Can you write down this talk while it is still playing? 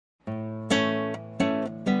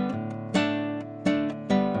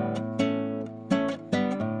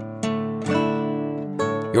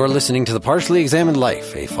You're listening to The Partially Examined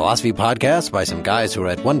Life, a philosophy podcast by some guys who were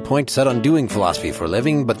at one point set on doing philosophy for a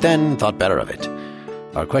living, but then thought better of it.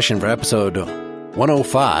 Our question for episode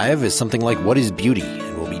 105 is something like, what is beauty?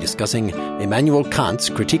 And we'll be discussing Immanuel Kant's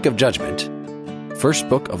Critique of Judgment, first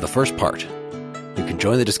book of the first part. You can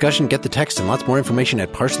join the discussion, get the text, and lots more information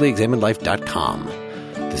at partiallyexaminedlife.com.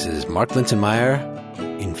 This is Mark Linsenmeyer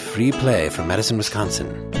in free play from Madison,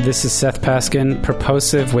 Wisconsin. This is Seth Paskin,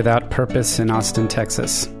 purposive without purpose in Austin,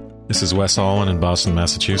 Texas. This is Wes Alwyn in Boston,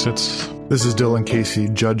 Massachusetts. This is Dylan Casey,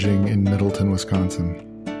 judging in Middleton,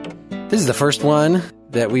 Wisconsin. This is the first one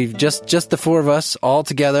that we've just the four of us all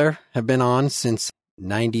together have been on since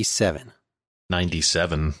 97.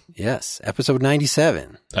 97? Yes, episode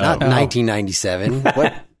 97. Oh. Not 1997.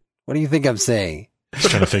 What do you think I'm saying?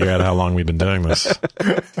 Just trying to figure out how long we've been doing this.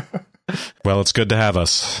 Well, it's good to have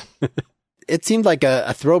us. It seemed like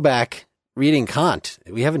a throwback reading Kant.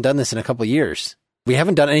 We haven't done this in a couple of years. We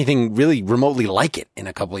haven't done anything really remotely like it in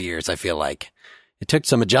a couple of years, I feel like. It took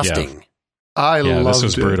some adjusting. Yeah. I loved it. This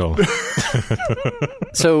was brutal.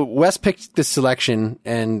 So Wes picked this selection,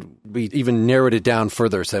 and we even narrowed it down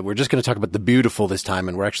further, so that we're just going to talk about the beautiful this time,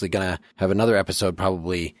 and we're actually going to have another episode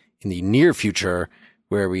probably in the near future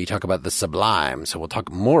where we talk about the sublime. So we'll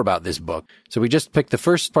talk more about this book. So we just picked the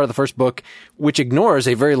first part of the first book, which ignores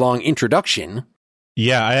a very long introduction.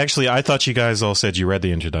 Yeah, I thought you guys all said you read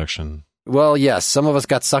the introduction. Well, yes, some of us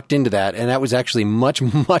got sucked into that, and that was actually much,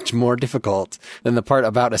 much more difficult than the part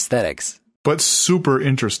about aesthetics. But super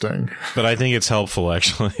interesting. But I think it's helpful,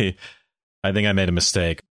 actually. I think I made a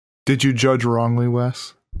mistake. Did you judge wrongly,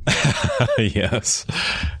 Wes? Yes.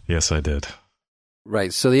 Yes, I did.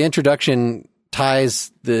 Right. So the introduction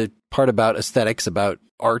ties the part about aesthetics, about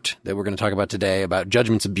art that we're going to talk about today, about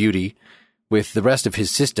judgments of beauty, with the rest of his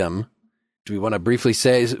system. Do we want to briefly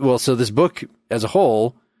say, well, so this book as a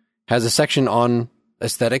whole has a section on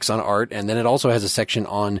aesthetics, on art, and then it also has a section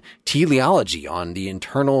on teleology, on the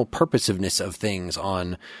internal purposiveness of things,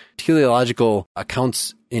 on teleological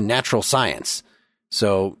accounts in natural science.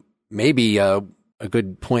 So maybe a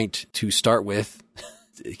good point to start with,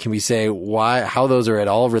 can we say how those are at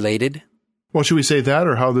all related? Well, should we say that,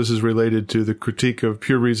 or how this is related to the critique of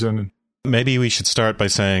pure reason? Maybe we should start by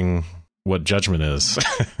saying what judgment is.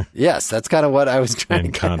 Yes, that's kind of what I was trying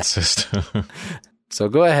in Kant's system. So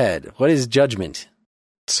go ahead. What is judgment?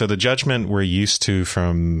 So the judgment we're used to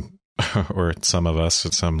from, or some of us,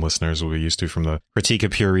 some listeners will be used to from the Critique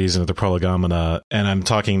of Pure Reason of the Prolegomena, and I'm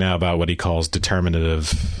talking now about what he calls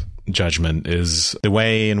determinative judgment, is the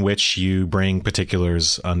way in which you bring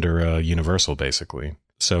particulars under a universal, basically.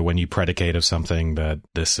 So when you predicate of something that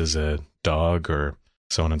this is a dog or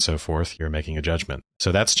so on and so forth, you're making a judgment.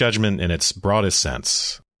 So that's judgment in its broadest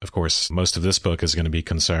sense. Of course, most of this book is going to be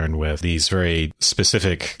concerned with these very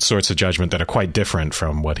specific sorts of judgment that are quite different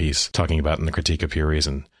from what he's talking about in the Critique of Pure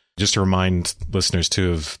Reason. Just to remind listeners,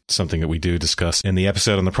 too, of something that we do discuss in the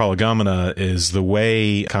episode on the Prolegomena is the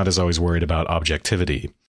way Kant is always worried about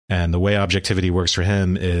objectivity. And the way objectivity works for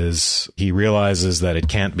him is he realizes that it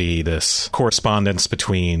can't be this correspondence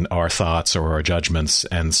between our thoughts or our judgments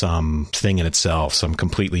and some thing in itself, some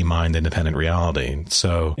completely mind-independent reality.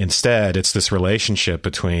 So instead, it's this relationship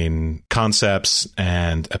between concepts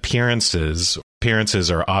and appearances.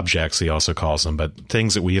 Appearances are objects, he also calls them, but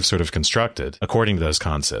things that we have sort of constructed according to those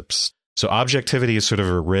concepts. So objectivity is sort of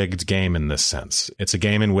a rigged game in this sense. It's a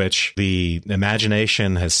game in which the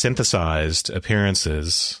imagination has synthesized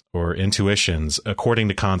appearances or intuitions according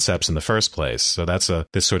to concepts in the first place. So that's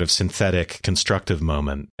this sort of synthetic constructive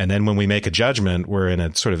moment. And then when we make a judgment, we're in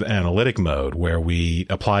a sort of analytic mode where we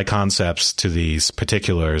apply concepts to these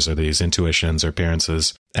particulars or these intuitions or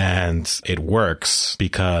appearances. And it works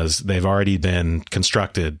because they've already been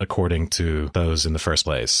constructed according to those in the first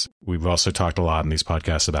place. We've also talked a lot in these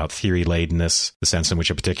podcasts about theory-ladenness, the sense in which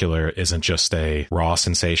a particular isn't just a raw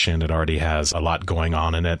sensation. It already has a lot going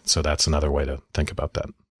on in it. So that's another way to think about that.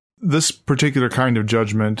 This particular kind of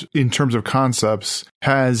judgment, in terms of concepts,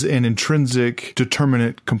 has an intrinsic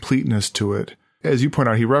determinate completeness to it. As you point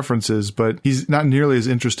out, he references, but he's not nearly as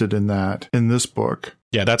interested in that in this book.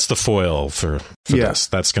 Yeah, that's the foil for this.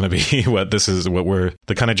 That's going to be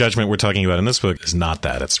the kind of judgment we're talking about in this book is not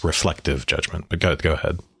that. It's reflective judgment. But go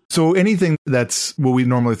ahead. So anything that's what we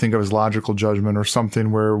normally think of as logical judgment, or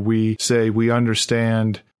something where we say we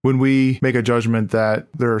understand, when we make a judgment that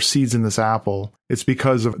there are seeds in this apple, it's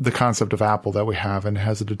because of the concept of apple that we have, and it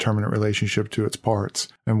has a determinate relationship to its parts.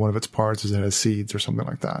 And one of its parts is it has seeds or something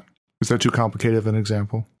like that. Is that too complicated of an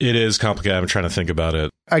example? It is complicated. I'm trying to think about it.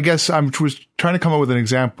 I guess I was trying to come up with an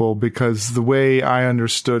example because the way I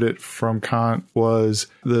understood it from Kant was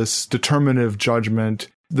this determinative judgment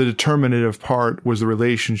the determinative part was the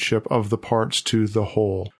relationship of the parts to the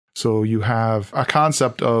whole. So you have a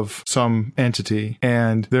concept of some entity,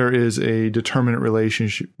 and there is a determinate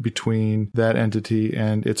relationship between that entity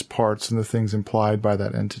and its parts and the things implied by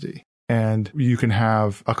that entity. And you can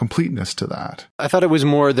have a completeness to that. I thought it was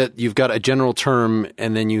more that you've got a general term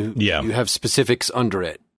and then you have specifics under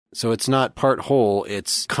it. So it's not part whole,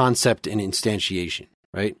 it's concept and instantiation.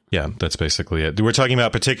 Right? Yeah, that's basically it. We're talking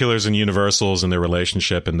about particulars and universals and their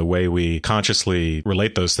relationship, and the way we consciously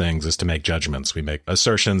relate those things is to make judgments. We make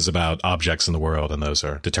assertions about objects in the world, and those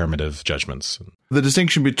are determinative judgments. The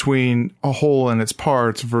distinction between a whole and its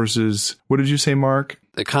parts versus, what did you say, Mark?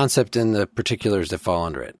 The concept and the particulars that fall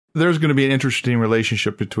under it. There's going to be an interesting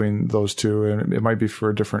relationship between those two, and it might be for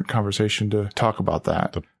a different conversation to talk about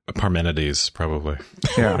that. The Parmenides, probably.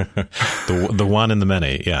 Yeah. the one and the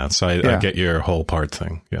many. Yeah. So I get your whole part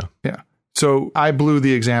thing. Yeah. Yeah. So I blew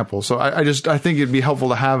the example. So I think it'd be helpful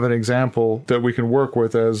to have an example that we can work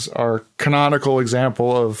with as our canonical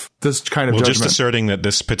example of this kind of judgment. Just asserting that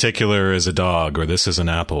this particular is a dog or this is an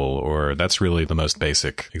apple, or that's really the most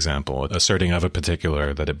basic example. Asserting of a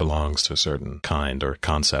particular that it belongs to a certain kind or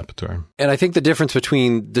concept. And I think the difference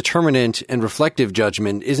between determinant and reflective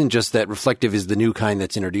judgment isn't just that reflective is the new kind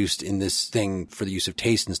that's introduced in this thing for the use of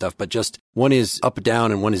taste and stuff, but just one is up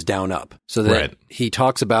down and one is down up. So that he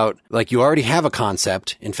talks about, like, you already have a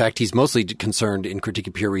concept. In fact, he's mostly concerned in Critique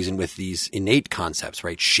of Pure Reason with these innate concepts,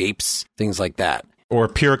 right? Shapes, things like that. Or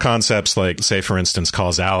pure concepts like, say, for instance,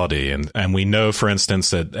 causality. And we know, for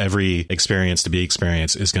instance, that every experience to be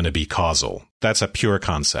experienced is going to be causal. That's a pure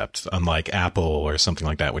concept, unlike apple or something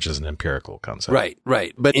like that, which is an empirical concept.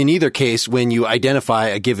 Right. But in either case, when you identify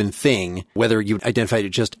a given thing, whether you identified it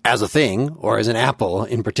just as a thing or as an apple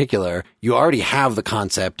in particular, you already have the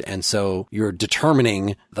concept. And so you're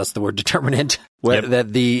determining, that's the word determinant,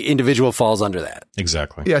 that the individual falls under that.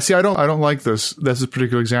 Exactly. Yeah. See, I don't like this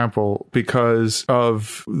particular example because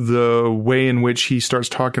of the way in which he starts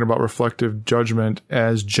talking about reflective judgment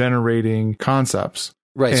as generating concepts.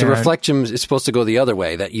 Right. So reflection is supposed to go the other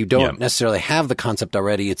way, that you don't necessarily have the concept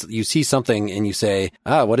already. It's you see something and you say,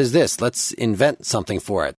 what is this? Let's invent something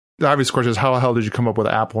for it. The obvious question is, how the hell did you come up with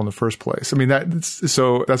Apple in the first place? I mean,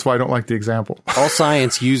 so that's why I don't like the example. All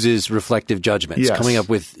science uses reflective judgments, coming up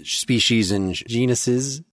with species and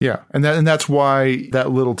genuses. Yeah. And that's why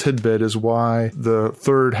that little tidbit is why the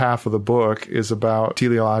third half of the book is about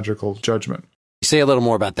teleological judgment. Say a little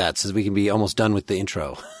more about that so we can be almost done with the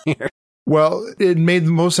intro here. Well, it made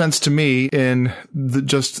the most sense to me in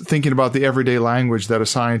just thinking about the everyday language that a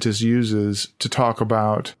scientist uses to talk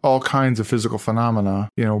about all kinds of physical phenomena,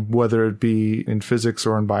 whether it be in physics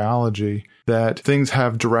or in biology, that things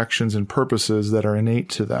have directions and purposes that are innate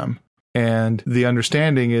to them. And the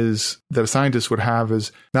understanding is that a scientist would have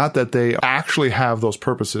is not that they actually have those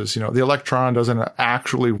purposes. The electron doesn't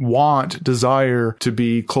actually desire to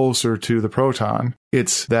be closer to the proton.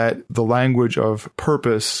 It's that the language of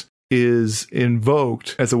purpose is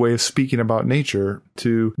invoked as a way of speaking about nature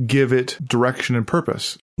to give it direction and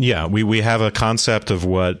purpose. Yeah, we have a concept of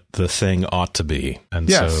what the thing ought to be. And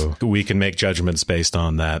so we can make judgments based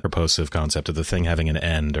on that purposive concept of the thing having an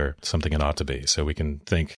end or something it ought to be. So we can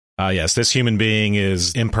think, yes, this human being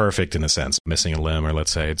is imperfect in a sense, missing a limb, or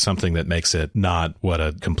let's say it's something that makes it not what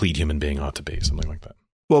a complete human being ought to be, something like that.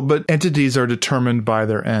 Well, but entities are determined by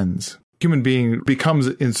their ends. Human being becomes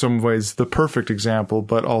in some ways the perfect example,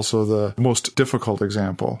 but also the most difficult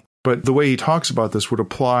example. But the way he talks about this would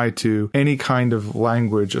apply to any kind of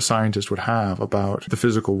language a scientist would have about the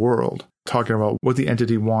physical world, talking about what the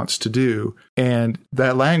entity wants to do. And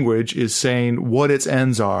that language is saying what its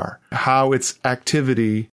ends are, how its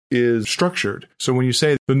activity is structured. So when you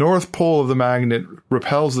say the north pole of the magnet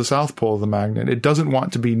repels the south pole of the magnet, it doesn't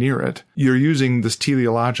want to be near it. You're using this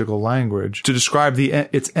teleological language to describe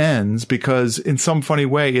its ends, because in some funny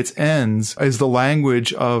way, its ends is the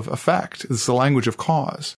language of effect. It's the language of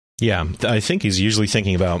cause. Yeah, I think he's usually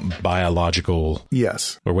thinking about biological,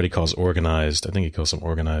 or what he calls organized. I think he calls them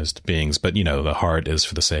organized beings. But, the heart is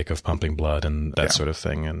for the sake of pumping blood and that sort of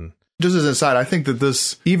thing. And just as an aside, I think that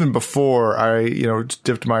this, even before I,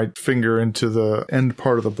 dipped my finger into the end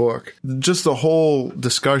part of the book, just the whole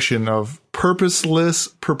discussion of purposeless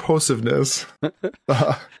purposiveness,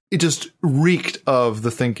 it just reeked of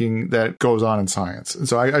the thinking that goes on in science. And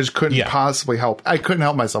so I just couldn't possibly help. I couldn't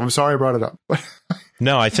help myself. I'm sorry I brought it up.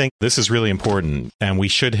 No, I think this is really important, and we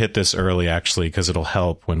should hit this early, actually, because it'll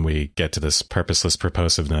help when we get to this purposeless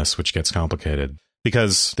purposiveness, which gets complicated.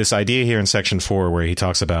 Because this idea here in section 4, where he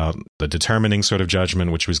talks about the determining sort of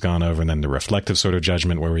judgment, which we've gone over, and then the reflective sort of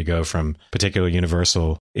judgment, where we go from particular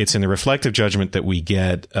universal, it's in the reflective judgment that we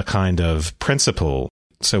get a kind of principle.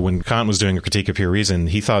 So when Kant was doing a critique of pure reason,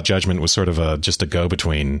 he thought judgment was sort of just a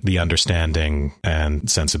go-between the understanding and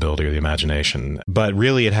sensibility or the imagination. But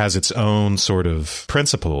really it has its own sort of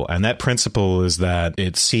principle. And that principle is that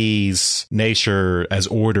it sees nature as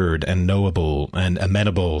ordered and knowable and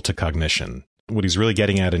amenable to cognition. What he's really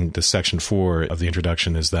getting at in this section 4 of the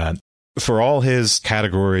introduction is that for all his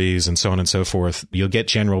categories and so on and so forth, you'll get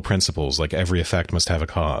general principles like every effect must have a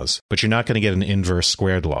cause, but you're not going to get an inverse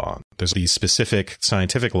squared law. There's these specific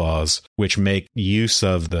scientific laws which make use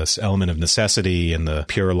of this element of necessity in the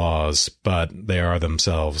pure laws, but they are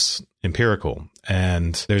themselves empirical.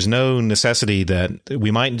 And there's no necessity that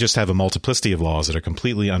we might just have a multiplicity of laws that are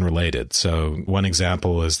completely unrelated. So one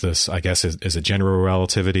example is this, I guess, is a general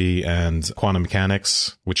relativity and quantum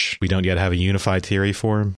mechanics, which we don't yet have a unified theory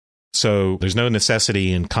for. So there's no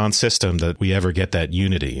necessity in Kant's system that we ever get that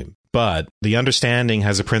unity. But the understanding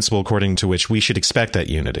has a principle according to which we should expect that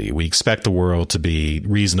unity. We expect the world to be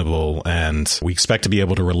reasonable, and we expect to be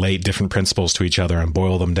able to relate different principles to each other and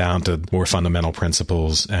boil them down to more fundamental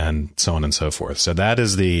principles and so on and so forth. So that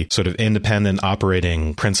is the sort of independent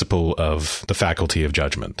operating principle of the faculty of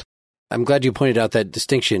judgment. I'm glad you pointed out that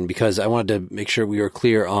distinction because I wanted to make sure we were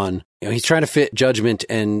clear on, he's trying to fit judgment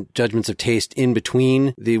and judgments of taste in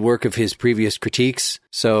between the work of his previous critiques.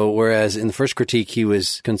 So whereas in the first critique, he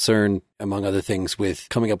was concerned, among other things, with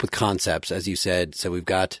coming up with concepts, as you said. So we've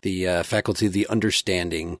got the faculty of the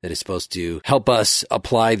understanding that is supposed to help us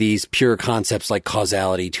apply these pure concepts like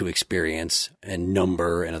causality to experience and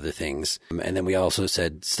number and other things. And then we also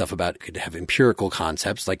said stuff about could have empirical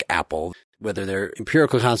concepts like apple, whether they're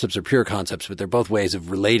empirical concepts or pure concepts, but they're both ways of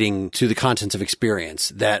relating to the contents of experience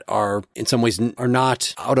that are, in some ways, are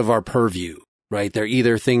not out of our purview, right? They're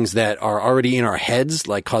either things that are already in our heads,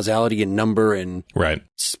 like causality and number and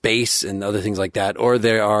space and other things like that, or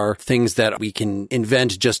there are things that we can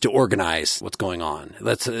invent just to organize what's going on.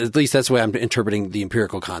 At least that's the way I'm interpreting the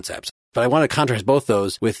empirical concepts. But I want to contrast both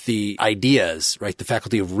those with the ideas, right? The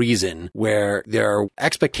faculty of reason, where there are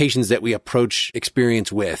expectations that we approach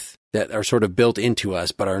experience with that are sort of built into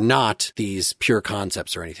us, but are not these pure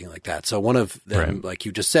concepts or anything like that. So one of them, like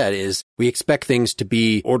you just said, is we expect things to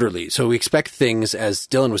be orderly. So we expect things, as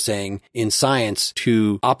Dylan was saying, in science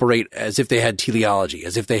to operate as if they had teleology,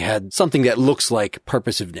 as if they had something that looks like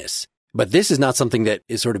purposiveness. But this is not something that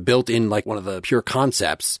is sort of built in like one of the pure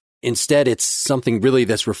concepts. Instead, it's something really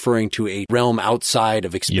that's referring to a realm outside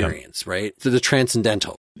of experience, right? To the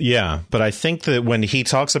transcendental. Yeah, but I think that when he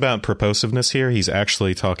talks about purposiveness here, he's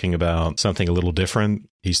actually talking about something a little different.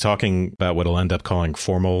 He's talking about what he'll end up calling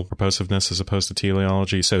formal purposiveness as opposed to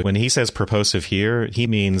teleology. So when he says purposive here, he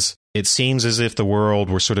means it seems as if the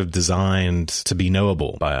world were sort of designed to be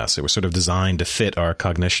knowable by us. It was sort of designed to fit our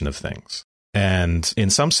cognition of things. And in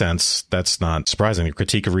some sense, that's not surprising. The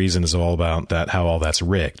critique of reason is all about that, how all that's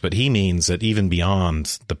rigged. But he means that even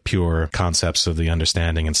beyond the pure concepts of the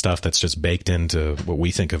understanding and stuff that's just baked into what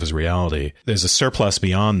we think of as reality, there's a surplus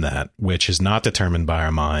beyond that, which is not determined by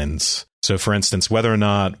our minds. So, for instance, whether or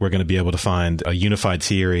not we're going to be able to find a unified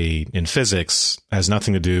theory in physics has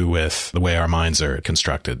nothing to do with the way our minds are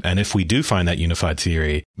constructed. And if we do find that unified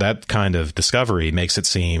theory, that kind of discovery makes it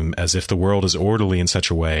seem as if the world is orderly in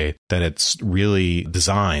such a way that it's really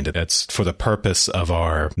designed. It's for the purpose of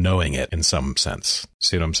our knowing it in some sense.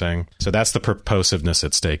 See what I'm saying? So that's the purposiveness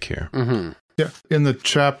at stake here. Mm-hmm. Yeah. In the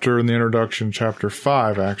chapter, in the introduction, chapter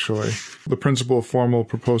 5, actually, the principle of formal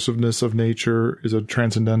purposiveness of nature is a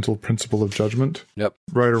transcendental principle of judgment. Yep.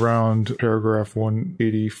 Right around paragraph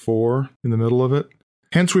 184 in the middle of it.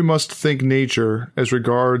 Hence, we must think nature, as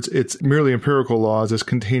regards its merely empirical laws, as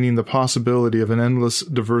containing the possibility of an endless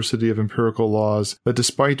diversity of empirical laws that,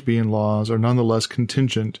 despite being laws, are nonetheless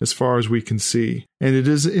contingent as far as we can see. And it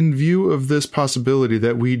is in view of this possibility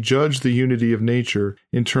that we judge the unity of nature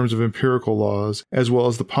in terms of empirical laws, as well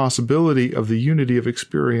as the possibility of the unity of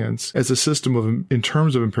experience as a system in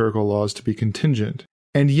terms of empirical laws to be contingent.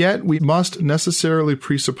 And yet we must necessarily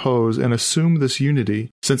presuppose and assume this unity,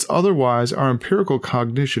 since otherwise our empirical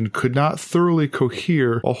cognition could not thoroughly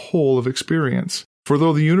cohere a whole of experience. For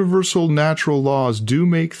though the universal natural laws do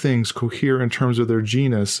make things cohere in terms of their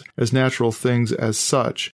genus as natural things as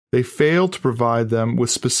such, they fail to provide them with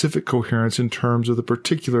specific coherence in terms of the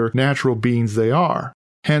particular natural beings they are.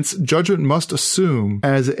 Hence, judgment must assume,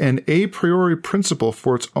 as an a priori principle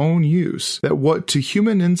for its own use, that what to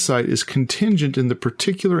human insight is contingent in the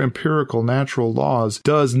particular empirical natural laws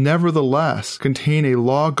does nevertheless contain a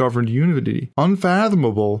law-governed unity,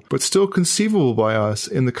 unfathomable, but still conceivable by us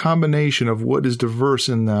in the combination of what is diverse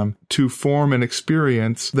in them to form an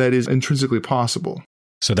experience that is intrinsically possible.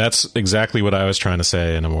 So that's exactly what I was trying to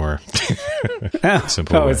say in a more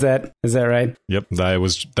simple way. Is that right? Yep, that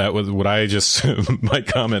was what I just my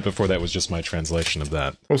comment before that was just my translation of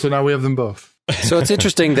that. Well, so now we have them both. So it's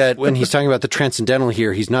interesting that when he's talking about the transcendental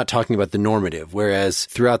here, he's not talking about the normative, whereas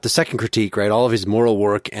throughout the second critique, right, all of his moral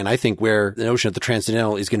work, and I think where the notion of the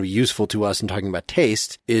transcendental is going to be useful to us in talking about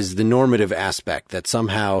taste, is the normative aspect, that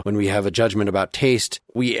somehow when we have a judgment about taste,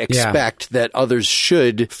 we expect that others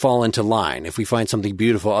should fall into line. If we find something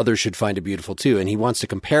beautiful, others should find it beautiful too. And he wants to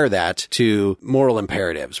compare that to moral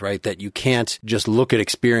imperatives, right? That you can't just look at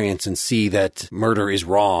experience and see that murder is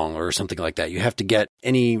wrong or something like that. You have to get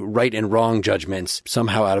any right and wrong judgments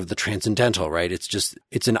somehow out of the transcendental, right?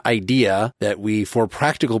 It's an idea that we, for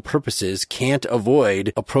practical purposes, can't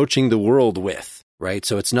avoid approaching the world with. Right.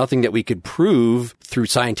 So it's nothing that we could prove through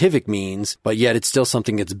scientific means, but yet it's still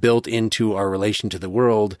something that's built into our relation to the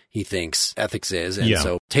world, he thinks ethics is. And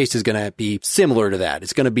so taste is going to be similar to that.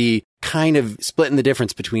 It's going to be kind of splitting the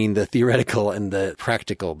difference between the theoretical and the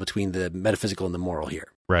practical, between the metaphysical and the moral here.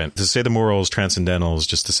 Right. To say the moral is transcendental is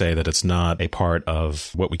just to say that it's not a part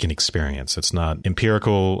of what we can experience. It's not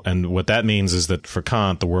empirical. And what that means is that for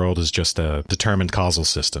Kant, the world is just a determined causal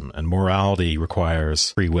system, and morality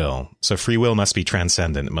requires free will. So free will must be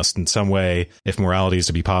transcendent. It must in some way, if morality is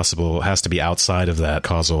to be possible, it has to be outside of that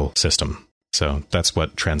causal system. So that's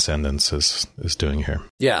what transcendence is doing here.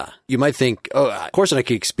 Yeah. You might think, oh, of course I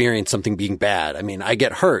could experience something being bad. I mean, I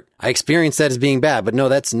get hurt. I experience that as being bad. But no,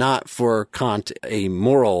 that's not for Kant a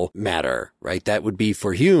moral matter, right? That would be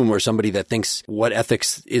for Hume or somebody that thinks what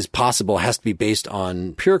ethics is possible has to be based on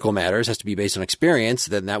empirical matters, has to be based on experience.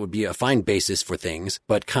 Then that would be a fine basis for things.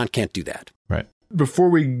 But Kant can't do that. Right. Before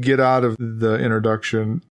we get out of the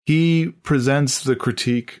introduction, he presents the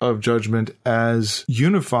critique of judgment as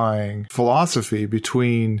unifying philosophy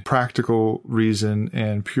between practical reason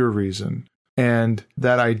and pure reason. And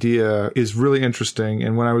that idea is really interesting.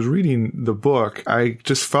 And when I was reading the book, I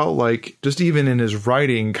just felt like, just even in his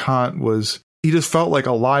writing, he just felt like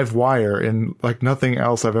a live wire in like nothing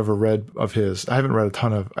else I've ever read of his. I haven't read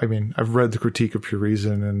I've read the Critique of Pure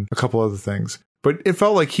Reason and a couple other things. But it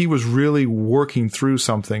felt like he was really working through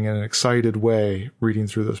something in an excited way reading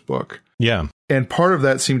through this book. Yeah. And part of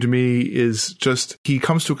that seemed to me is just he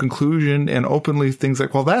comes to a conclusion and openly things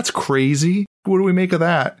like, well, that's crazy. What do we make of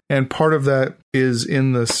that? And part of that is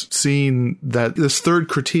in this scene that this third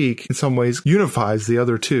critique in some ways unifies the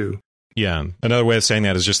other two. Yeah. Another way of saying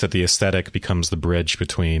that is just that the aesthetic becomes the bridge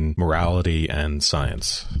between morality and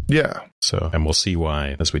science. Yeah. So, and we'll see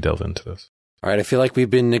why as we delve into this. All right, I feel like we've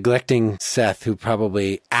been neglecting Seth, who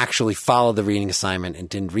probably actually followed the reading assignment and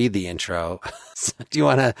didn't read the intro. So do you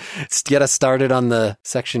want to get us started on the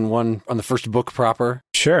section 1, on the first book proper?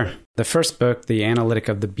 Sure. The first book, The Analytic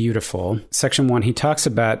of the Beautiful, section 1, he talks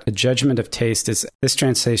about a judgment of taste. This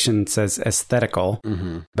translation says aesthetical,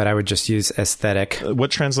 but I would just use aesthetic.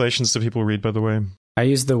 What translations do people read, by the way? I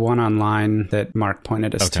used the one online that Mark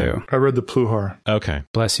pointed us to. I read the Pluhar. Okay.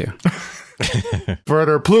 Bless you.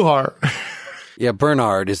 Werner Pluhar. Yeah,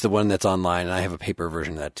 Bernard is the one that's online, and I have a paper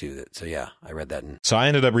version of that too. So yeah, I read that. So I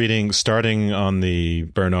ended up starting on the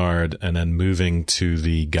Bernard and then moving to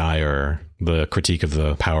the Geyer, the Critique of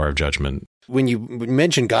the Power of Judgment. When you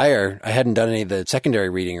mentioned Geyer, I hadn't done any of the secondary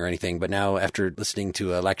reading or anything, but now after listening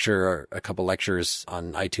to a lecture or a couple lectures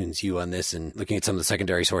on iTunes U on this and looking at some of the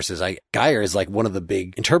secondary sources, Geyer is like one of the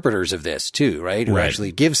big interpreters of this too, right? Who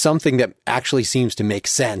actually gives something that actually seems to make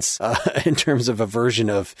sense in terms of a version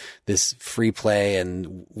of this free play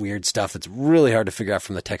and weird stuff that's really hard to figure out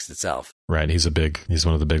from the text itself. Right. He's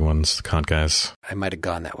one of the big ones, the Kant guys. I might have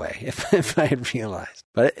gone that way if I had realized,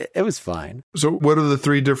 but it was fine. So what are the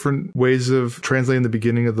 3 different ways of translating the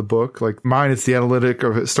beginning of the book? Like mine, it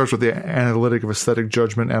starts with the Analytic of Aesthetic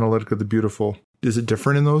Judgment, Analytic of the Beautiful. Is it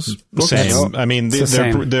different in those books? Same. I mean,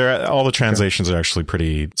 all the translations are actually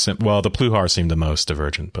pretty simple. Well, the Pluhar seemed the most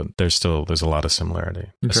divergent, but there's a lot of similarity,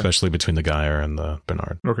 especially between the Geyer and the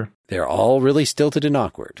Bernard. Okay. They're all really stilted and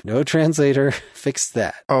awkward. No translator fixed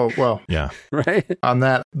that. Oh, well. Yeah. Right? On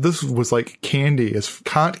that, this was like Kant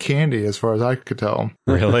candy as far as I could tell.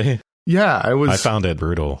 Really? Yeah, I found it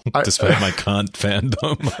brutal, despite my Kant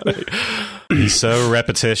fandom. He's so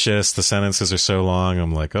repetitious. The sentences are so long.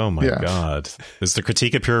 I'm like, oh my God. Is the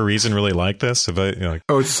Critique of Pure Reason really like this?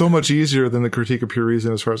 It's so much easier than the Critique of Pure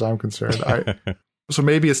Reason as far as I'm concerned. So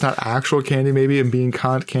maybe it's not actual candy. Maybe in being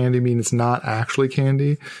Kant candy means it's not actually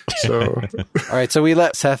candy. So, all right. So we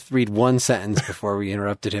let Seth read one sentence before we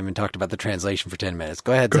interrupted him and talked about the translation for 10 minutes.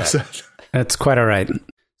 Go ahead, Seth. That's quite all right.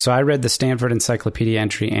 So I read the Stanford Encyclopedia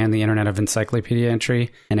entry and the Internet of Encyclopedia entry,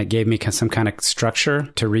 and it gave me some kind of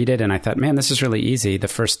structure to read it. And I thought, man, this is really easy the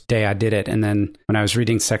first day I did it. And then when I was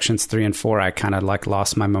reading sections 3 and 4, I kind of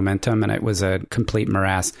lost my momentum, and it was a complete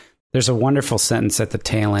morass. There's a wonderful sentence at the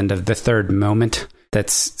tail end of the third moment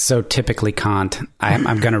that's so typically Kant.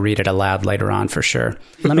 I'm going to read it aloud later on for sure.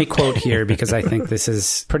 Let me quote here because I think this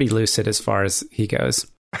is pretty lucid as far as he goes.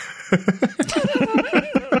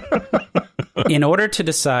 In order to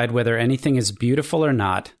decide whether anything is beautiful or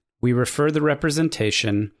not, we refer the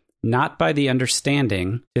representation not by the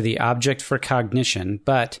understanding to the object for cognition,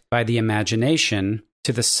 but by the imagination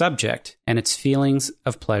to the subject and its feelings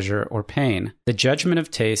of pleasure or pain. The judgment of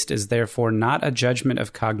taste is therefore not a judgment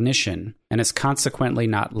of cognition, and is consequently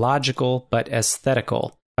not logical but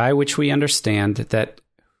aesthetical, by which we understand that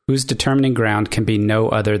whose determining ground can be no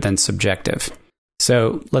other than subjective.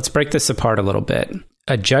 So let's break this apart a little bit.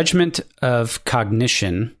 A judgment of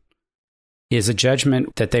cognition is a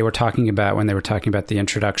judgment that they were talking about when they were talking about the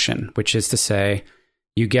introduction, which is to say,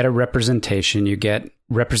 you get a representation,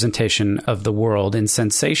 of the world in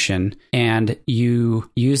sensation, and you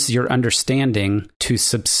use your understanding to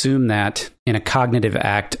subsume that in a cognitive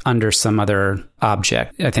act under some other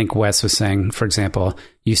object. I think Wes was saying, for example,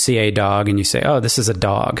 you see a dog and you say, oh, this is a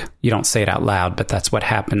dog. You don't say it out loud, but that's what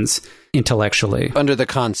happens intellectually. Under the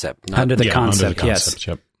concept. Under the concept, yes.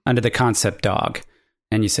 Yep. Under the concept dog.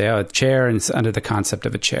 And you say, oh, a chair, and it's under the concept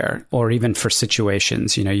of a chair. Or even for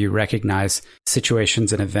situations, you recognize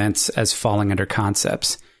situations and events as falling under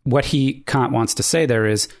concepts. What Kant wants to say there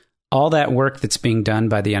is all that work that's being done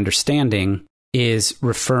by the understanding is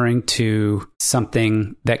referring to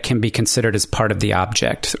something that can be considered as part of the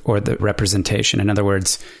object or the representation. In other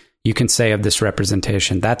words, you can say of this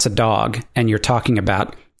representation, that's a dog, and you're talking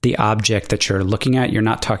about the object that you're looking at. You're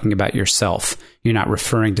not talking about yourself. You're not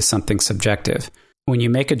referring to something subjective. When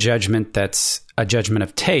you make a judgment that's a judgment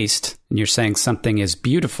of taste, and you're saying something is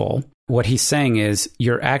beautiful, what he's saying is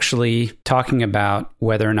you're actually talking about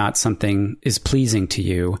whether or not something is pleasing to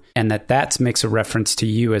you, and that makes a reference to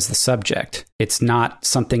you as the subject. It's not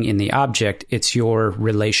something in the object, it's your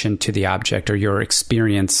relation to the object or your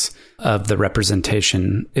experience of the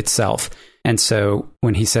representation itself. And so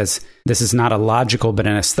when he says this is not a logical but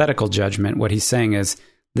an aesthetical judgment, what he's saying is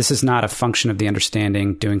this is not a function of the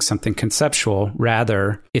understanding doing something conceptual.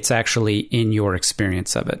 Rather, it's actually in your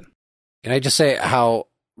experience of it. Can I just say how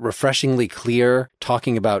refreshingly clear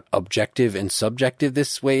talking about objective and subjective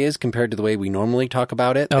this way is compared to the way we normally talk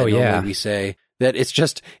about it? Oh, yeah. Normally we say that it's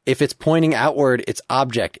just, if it's pointing outward, it's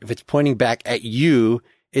object. If it's pointing back at you,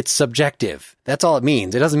 it's subjective. That's all it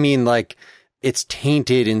means. It doesn't mean like it's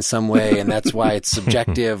tainted in some way and that's why it's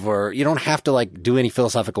subjective, or you don't have to do any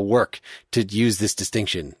philosophical work to use this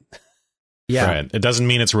distinction. Yeah. Right. It doesn't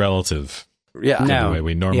mean it's relative. Yeah. No. The way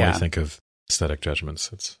we normally think of aesthetic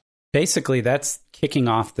judgments. It's basically that's kicking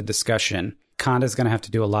off the discussion. Kant is going to have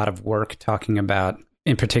to do a lot of work talking about,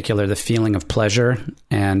 in particular, the feeling of pleasure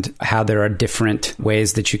and how there are different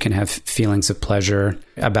ways that you can have feelings of pleasure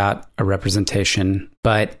about a representation.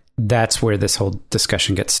 But that's where this whole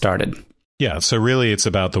discussion gets started. Yeah, so really it's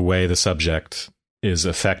about the way the subject is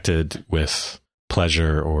affected with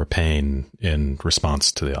pleasure or pain in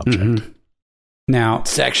response to the object. Mm-hmm. Now,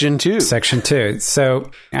 Section 2.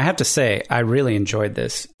 So I have to say, I really enjoyed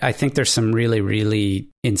this. I think there's some really, really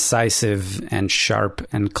incisive and sharp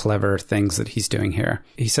and clever things that he's doing here.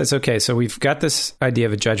 He says, okay, so we've got this idea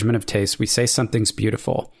of a judgment of taste. We say something's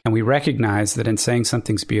beautiful, and we recognize that in saying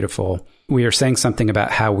something's beautiful, we are saying something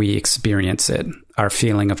about how we experience it, our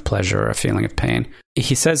feeling of pleasure, our feeling of pain.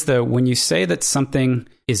 He says, though, when you say that something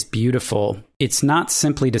is beautiful, it's not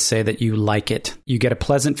simply to say that you like it. You get a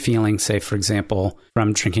pleasant feeling, say, for example,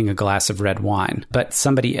 from drinking a glass of red wine, but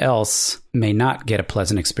somebody else may not get a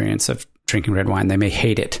pleasant experience of drinking red wine. They may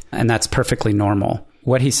hate it, and that's perfectly normal.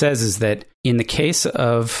 What he says is that in the case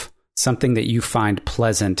of something that you find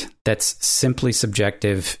pleasant, that's simply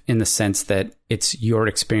subjective in the sense that it's your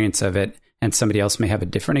experience of it, and somebody else may have a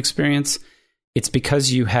different experience. It's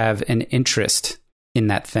because you have an interest in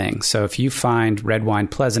that thing. So if you find red wine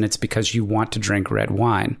pleasant, it's because you want to drink red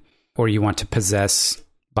wine, or you want to possess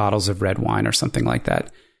bottles of red wine or something like that.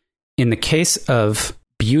 In the case of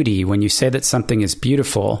beauty, when you say that something is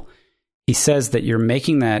beautiful, he says that you're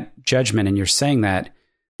making that judgment and you're saying that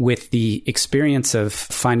with the experience of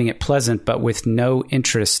finding it pleasant, but with no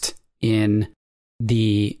interest in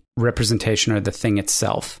the representation or the thing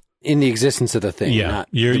itself. In the existence of the thing, not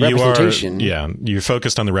the representation. You're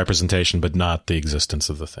focused on the representation, but not the existence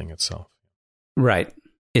of the thing itself. Right.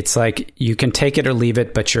 It's like you can take it or leave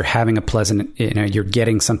it, but you're having a pleasant, you're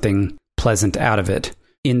getting something pleasant out of it.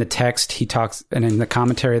 in the text, he talks, and in the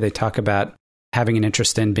commentary, they talk about having an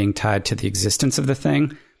interest in being tied to the existence of the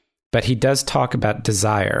thing. But he does talk about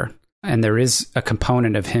desire. And there is a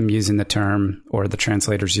component of him using the term, or the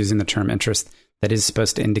translators using the term interest, that is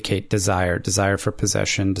supposed to indicate desire for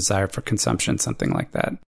possession, desire for consumption, something like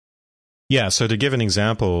that. Yeah, so to give an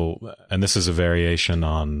example, and this is a variation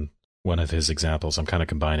on one of his examples, I'm kind of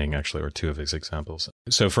combining actually, or two of his examples.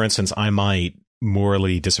 So for instance, I might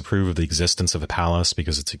morally disapprove of the existence of a palace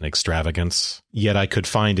because it's an extravagance, yet I could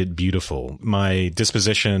find it beautiful. My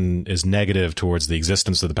disposition is negative towards the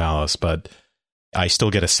existence of the palace, but I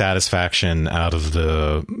still get a satisfaction out of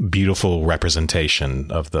the beautiful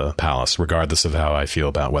representation of the palace, regardless of how I feel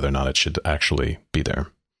about whether or not it should actually be there.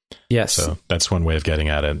 Yes. So that's one way of getting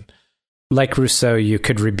at it. Like Rousseau, you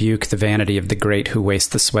could rebuke the vanity of the great who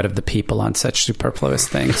waste the sweat of the people on such superfluous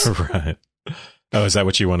things. Right. Oh, is that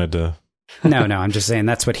what you wanted to... No, I'm just saying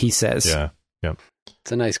that's what he says. Yeah.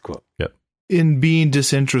 It's a nice quote. Yep. In being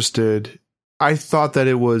disinterested, I thought that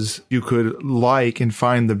it was, you could like and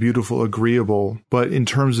find the beautiful agreeable, but in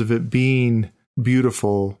terms of it being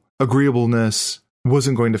beautiful, agreeableness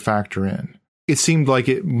wasn't going to factor in. It seemed like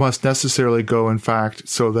it must necessarily go, in fact,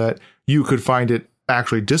 so that you could find it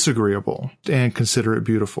actually disagreeable and consider it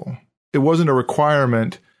beautiful. It wasn't a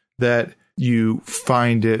requirement that you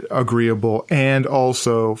find it agreeable and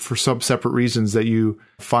also for some separate reasons that you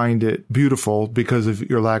find it beautiful because of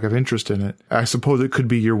your lack of interest in it. I suppose it could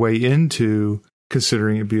be your way into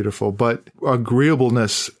considering it beautiful, but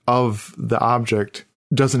agreeableness of the object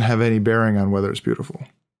doesn't have any bearing on whether it's beautiful.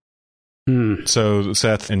 So,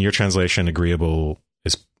 Seth, in your translation, agreeable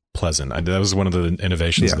is pleasant. That was one of the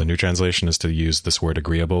innovations of the New Translation, is to use this word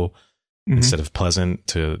agreeable instead of pleasant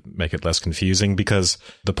to make it less confusing, because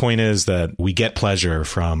the point is that we get pleasure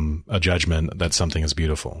from a judgment that something is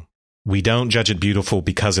beautiful. We don't judge it beautiful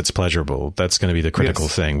because it's pleasurable. That's going to be the critical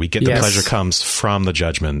thing. We get the pleasure comes from the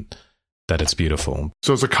judgment that it's beautiful.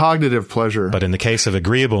 So it's a cognitive pleasure. But in the case of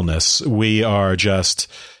agreeableness, we are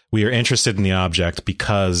interested in the object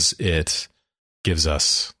because it gives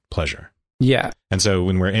us pleasure. Yeah. And so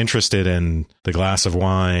when we're interested in the glass of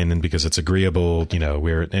wine and because it's agreeable,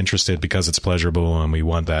 we're interested because it's pleasurable and we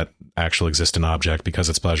want that actual existent object because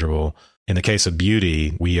it's pleasurable. In the case of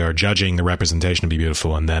beauty, we are judging the representation to be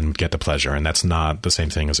beautiful and then get the pleasure. And that's not the same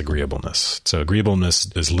thing as agreeableness. So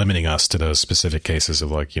agreeableness is limiting us to those specific cases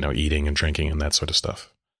of eating and drinking and that sort of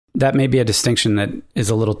stuff. That may be a distinction that is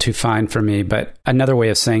a little too fine for me, but another way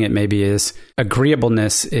of saying it maybe is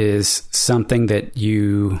agreeableness is something that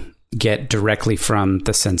you get directly from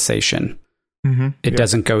the sensation. It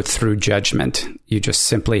doesn't go through judgment. You just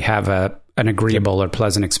simply have an agreeable or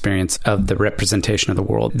pleasant experience of the representation of the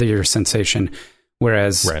world, your sensation.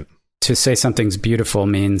 Whereas to say something's beautiful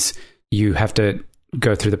means you have to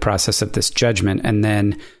go through the process of this judgment. And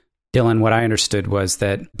then, Dylan, what I understood was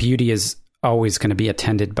that beauty is always going to be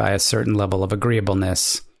attended by a certain level of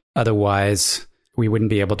agreeableness. Otherwise, we wouldn't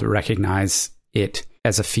be able to recognize it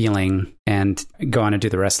as a feeling and go on and do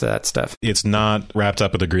the rest of that stuff. It's not wrapped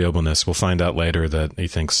up with agreeableness. We'll find out later that he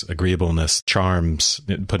thinks agreeableness charms,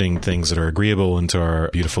 putting things that are agreeable into our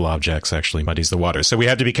beautiful objects actually muddies the water. So we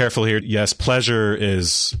have to be careful here. Yes, pleasure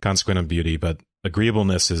is consequent of beauty, but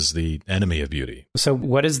agreeableness is the enemy of beauty. So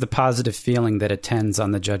what is the positive feeling that attends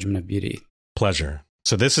on the judgment of beauty? Pleasure.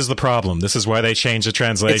 So this is the problem. This is why they changed the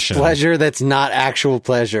translation. It's pleasure that's not actual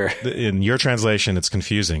pleasure. In your translation, it's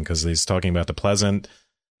confusing because he's talking about the pleasant,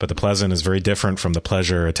 but the pleasant is very different from the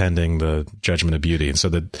pleasure attending the judgment of beauty. And so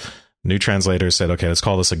the new translators said, okay, let's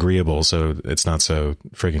call this agreeable so it's not so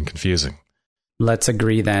friggin' confusing. Let's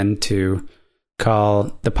agree then to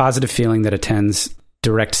call the positive feeling that attends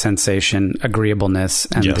direct sensation agreeableness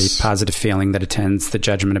and the positive feeling that attends the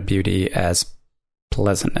judgment of beauty as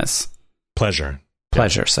pleasantness.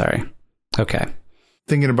 Pleasure, sorry. Okay.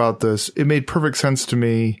 Thinking about this, it made perfect sense to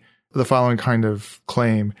me, the following kind of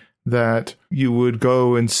claim, that you would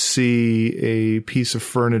go and see a piece of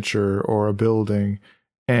furniture or a building,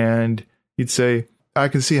 and you'd say, I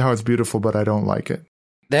can see how it's beautiful, but I don't like it.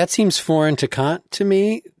 That seems foreign to Kant to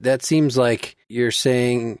me. That seems like you're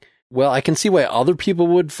saying, well, I can see why other people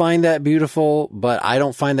would find that beautiful, but I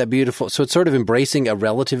don't find that beautiful. So it's sort of embracing a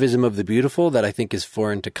relativism of the beautiful that I think is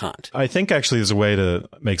foreign to Kant. I think actually there's a way to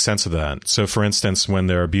make sense of that. So for instance, when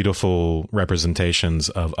there are beautiful representations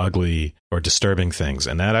of ugly or disturbing things,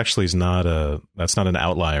 and that actually is that's not an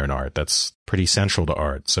outlier in art. That's pretty central to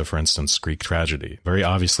art. So for instance, Greek tragedy, very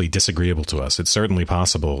obviously disagreeable to us. It's certainly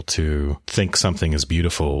possible to think something is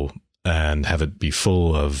beautiful and have it be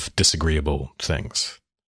full of disagreeable things.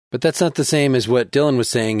 But that's not the same as what Dylan was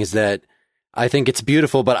saying, is that I think it's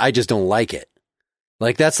beautiful, but I just don't like it.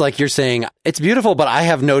 Like, that's like you're saying, it's beautiful, but I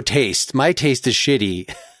have no taste. My taste is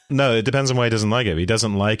shitty. No, it depends on why he doesn't like it. He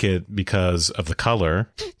doesn't like it because of the color.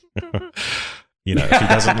 You know, if he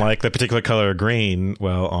doesn't like the particular color of green,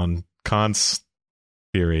 well, on Kant's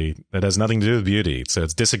theory, that has nothing to do with beauty. So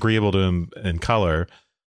it's disagreeable to him in color,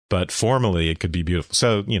 but formally it could be beautiful.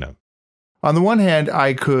 So, you know. On the one hand,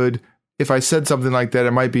 I could, if I said something like that,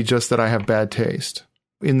 it might be just that I have bad taste.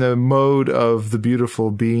 In the mode of the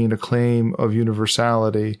beautiful being a claim of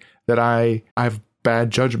universality, that I have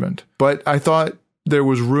bad judgment. But I thought there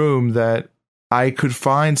was room that I could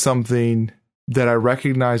find something that I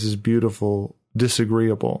recognize as beautiful,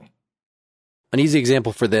 disagreeable. An easy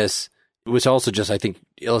example for this, which also just, I think,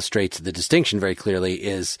 illustrates the distinction very clearly,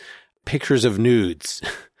 is pictures of nudes,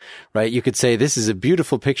 right? You could say, this is a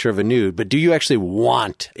beautiful picture of a nude, but do you actually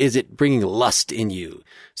want, is it bringing lust in you?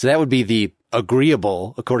 So that would be the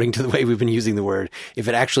agreeable, according to the way we've been using the word, if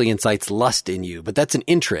it actually incites lust in you. But that's an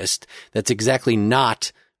interest. That's exactly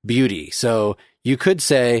not beauty. So you could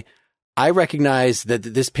say, I recognize that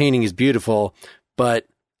this painting is beautiful, but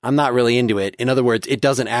I'm not really into it. In other words, it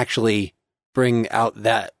doesn't actually bring out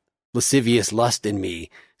that lascivious lust in me.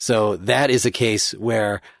 So that is a case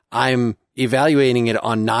where I'm evaluating it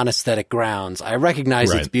on non-aesthetic grounds. I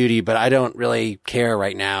recognize its beauty, but I don't really care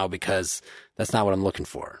right now because that's not what I'm looking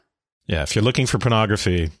for. Yeah, if you're looking for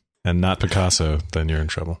pornography and not Picasso, then you're in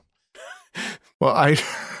trouble. Well,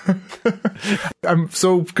 I'm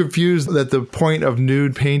so confused that the point of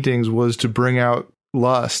nude paintings was to bring out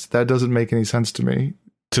lust. That doesn't make any sense to me.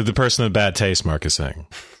 To the person of bad taste, Mark is saying.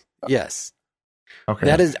 Yes. Okay.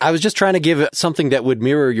 That is, I was just trying to give something that would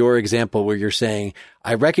mirror your example where you're saying,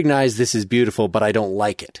 I recognize this is beautiful, but I don't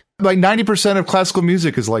like it. Like 90% of classical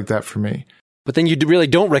music is like that for me. But then you really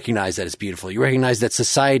don't recognize that it's beautiful. You recognize that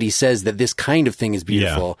society says that this kind of thing is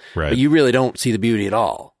beautiful, yeah, right. But you really don't see the beauty at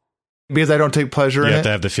all. Because I don't take pleasure in it? You have to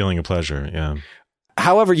have the feeling of pleasure, yeah.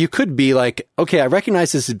 However, you could be like, okay, I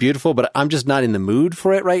recognize this is beautiful, but I'm just not in the mood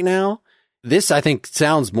for it right now. This, I think,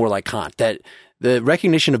 sounds more like Kant, that the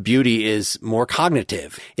recognition of beauty is more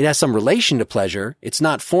cognitive. It has some relation to pleasure. It's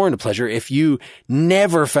not foreign to pleasure. If you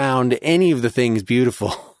never found any of the things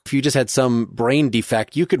beautiful, if you just had some brain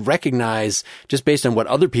defect, you could recognize, just based on what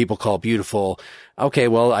other people call beautiful, okay,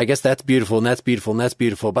 well, I guess that's beautiful and that's beautiful and that's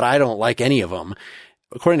beautiful, but I don't like any of them.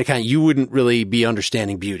 According to Kant, you wouldn't really be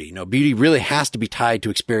understanding beauty. No, beauty really has to be tied to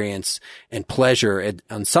experience and pleasure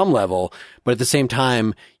on some level, but at the same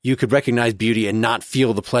time, you could recognize beauty and not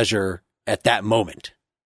feel the pleasure at that moment.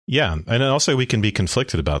 Yeah, and also we can be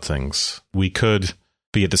conflicted about things. We could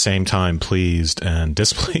be at the same time pleased and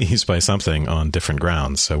displeased by something on different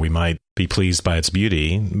grounds. So we might be pleased by its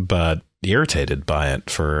beauty, but irritated by it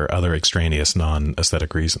for other extraneous,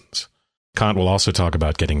 non-aesthetic reasons. Kant will also talk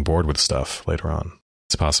about getting bored with stuff later on.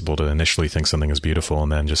 It's possible to initially think something is beautiful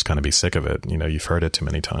and then just kind of be sick of it. You know, you've heard it too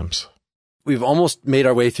many times. We've almost made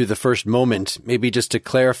our way through the first moment. Maybe just to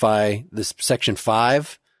clarify this section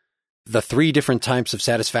 5, the 3 different types of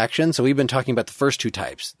satisfaction. So we've been talking about the first 2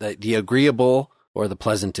 types, the agreeable or the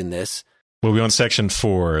pleasant in this. Well, we want section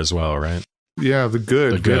 4 as well, right? Yeah, the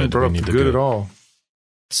good. The good. We need the good at all.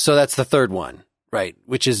 So that's the third one, right?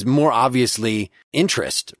 Which is more obviously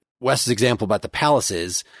interest. Wes's example about the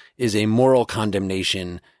palaces is a moral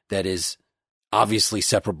condemnation that is obviously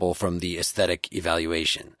separable from the aesthetic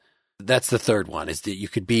evaluation. That's the third one, is that you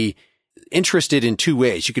could be interested in 2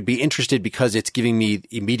 ways. You could be interested because it's giving me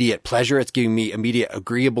immediate pleasure. It's giving me immediate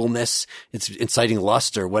agreeableness. It's inciting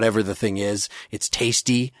lust or whatever the thing is. It's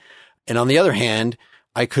tasty. And on the other hand,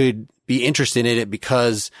 I could be interested in it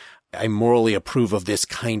because I morally approve of this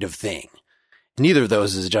kind of thing. Neither of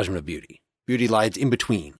those is a judgment of beauty. Beauty lies in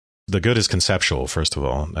between. The good is conceptual, first of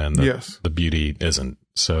all, and the beauty isn't.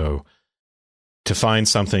 So to find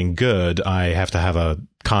something good, I have to have a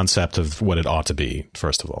concept of what it ought to be,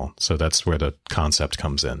 first of all. So that's where the concept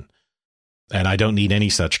comes in. And I don't need any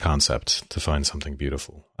such concept to find something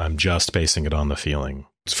beautiful. I'm just basing it on the feeling.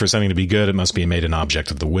 For something to be good, it must be made an object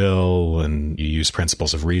of the will, and you use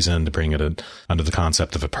principles of reason to bring it under the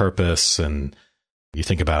concept of a purpose, and you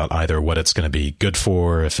think about either what it's going to be good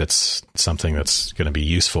for, if it's something that's going to be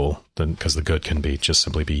useful, then because the good can be just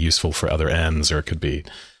simply be useful for other ends, or it could be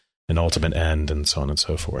an ultimate end, and so on and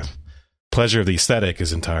so forth. Pleasure of the aesthetic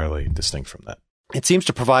is entirely distinct from that. It seems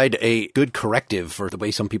to provide a good corrective for the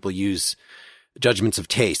way some people use judgments of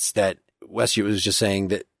tastes, that Wes was just saying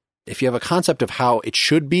that if you have a concept of how it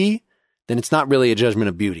should be, then it's not really a judgment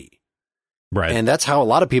of beauty. Right. And that's how a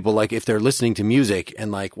lot of people, like, if they're listening to music and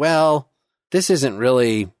like, well, this isn't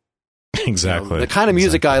really Exactly. The kind of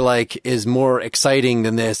music I like is more exciting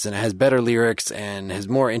than this and has better lyrics and has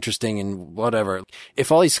more interesting and whatever.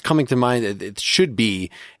 If all he's coming to mind that it should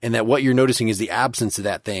be, and that what you're noticing is the absence of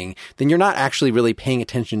that thing, then you're not actually really paying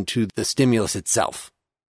attention to the stimulus itself.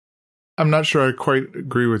 I'm not sure I quite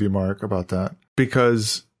agree with you, Mark, about that.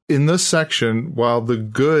 Because in this section, while the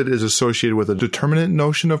good is associated with a determinate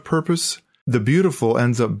notion of purpose, the beautiful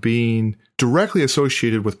ends up being directly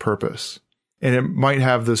associated with purpose. And it might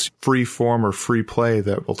have this free form or free play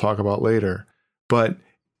that we'll talk about later. But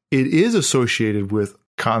it is associated with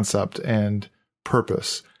concept and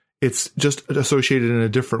purpose. It's just associated in a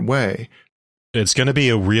different way. It's going to be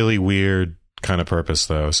a really weird kind of purpose,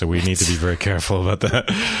 though. So we need to be very careful about that.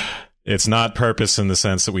 It's not purpose in the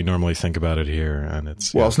sense that we normally think about it here. And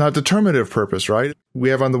it's Well, it's not determinative purpose, right? We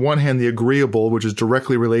have on the one hand the agreeable, which is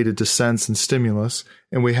directly related to sense and stimulus.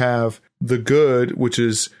 And we have the good, which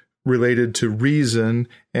is related to reason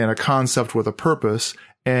and a concept with a purpose.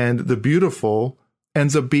 And the beautiful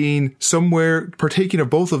ends up being somewhere partaking of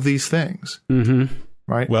both of these things. Mm-hmm.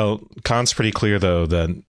 Right? Well, Kant's pretty clear, though, that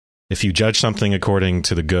if you judge something according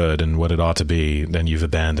to the good and what it ought to be, then you've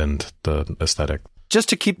abandoned the aesthetic. Just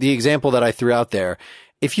to keep the example that I threw out there,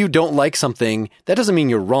 if you don't like something, that doesn't mean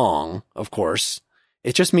you're wrong, of course.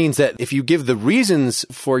 It just means that if you give the reasons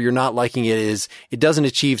for your not liking it is it doesn't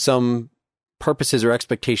achieve some purposes or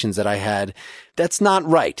expectations that I had, that's not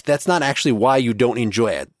right. That's not actually why you don't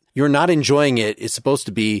enjoy it. You're not enjoying it. It's supposed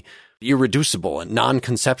to be irreducible and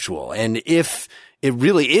non-conceptual. And if it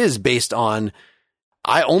really is based on,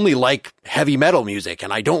 I only like heavy metal music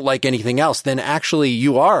and I don't like anything else, then actually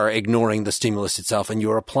you are ignoring the stimulus itself and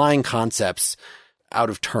you're applying concepts out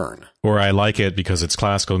of turn. Or I like it because it's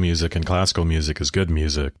classical music and classical music is good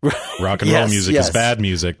music. Rock and roll music is bad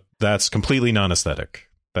music. That's completely non-aesthetic.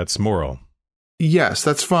 That's moral. Yes,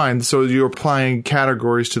 that's fine. So you're applying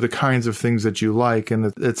categories to the kinds of things that you like,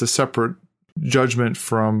 and it's a separate judgment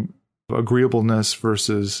from agreeableness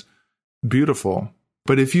versus beautiful.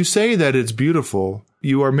 But if you say that it's beautiful,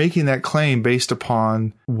 you are making that claim based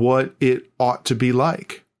upon what it ought to be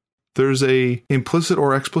like. There's a implicit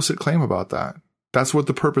or explicit claim about that. That's what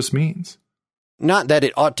the purpose means. Not that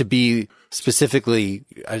it ought to be specifically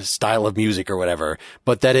a style of music or whatever,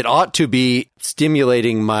 but that it ought to be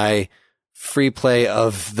stimulating my free play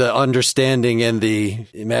of the understanding and the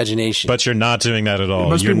imagination. But you're not doing that at all. It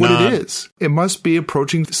must be what it is. It must be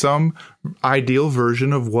approaching some ideal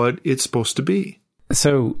version of what it's supposed to be.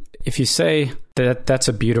 So if you say that that's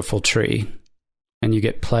a beautiful tree and you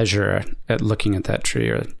get pleasure at looking at that tree,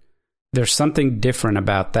 or there's something different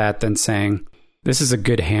about that than saying, this is a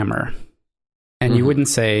good hammer. And you wouldn't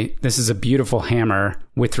say, this is a beautiful hammer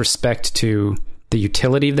with respect to the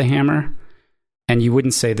utility of the hammer. And you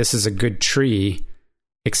wouldn't say, this is a good tree,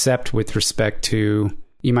 except with respect to,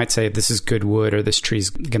 you might say, this is good wood, or this tree's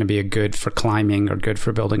going to be a good for climbing or good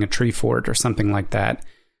for building a tree fort or something like that.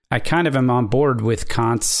 I kind of am on board with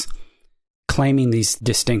Kant's claiming these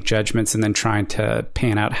distinct judgments and then trying to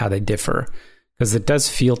pan out how they differ. Because it does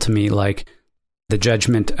feel to me like the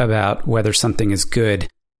judgment about whether something is good,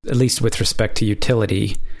 at least with respect to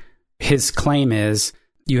utility, his claim is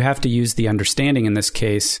you have to use the understanding in this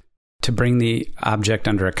case to bring the object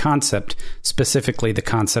under a concept, specifically the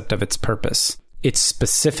concept of its purpose, its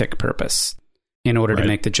specific purpose, in order to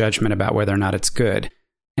make the judgment about whether or not it's good.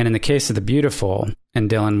 And in the case of the beautiful, and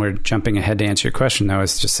Dylan, we're jumping ahead to answer your question, though,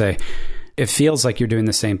 is to say, it feels like you're doing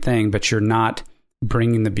the same thing, but you're not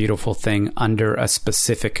bringing the beautiful thing under a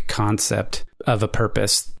specific concept of a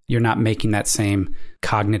purpose. You're not making that same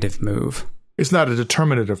cognitive move. It's not a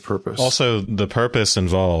determinative purpose. Also, the purpose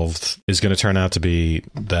involved is going to turn out to be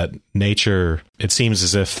that nature, it seems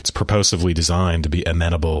as if it's purposively designed to be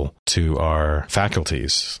amenable to our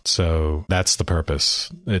faculties. So that's the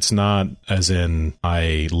purpose. It's not as in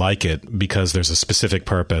I like it because there's a specific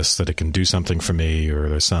purpose that it can do something for me or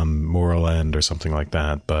there's some moral end or something like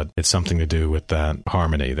that. But it's something to do with that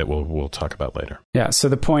harmony that we'll talk about later. Yeah. So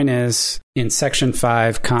the point is, in section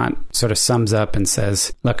 5, Kant sort of sums up and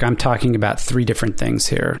says, look, I'm talking about 3 different things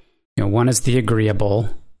here. One is the agreeable,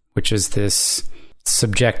 which is this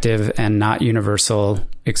subjective and not universal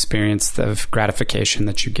experience of gratification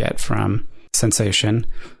that you get from sensation.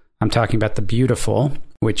 I'm talking about the beautiful,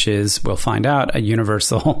 which is, we'll find out, a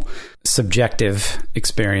universal subjective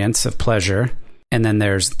experience of pleasure. And then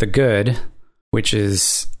there's the good, which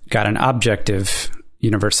is got an objective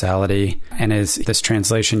universality, and this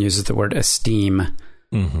translation uses the word esteem.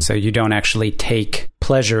 So you don't actually take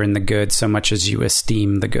pleasure in the good so much as you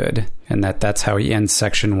esteem the good. And that's how he ends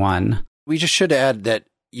section 1. We just should add that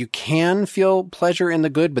you can feel pleasure in the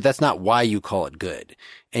good, but that's not why you call it good.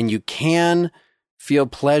 And you can feel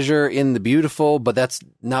pleasure in the beautiful, but that's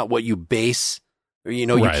not what you base. You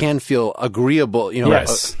know, Right. you can feel agreeable, you know,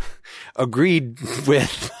 Yes. agreed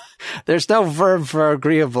with. There's no verb for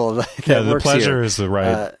agreeable that Yeah, the works pleasure here. is the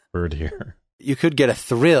right word here. You could get a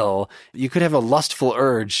thrill. You could have a lustful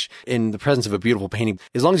urge in the presence of a beautiful painting.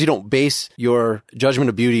 As long as you don't base your judgment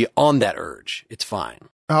of beauty on that urge, it's fine.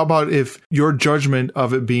 How about if your judgment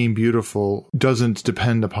of it being beautiful doesn't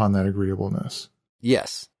depend upon that agreeableness?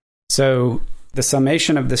 Yes. So the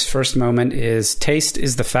summation of this first moment is taste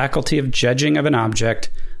is the faculty of judging of an object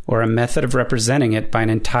or a method of representing it by an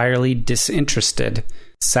entirely disinterested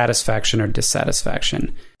satisfaction or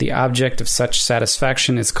dissatisfaction. The object of such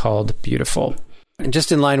satisfaction is called beautiful. And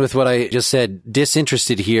just in line with what I just said,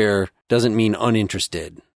 disinterested here doesn't mean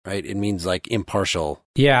uninterested, right? It means like impartial.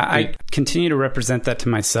 Yeah, I continue to represent that to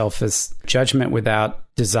myself as judgment without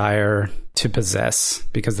desire to possess,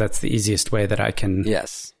 because that's the easiest way that I can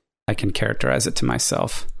Yes. characterize it to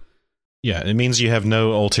myself. Yeah, it means you have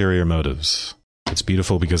no ulterior motives. It's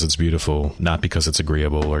beautiful because it's beautiful, not because it's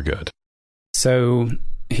agreeable or good. So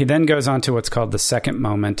he then goes on to what's called the second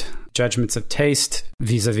moment, judgments of taste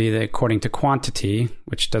vis-a-vis the according to quantity,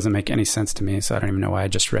 which doesn't make any sense to me, so I don't even know why I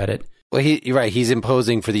just read it. Well, you're right. He's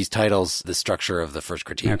imposing for these titles the structure of the first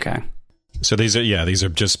critique. Okay. So these are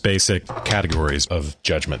just basic categories of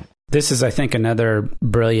judgment. This is, I think, another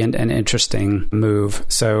brilliant and interesting move.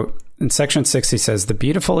 So in section 6, he says, the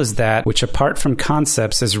beautiful is that which, apart from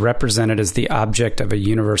concepts, is represented as the object of a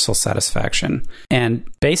universal satisfaction. And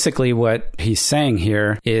basically what he's saying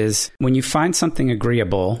here is when you find something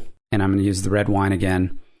agreeable, and I'm going to use the red wine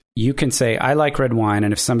again, you can say, I like red wine.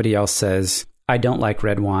 And if somebody else says, I don't like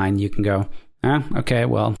red wine, you can go, okay,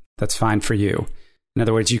 well, that's fine for you. In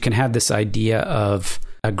other words, you can have this idea of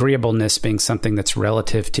agreeableness being something that's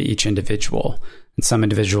relative to each individual. And some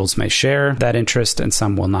individuals may share that interest and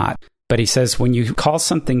some will not. But he says when you call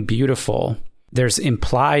something beautiful, there's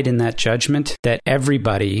implied in that judgment that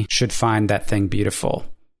everybody should find that thing beautiful.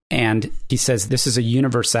 And he says this is a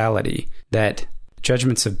universality, that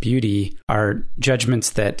judgments of beauty are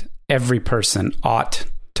judgments that every person ought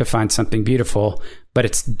to find something beautiful, but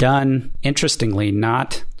it's done, interestingly,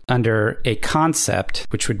 not under a concept,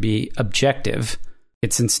 which would be objective.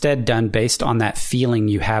 It's instead done based on that feeling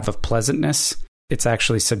you have of pleasantness. It's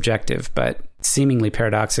actually subjective, but seemingly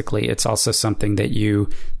paradoxically, it's also something that you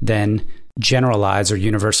then generalize or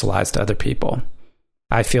universalize to other people.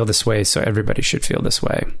 I feel this way, so everybody should feel this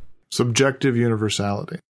way. Subjective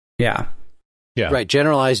universality. Yeah. Yeah. Right.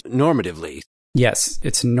 Generalized normatively. Yes,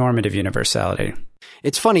 it's normative universality.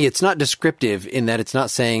 It's funny. It's not descriptive in that it's not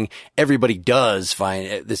saying everybody does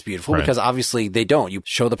find this beautiful, Right. because obviously they don't. You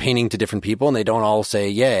show the painting to different people and they don't all say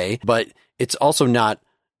yay, but it's also not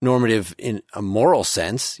normative in a moral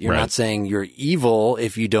sense. You're Right. not saying you're evil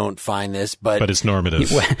if you don't find this, but But it's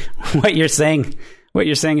normative. What you're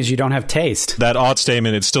saying is you don't have taste. That ought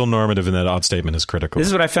statement, it's still normative, and that ought statement is critical. This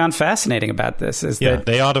is what I found fascinating about this, is Yeah, that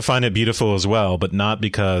they ought to find it beautiful as well, but not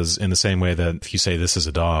because in the same way that if you say this is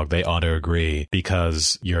a dog, they ought to agree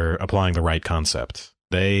because you're applying the right concept.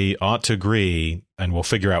 They ought to agree, and we'll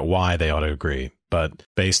figure out why they ought to agree, but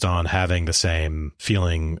based on having the same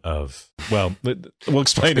feeling of, well, we'll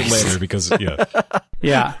explain it later because, yeah.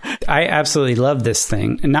 Yeah, I absolutely love this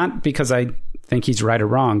thing. And not because I think he's right or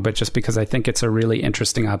wrong, but just because I think it's a really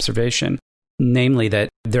interesting observation. Namely, that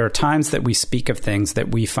there are times that we speak of things that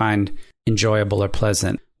we find enjoyable or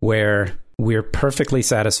pleasant, where we're perfectly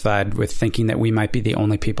satisfied with thinking that we might be the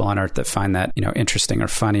only people on earth that find that, interesting or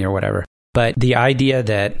funny or whatever. But the idea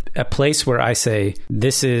that a place where I say,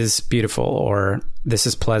 this is beautiful or this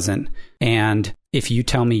is pleasant, and if you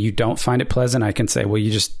tell me you don't find it pleasant, I can say, well,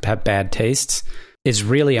 you just have bad tastes, is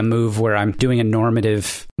really a move where I'm doing a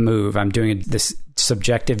normative move. I'm doing this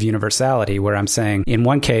subjective universality where I'm saying, in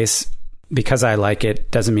one case, because I like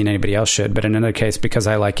it doesn't mean anybody else should, but in another case, because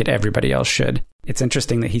I like it, everybody else should. It's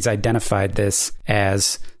interesting that he's identified this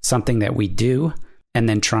as something that we do and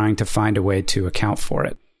then trying to find a way to account for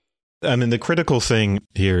it. I mean, the critical thing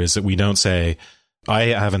here is that we don't say, I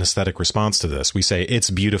have an aesthetic response to this. We say,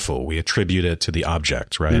 it's beautiful. We attribute it to the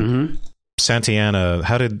object, right? Mm-hmm. Santayana,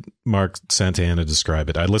 how did Mark Santayana describe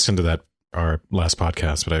it? I listened to our last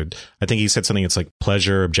podcast, but I think he said something. It's like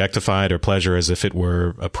pleasure objectified, or pleasure as if it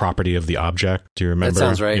were a property of the object. Do you remember? That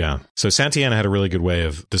sounds right. Yeah. So Santayana had a really good way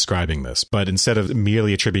of describing this, but instead of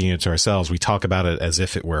merely attributing it to ourselves, we talk about it as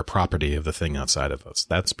if it were a property of the thing outside of us.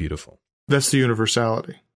 That's beautiful. That's the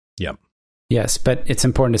universality. Yep. Yes, but it's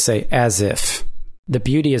important to say as if. The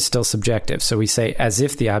beauty is still subjective, so we say as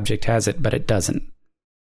if the object has it, but it doesn't.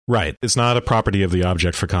 Right. It's not a property of the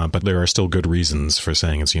object for Kant, but there are still good reasons for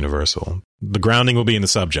saying it's universal. The grounding will be in the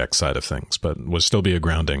subject side of things, but will still be a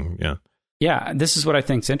grounding. Yeah. Yeah, this is what I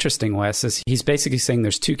think is interesting, Wes, is he's basically saying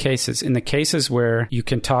there's two cases. In the cases where you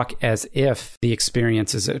can talk as if the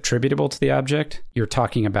experience is attributable to the object, you're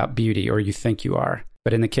talking about beauty, or you think you are.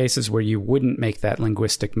 But in the cases where you wouldn't make that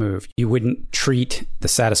linguistic move, you wouldn't treat the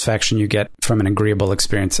satisfaction you get from an agreeable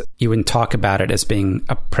experience, you wouldn't talk about it as being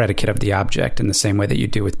a predicate of the object in the same way that you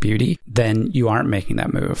do with beauty, then you aren't making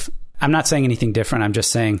that move. I'm not saying anything different. I'm just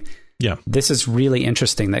saying, this is really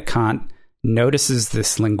interesting that Kant notices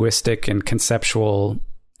this linguistic and conceptual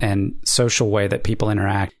and social way that people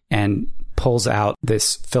interact and pulls out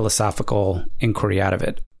this philosophical inquiry out of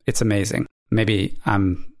it. It's amazing. Maybe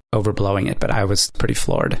I'm overblowing it, but I was pretty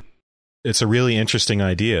floored. It's a really interesting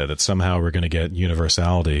idea that somehow we're going to get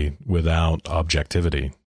universality without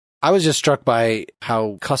objectivity. I was just struck by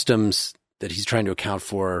how customs that he's trying to account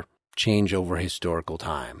for change over historical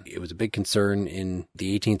time. It was a big concern in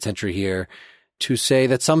the 18th century here to say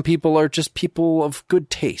that some people are just people of good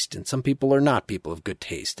taste and some people are not people of good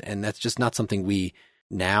taste. And that's just not something we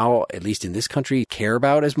now, at least in this country, care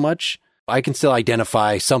about as much. I can still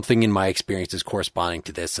identify something in my experience as corresponding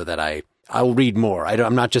to this so that I'll read more.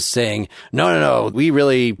 I'm not just saying, no, we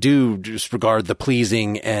really do disregard the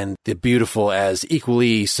pleasing and the beautiful as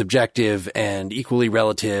equally subjective and equally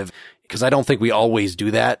relative, because I don't think we always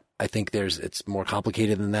do that. I think it's more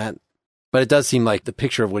complicated than that. But it does seem like the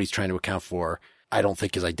picture of what he's trying to account for, I don't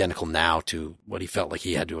think is identical now to what he felt like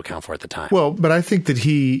he had to account for at the time. Well, but I think that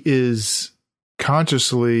he is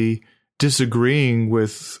consciously disagreeing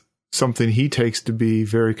with something he takes to be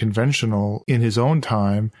very conventional in his own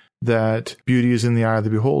time, that beauty is in the eye of the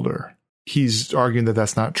beholder. He's arguing that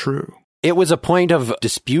that's not true. It was a point of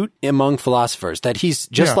dispute among philosophers that he's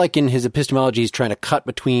just like in his epistemology, he's trying to cut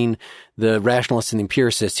between the rationalists and the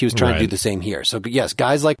empiricists. He was trying to do the same here. So yes,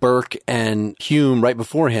 guys like Burke and Hume right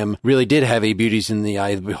before him really did have a beauties in the eye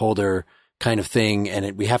of the beholder kind of thing.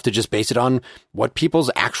 And we have to just base it on what people's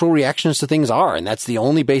actual reactions to things are. And that's the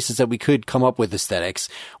only basis that we could come up with aesthetics.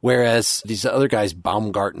 Whereas these other guys,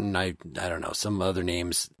 Baumgarten, I don't know, some other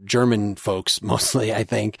names, German folks mostly, I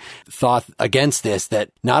think, thought against this, that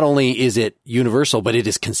not only is it universal, but it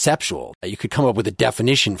is conceptual. You could come up with a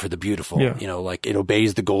definition for the beautiful, like it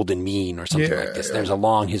obeys the golden mean or something like this. There's a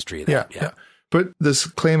long history of that. Yeah. But this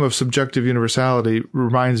claim of subjective universality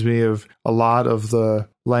reminds me of a lot of the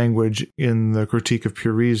language in the Critique of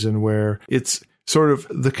Pure Reason, where it's sort of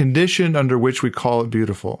the condition under which we call it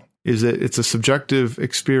beautiful is that it's a subjective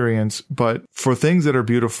experience, but for things that are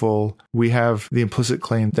beautiful, we have the implicit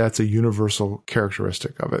claim that's a universal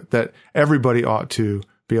characteristic of it, that everybody ought to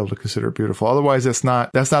be able to consider it beautiful. Otherwise, that's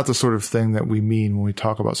not the sort of thing that we mean when we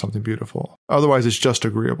talk about something beautiful. Otherwise, it's just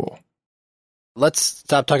agreeable. Let's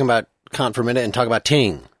stop talking about Kant for a minute and talk about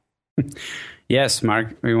Ting. Yes,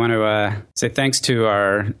 Mark, we want to say thanks to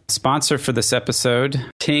our sponsor for this episode.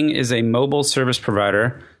 Ting is a mobile service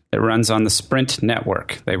provider that runs on the Sprint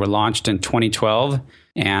network. They were launched in 2012,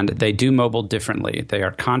 and they do mobile differently. They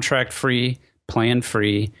are contract-free,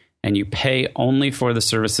 plan-free, and you pay only for the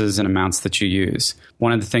services and amounts that you use.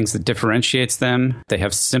 One of the things that differentiates them, they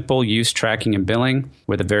have simple use tracking and billing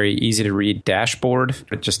with a very easy-to-read dashboard.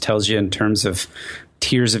 It just tells you in terms of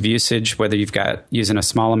tiers of usage, whether you've got using a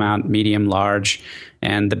small amount, medium, large,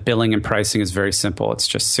 and the billing and pricing is very simple. It's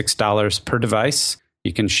just $6 per device.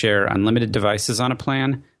 You can share unlimited devices on a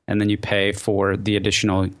plan, and then you pay for the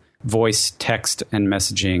additional voice, text, and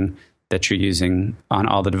messaging that you're using on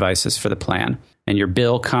all the devices for the plan. And your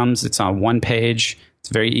bill comes, it's on one page. It's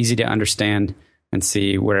very easy to understand and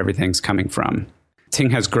see where everything's coming from. Ting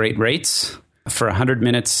has great rates. For 100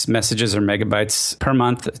 minutes, messages or megabytes per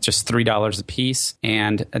month, just $3 a piece.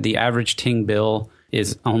 And the average Ting bill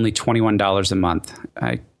is only $21 a month.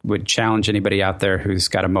 I would challenge anybody out there who's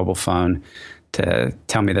got a mobile phone to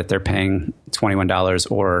tell me that they're paying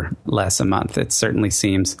 $21 or less a month. It certainly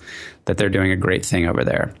seems that they're doing a great thing over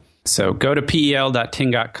there. So go to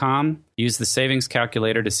pel.ting.com, use the savings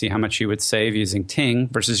calculator to see how much you would save using Ting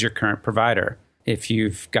versus your current provider. If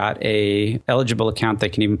you've got a eligible account, they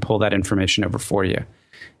can even pull that information over for you.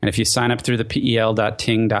 And if you sign up through the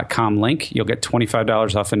pel.ting.com link, you'll get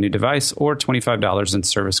 $25 off a new device or $25 in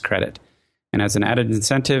service credit. And as an added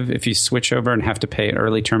incentive, if you switch over and have to pay an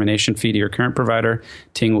early termination fee to your current provider,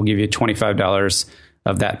 Ting will give you $25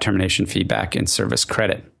 of that termination fee back in service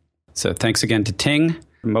credit. So thanks again to Ting,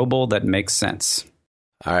 mobile that makes sense.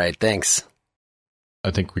 All right, thanks. I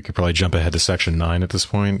think we could probably jump ahead to section 9 at this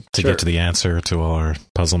point to get to the answer to all our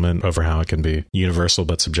puzzlement over how it can be universal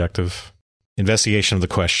but subjective. Investigation of the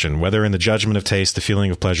question, whether in the judgment of taste the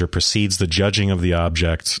feeling of pleasure precedes the judging of the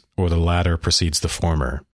object, or the latter precedes the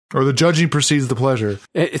former. Or the judging precedes the pleasure.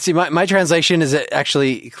 See, my translation is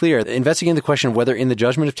actually clear. Investigating the question whether in the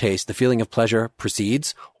judgment of taste the feeling of pleasure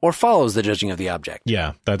precedes or follows the judging of the object.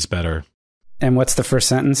 Yeah, that's better. And what's the first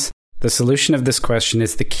sentence? The solution of this question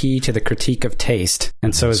is the key to the critique of taste,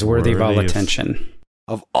 and so is worthy of all attention.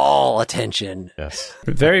 Of all attention. Yes.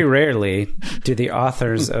 Very rarely do the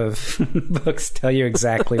authors of books tell you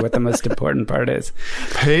exactly what the most important part is.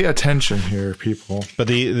 Pay attention here, people. But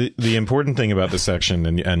the important thing about this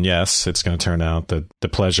section, and yes, it's going to turn out that the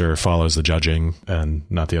pleasure follows the judging and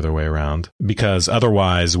not the other way around, because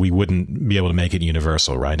otherwise we wouldn't be able to make it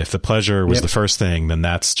universal, right? If the pleasure was the first thing, then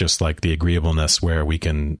that's just like the agreeableness where we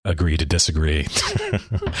can agree to disagree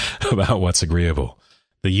about what's agreeable.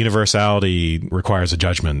 The universality requires a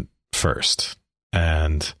judgment first.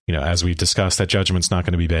 And, as we've discussed, that judgment's not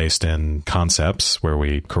going to be based in concepts where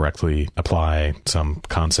we correctly apply some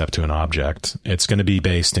concept to an object. It's going to be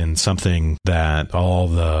based in something that all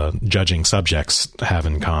the judging subjects have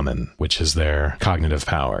in common, which is their cognitive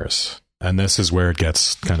powers. And this is where it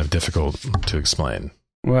gets kind of difficult to explain.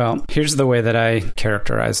 Well, here's the way that I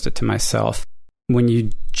characterized it to myself. When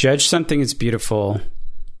you judge something as beautiful,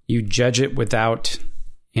 you judge it without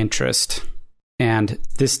interest. And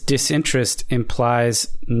this disinterest implies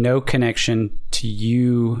no connection to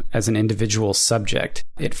you as an individual subject.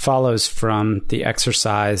 It follows from the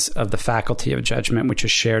exercise of the faculty of judgment, which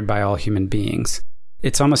is shared by all human beings.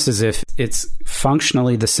 It's almost as if it's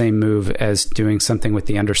functionally the same move as doing something with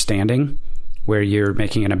the understanding, where you're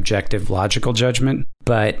making an objective, logical judgment,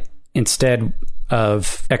 but instead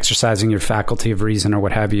of exercising your faculty of reason or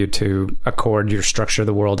what have you to accord your structure of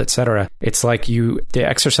the world, etc. It's like they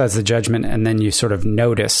exercise the judgment and then you sort of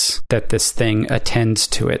notice that this thing attends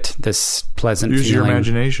to it, this pleasant feeling. Use your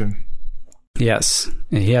imagination. Yes.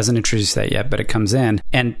 He hasn't introduced that yet, but it comes in.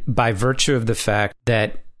 And by virtue of the fact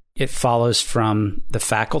that it follows from the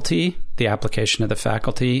faculty, the application of the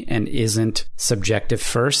faculty, and isn't subjective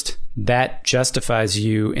first, that justifies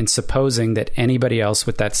you in supposing that anybody else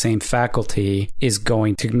with that same faculty is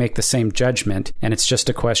going to make the same judgment, and it's just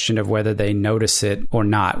a question of whether they notice it or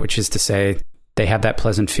not, which is to say they have that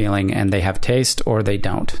pleasant feeling and they have taste or they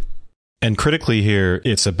don't. And critically here,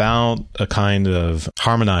 it's about a kind of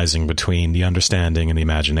harmonizing between the understanding and the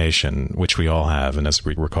imagination, which we all have. And as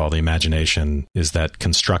we recall, the imagination is that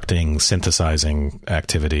constructing, synthesizing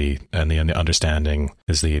activity, and the understanding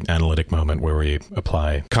is the analytic moment where we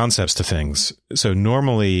apply concepts to things. So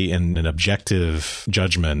normally in an objective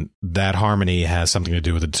judgment, that harmony has something to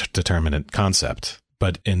do with a determinate concept.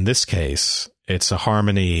 But in this case, it's a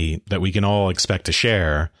harmony that we can all expect to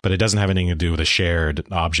share, but it doesn't have anything to do with a shared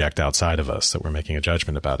object outside of us that we're making a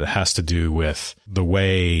judgment about. It has to do with the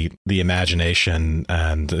way the imagination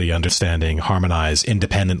and the understanding harmonize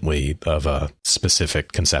independently of a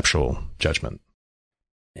specific conceptual judgment.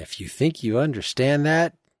 If you think you understand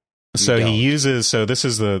that, so he uses, this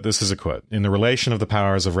is a quote, in the relation of the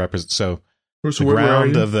powers of the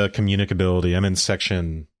ground of the communicability. I'm in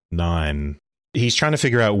section 9. He's trying to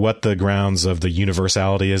figure out what the grounds of the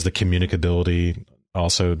universality is, the communicability,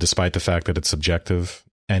 also, despite the fact that it's subjective.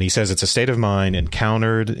 And he says it's a state of mind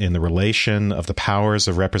encountered in the relation of the powers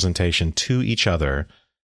of representation to each other.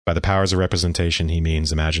 By the powers of representation, he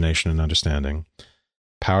means imagination and understanding.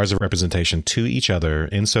 Powers of representation to each other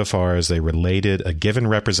insofar as they related a given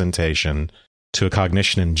representation to a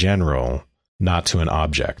cognition in general, not to an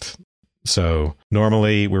object. So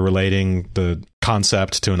normally we're relating the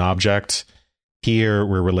concept to an object. Here,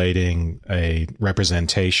 we're relating a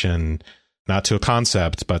representation not to a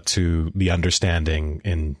concept, but to the understanding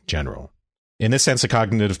in general. In this sense, the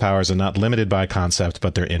cognitive powers are not limited by concept,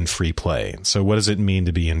 but they're in free play. So what does it mean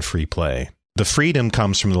to be in free play? The freedom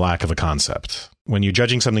comes from the lack of a concept. When you're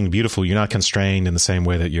judging something beautiful, you're not constrained in the same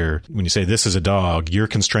way that when you say this is a dog, you're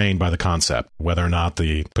constrained by the concept, whether or not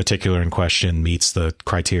the particular in question meets the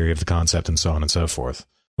criteria of the concept and so on and so forth.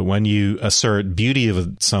 But when you assert beauty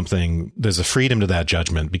of something, there's a freedom to that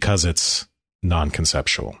judgment because it's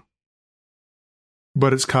non-conceptual.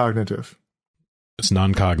 But it's cognitive. It's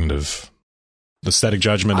non-cognitive. The aesthetic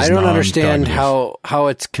judgment is I don't non-cognitive. understand how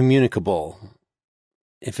it's communicable.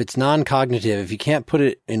 If it's non-cognitive, if you can't put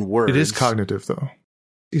it in words. It is cognitive, though.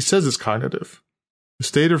 He says it's cognitive. The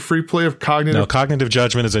state of free play of cognitive. No, cognitive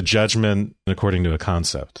judgment is a judgment according to a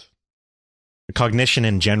concept. Cognition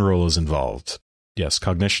in general is involved. Yes,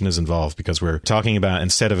 cognition is involved because we're talking about,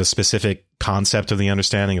 instead of a specific concept of the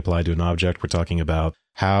understanding applied to an object, we're talking about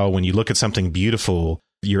how when you look at something beautiful,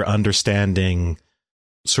 your understanding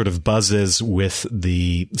sort of buzzes with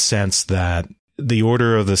the sense that the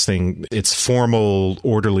order of this thing, its formal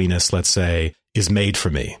orderliness, let's say, is made for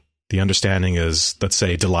me. The understanding is, let's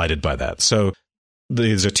say, delighted by that. So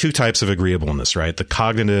these are two types of agreeableness, right? The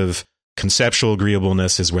cognitive conceptual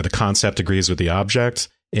agreeableness is where the concept agrees with the object.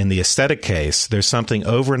 In the aesthetic case, there's something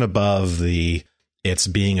over and above it's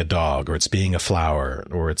being a dog, or it's being a flower,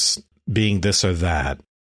 or it's being this or that.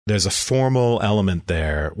 There's a formal element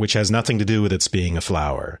there, which has nothing to do with its being a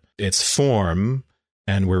flower. It's form,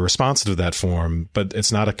 and we're responsive to that form, but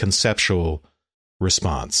it's not a conceptual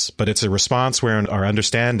response. But it's a response where our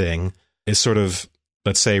understanding is sort of,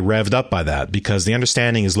 let's say, revved up by that, because the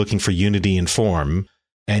understanding is looking for unity in form.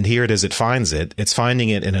 And here it is, it finds it. It's finding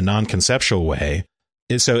it in a non-conceptual way.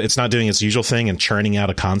 So it's not doing its usual thing and churning out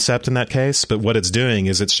a concept in that case. But what it's doing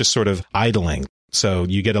is it's just sort of idling. So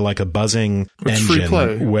you get a buzzing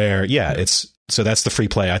engine where, so that's the free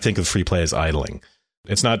play. I think of free play as idling.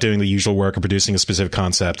 It's not doing the usual work of producing a specific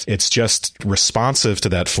concept. It's just responsive to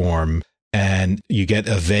that form. And you get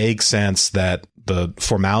a vague sense that the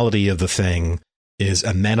formality of the thing is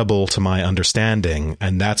amenable to my understanding.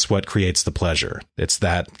 And that's what creates the pleasure. It's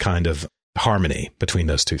that kind of harmony between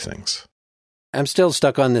those two things. I'm still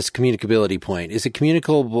stuck on this communicability point. Is it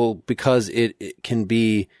communicable because it can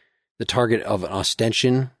be the target of an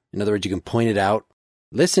ostension? In other words, you can point it out.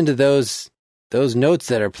 Listen to those notes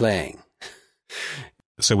that are playing.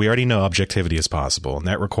 So we already know objectivity is possible, and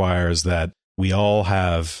that requires that we all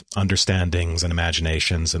have understandings and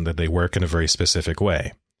imaginations and that they work in a very specific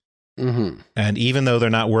way. Mm-hmm. And even though they're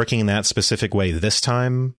not working in that specific way this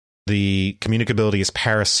time, the communicability is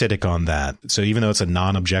parasitic on that. So even though it's a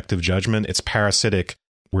non-objective judgment, it's parasitic.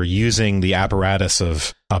 We're using the apparatus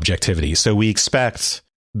of objectivity. So we expect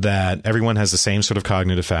that everyone has the same sort of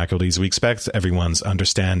cognitive faculties. We expect everyone's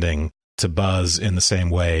understanding to buzz in the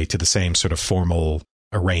same way, to the same sort of formal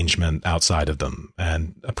arrangement outside of them,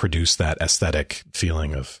 and produce that aesthetic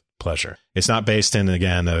feeling of pleasure. It's not based in,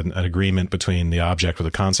 again, an agreement between the object or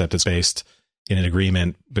the concept. It's based in an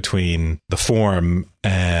agreement between the form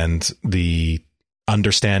and the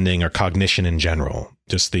understanding or cognition in general,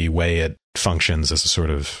 just the way it functions as a sort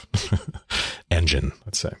of engine,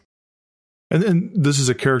 let's say. And this is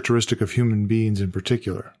a characteristic of human beings in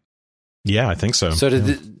particular. Yeah, I think so. So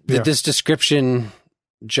did this description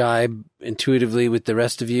jibe intuitively with the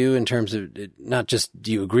rest of you in terms of not just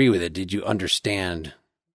do you agree with it, did you understand?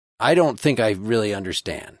 I don't think I really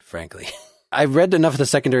understand, frankly. I've read enough of the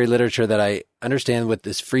secondary literature that I understand what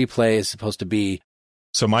this free play is supposed to be.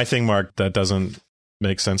 So my thing, Mark, that doesn't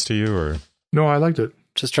make sense to you, or? No, I liked it.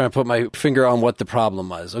 Just trying to put my finger on what the problem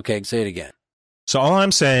was. Okay, say it again. So all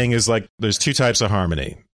I'm saying is there's two types of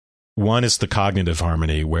harmony. One is the cognitive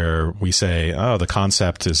harmony where we say, oh, the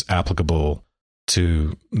concept is applicable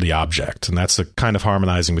to the object. And that's the kind of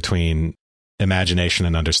harmonizing between imagination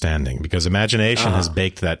and understanding, because imagination has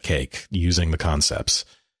baked that cake using the concepts.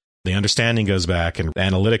 The understanding goes back and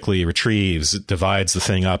analytically retrieves, divides the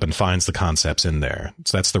thing up and finds the concepts in there.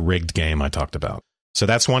 So that's the rigged game I talked about. So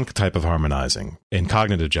that's one type of harmonizing in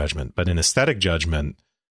cognitive judgment. But in aesthetic judgment,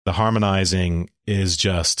 the harmonizing is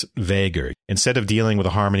just vaguer. Instead of dealing with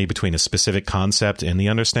a harmony between a specific concept in the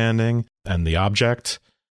understanding and the object,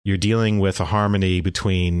 you're dealing with a harmony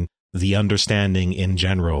between the understanding in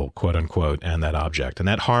general, quote unquote, and that object. And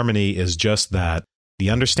that harmony is just that. The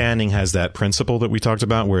understanding has that principle that we talked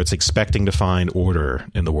about where it's expecting to find order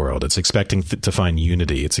in the world. It's expecting to find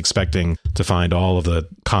unity. It's expecting to find all of the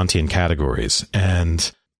Kantian categories.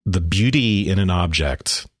 And the beauty in an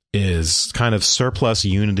object is kind of surplus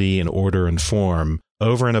unity and order and form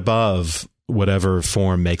over and above whatever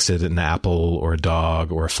form makes it an apple or a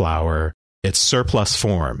dog or a flower. It's surplus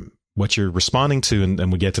form. What you're responding to, and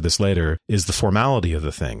we'll get to this later, is the formality of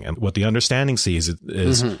the thing. And what the understanding sees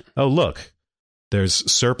is, oh, look,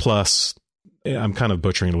 there's surplus. I'm kind of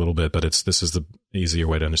butchering it a little bit, but this is the easier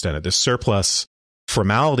way to understand it. There's surplus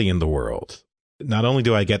formality in the world. Not only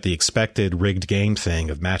do I get the expected rigged game thing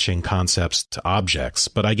of matching concepts to objects,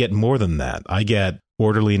 but I get more than that. I get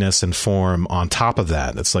orderliness and form on top of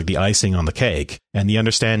that. It's like the icing on the cake. And the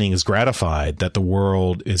understanding is gratified that the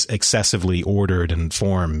world is excessively ordered and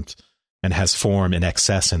formed and has form in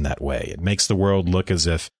excess in that way. It makes the world look as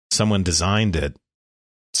if someone designed it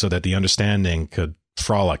so that the understanding could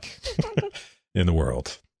frolic in the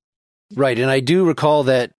world. Right. And I do recall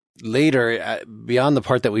that later, beyond the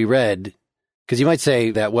part that we read, because you might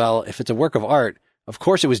say that, well, if it's a work of art, of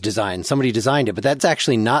course it was designed. Somebody designed it. But that's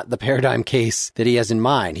actually not the paradigm case that he has in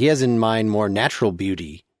mind. He has in mind more natural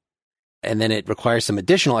beauty. And then it requires some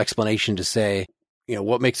additional explanation to say,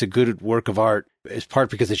 what makes a good work of art is part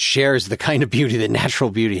because it shares the kind of beauty that natural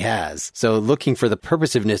beauty has. So looking for the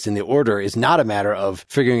purposiveness in the order is not a matter of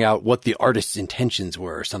figuring out what the artist's intentions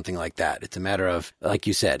were or something like that. It's a matter of, like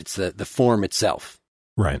you said, it's the form itself.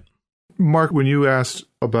 Right. Mark, when you asked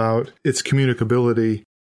about its communicability,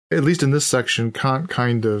 at least in this section, Kant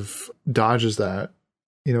kind of dodges that.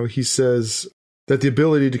 He says that the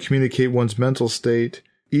ability to communicate one's mental state,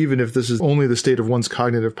 even if this is only the state of one's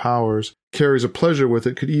cognitive powers, carries a pleasure with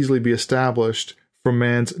it, could easily be established from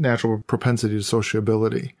man's natural propensity to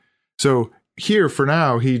sociability. So here, for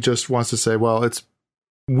now, he just wants to say, well,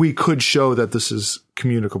 we could show that this is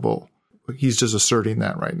communicable. He's just asserting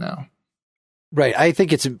that right now. Right. I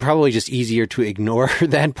think it's probably just easier to ignore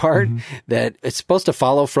that part, that it's supposed to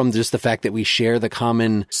follow from just the fact that we share the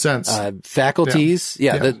common sense faculties.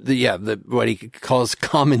 What he calls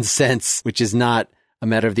common sense, which is not a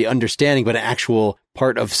matter of the understanding, but an actual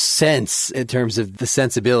part of sense in terms of the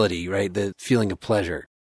sensibility, right? The feeling of pleasure.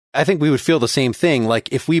 I think we would feel the same thing.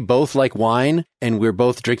 Like if we both like wine and we're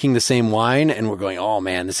both drinking the same wine and we're going, oh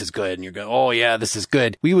man, this is good. And you're going, oh yeah, this is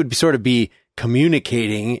good. We would sort of be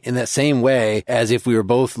communicating in that same way as if we were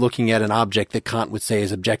both looking at an object that Kant would say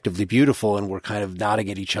is objectively beautiful, and we're kind of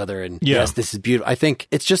nodding at each other and yes, this is beautiful. I think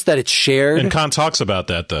it's just that it's shared. And Kant talks about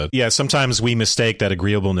that though. Yeah, sometimes we mistake that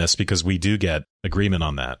agreeableness because we do get agreement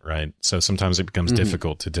on that, right? So sometimes it becomes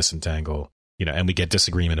difficult to disentangle, and we get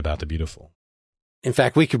disagreement about the beautiful. In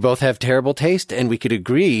fact, we could both have terrible taste and we could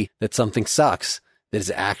agree that something sucks that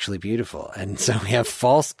is actually beautiful. And so we have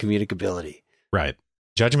false communicability. Right.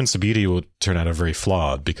 Judgments of beauty will turn out very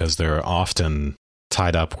flawed because they're often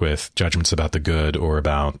tied up with judgments about the good or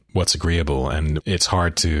about what's agreeable. And it's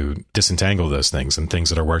hard to disentangle those things. And things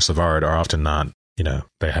that are works of art are often not,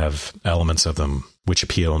 they have elements of them which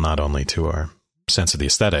appeal not only to our sense of the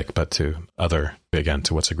aesthetic, but to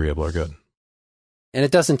to what's agreeable or good. And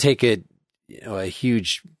it doesn't take a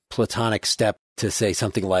huge Platonic step to say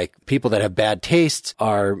something like people that have bad taste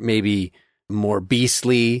are maybe more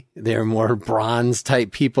beastly, they're more bronze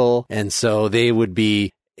type people, and so they would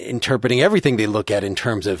be interpreting everything they look at in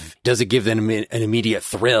terms of, does it give them an immediate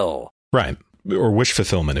thrill? Right. Or wish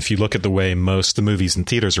fulfillment. If you look at the way most the movies and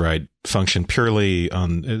theaters function purely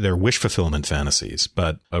on their wish fulfillment fantasies,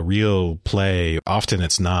 but a real play, often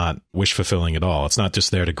it's not wish fulfilling at all. It's not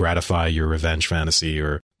just there to gratify your revenge fantasy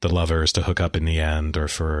or the lovers to hook up in the end, or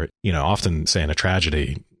for, often say in a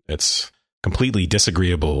tragedy, it's completely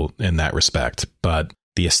disagreeable in that respect, but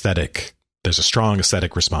there's a strong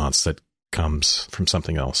aesthetic response that comes from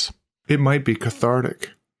something else. It might be cathartic.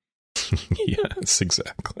 Yes,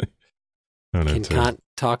 exactly. Can Kant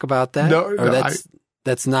talk about that? No,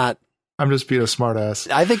 that's not. I'm just being a smart ass.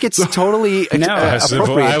 I think it's totally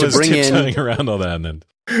appropriate to bring in around all that, and then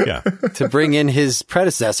to bring in his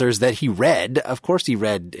predecessors that he read. Of course, he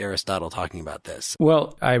read Aristotle talking about this.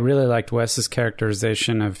 Well, I really liked Wes's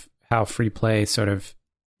characterization of how free play sort of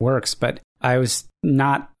works, but I was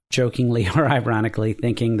not jokingly or ironically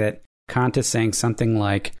thinking that Kant is saying something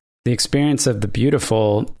like the experience of the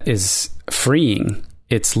beautiful is freeing,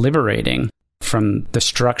 it's liberating from the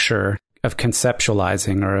structure of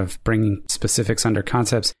conceptualizing or of bringing specifics under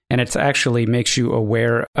concepts, and it actually makes you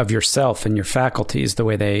aware of yourself and your faculties, the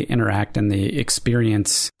way they interact and the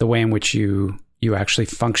experience, the way in which you actually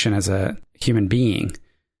function as a human being.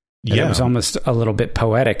 Yeah. It was almost a little bit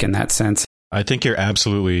poetic in that sense. I think you're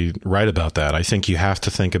absolutely right about that. I think you have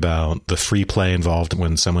to think about the free play involved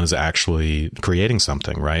when someone is actually creating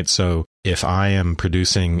something, right? So if I am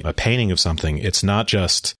producing a painting of something, it's not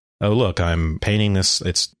just, oh, look, I'm painting this.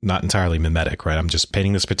 It's not entirely mimetic, right? I'm just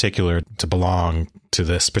painting this particular to belong to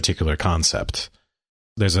this particular concept.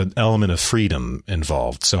 There's an element of freedom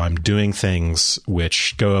involved. So I'm doing things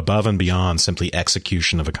which go above and beyond simply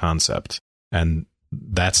execution of a concept. And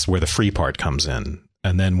that's where the free part comes in.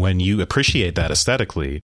 And then when you appreciate that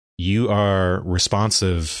aesthetically, you are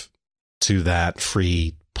responsive to that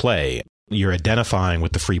free play. You're identifying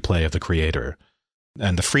with the free play of the creator.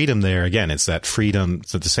 And the freedom there, again, it's that freedom,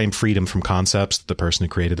 it's the same freedom from concepts that the person who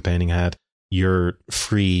created the painting had. You're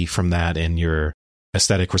free from that in your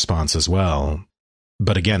aesthetic response as well.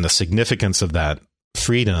 But again, the significance of that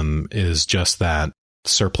freedom is just that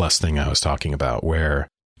surplus thing I was talking about, where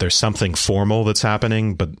there's something formal that's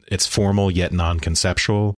happening, but it's formal yet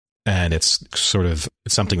non-conceptual. And it's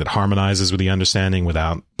something that harmonizes with the understanding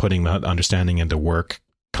without putting the understanding into work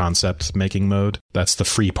concept making mode. That's the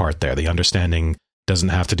free part there. The understanding doesn't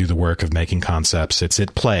have to do the work of making concepts. It's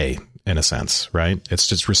at play, in a sense, right? It's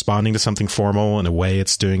just responding to something formal. In a way,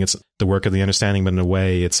 it's doing the work of the understanding, but in a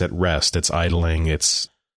way, it's at rest. It's idling. It's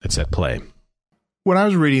at play. When I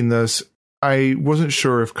was reading this, I wasn't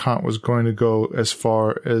sure if Kant was going to go as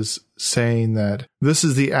far as saying that this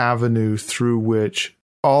is the avenue through which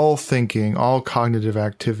all thinking, all cognitive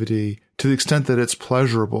activity, to the extent that it's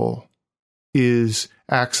pleasurable, is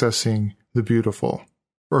accessing the beautiful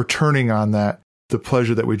or turning on the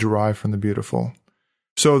pleasure that we derive from the beautiful.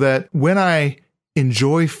 So that when I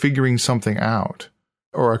enjoy figuring something out,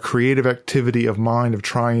 or a creative activity of mind of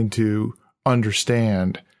trying to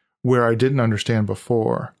understand where I didn't understand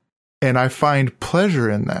before, and I find pleasure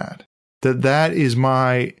in that is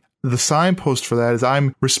the signpost for that is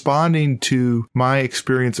I'm responding to my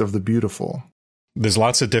experience of the beautiful. There's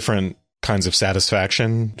lots of different kinds of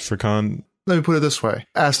satisfaction for Kant. Let me put it this way.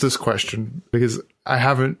 Ask this question, because I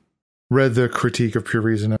haven't read the Critique of Pure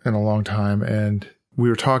Reason in a long time, and we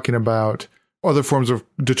were talking about other forms of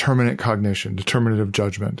determinate cognition, determinative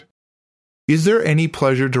judgment. Is there any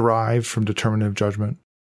pleasure derived from determinative judgment?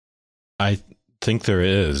 I think there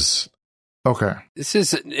is. Okay. This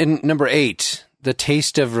is in number 8, the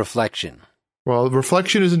taste of reflection. Well,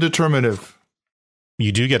 reflection isn't determinative.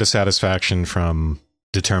 You do get a satisfaction from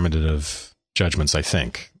determinative judgments, I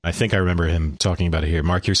think. I think I remember him talking about it here.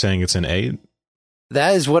 Mark, you're saying it's in 8?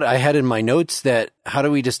 That is what I had in my notes, that how do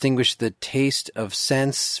we distinguish the taste of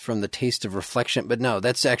sense from the taste of reflection? But no,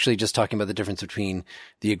 that's actually just talking about the difference between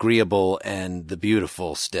the agreeable and the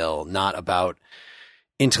beautiful still, not about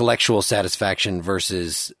intellectual satisfaction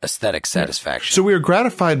versus aesthetic satisfaction. So we are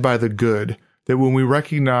gratified by the good, that when we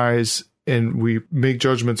recognize and we make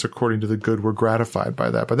judgments according to the good, we're gratified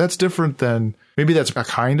by that. But that's different than, maybe that's a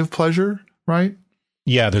kind of pleasure, right?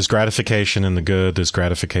 Yeah, there's gratification in the good. There's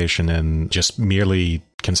gratification in just merely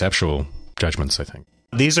conceptual judgments, I think.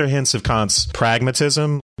 These are hints of Kant's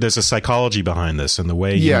pragmatism. There's a psychology behind this, and the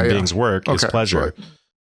way human beings work is pleasure. Right.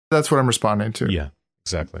 That's what I'm responding to. Yeah,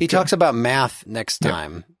 exactly. He talks about math next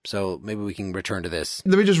time, so maybe we can return to this.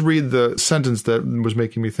 Let me just read the sentence that was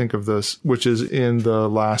making me think of this, which is in the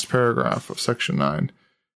last paragraph of section 9.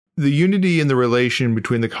 The unity in the relation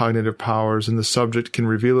between the cognitive powers and the subject can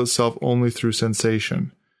reveal itself only through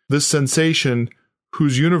sensation. This sensation,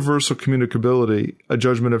 whose universal communicability a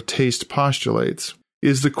judgment of taste postulates,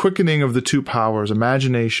 is the quickening of the two powers,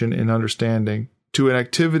 imagination and understanding, to an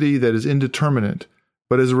activity that is indeterminate,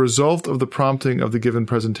 but as a result of the prompting of the given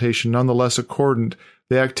presentation, nonetheless accordant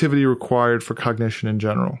the activity required for cognition in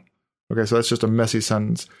general. Okay, so that's just a messy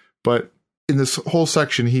sentence. But in this whole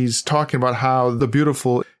section, he's talking about how the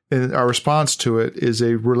beautiful, and our response to it, is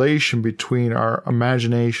a relation between our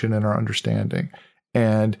imagination and our understanding.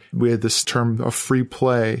 And we had this term of free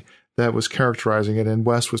play that was characterizing it. And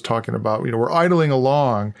Wes was talking about, we're idling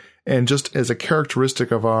along, and just as a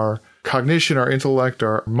characteristic of our cognition, our intellect,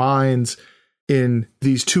 our minds, in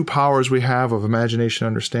these two powers we have of imagination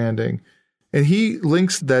and understanding. And he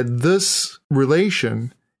links that this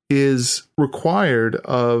relation is required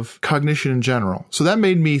of cognition in general. So that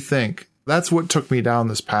made me think, that's what took me down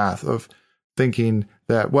this path of thinking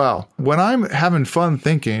that, well, when I'm having fun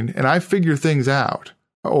thinking and I figure things out,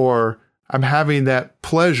 or I'm having that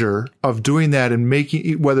pleasure of doing that and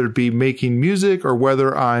making, whether it be making music or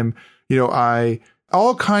whether I'm,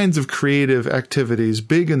 all kinds of creative activities,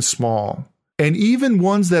 big and small, and even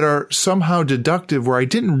ones that are somehow deductive where I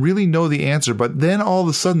didn't really know the answer, but then all of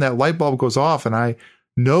a sudden that light bulb goes off and I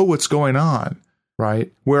know what's going on,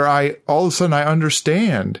 right? Where all of a sudden I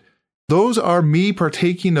understand. Those are me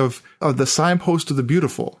partaking of the signpost of the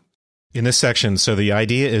beautiful. In this section, so the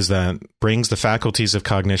idea is that brings the faculties of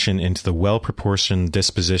cognition into the well-proportioned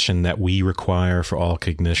disposition that we require for all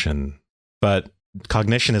cognition. But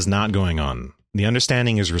cognition is not going on. The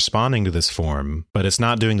understanding is responding to this form, but it's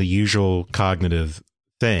not doing the usual cognitive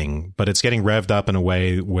thing, but it's getting revved up in a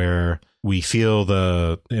way where we feel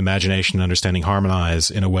the imagination and understanding harmonize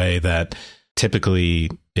in a way that typically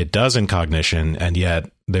it does in cognition, and yet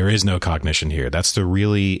there is no cognition here. That's the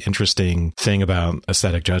really interesting thing about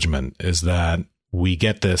aesthetic judgment, is that we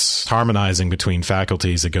get this harmonizing between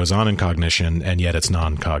faculties that goes on in cognition, and yet it's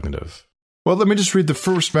non-cognitive. Well, let me just read the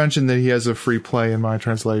first mention that he has a free play in my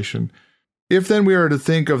translation. If then we are to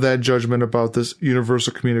think of that judgment about this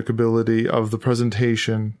universal communicability of the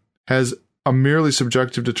presentation as a merely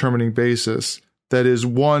subjective determining basis, that is,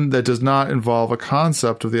 one that does not involve a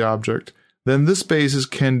concept of the object, then this basis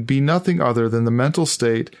can be nothing other than the mental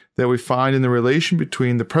state that we find in the relation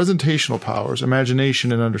between the presentational powers,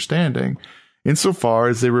 imagination and understanding, insofar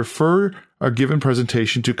as they refer a given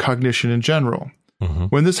presentation to cognition in general. Mm-hmm.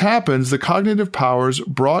 When this happens, the cognitive powers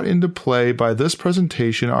brought into play by this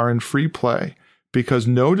presentation are in free play, because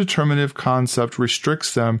no determinative concept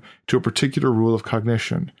restricts them to a particular rule of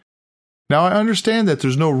cognition. Now, I understand that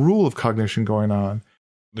there's no rule of cognition going on,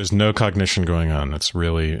 There's no cognition going on. That's a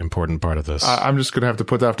really important part of this. I'm just going to have to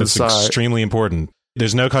put that to the side. It's extremely important.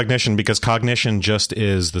 There's no cognition because cognition just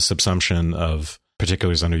is the subsumption of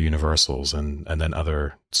particulars under universals and then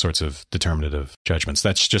other sorts of determinative judgments.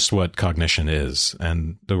 That's just what cognition is.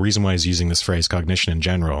 And the reason why he's using this phrase cognition in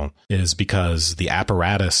general is because the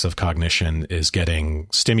apparatus of cognition is getting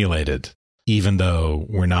stimulated, even though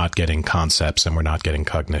we're not getting concepts and we're not getting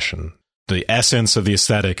cognition. The essence of the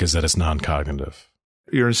aesthetic is that it's non-cognitive.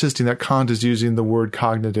 You're insisting that Kant is using the word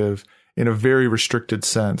cognitive in a very restricted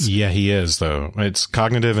sense. Yeah, he is, though. It's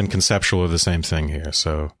cognitive and conceptual are the same thing here.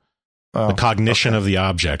 So the cognition of the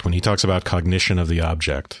object, when he talks about cognition of the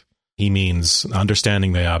object, he means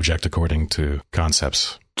understanding the object according to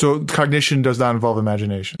concepts. So cognition does not involve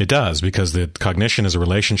imagination. It does, because the cognition is a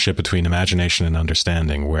relationship between imagination and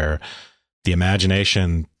understanding, where the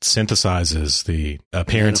imagination synthesizes the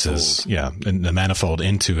appearances, and the manifold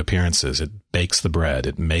into appearances. It bakes the bread.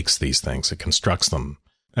 It makes these things. It constructs them.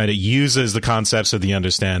 And it uses the concepts of the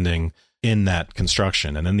understanding in that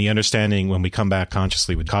construction. And then the understanding, when we come back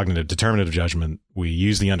consciously with cognitive determinative judgment, we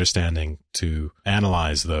use the understanding to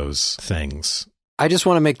analyze those things. I just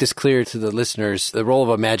want to make this clear to the listeners, the role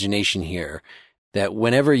of imagination here, that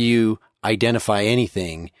whenever you identify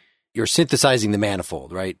anything, you're synthesizing the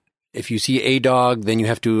manifold, right? If you see a dog, then you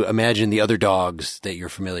have to imagine the other dogs that you're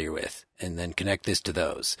familiar with and then connect this to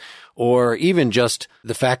those. Or even just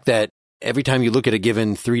the fact that every time you look at a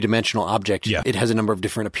given three-dimensional object, it has a number of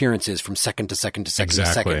different appearances from second to second to second to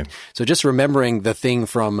second. So just remembering the thing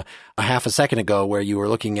from a half a second ago where you were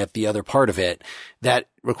looking at the other part of it, that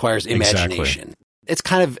requires imagination. Exactly. It's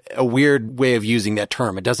kind of a weird way of using that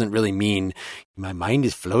term. It doesn't really mean my mind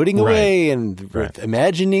is floating away and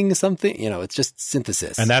imagining something. It's just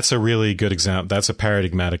synthesis. And that's a really good example. That's a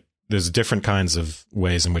paradigmatic. There's different kinds of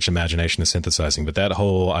ways in which imagination is synthesizing, but that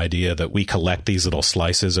whole idea that we collect these little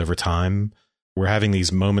slices over time, we're having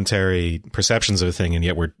these momentary perceptions of a thing, and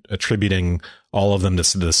yet we're attributing all of them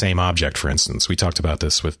to the same object, for instance. We talked about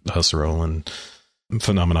this with Husserl and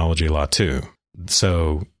phenomenology a lot too.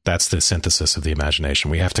 So that's the synthesis of the imagination.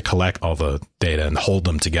 We have to collect all the data and hold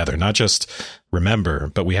them together, not just remember,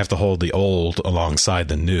 but we have to hold the old alongside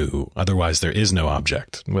the new. Otherwise, there is no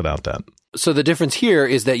object without that. So the difference here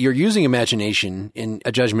is that you're using imagination in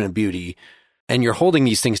a judgment of beauty, and you're holding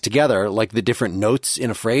these things together, like the different notes in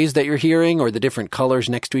a phrase that you're hearing or the different colors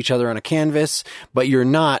next to each other on a canvas, but you're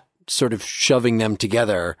not sort of shoving them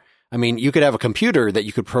together. I mean, you could have a computer that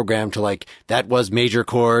you could program to that was major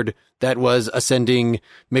chord, that was ascending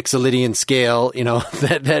Mixolydian scale,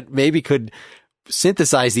 that maybe could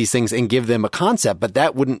synthesize these things and give them a concept, but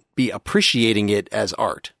that wouldn't be appreciating it as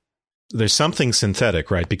art. There's something synthetic,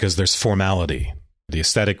 right? Because there's formality. The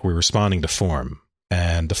aesthetic, we're responding to form.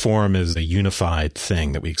 And the form is a unified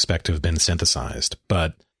thing that we expect to have been synthesized,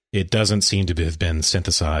 but it doesn't seem to have been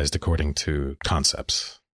synthesized according to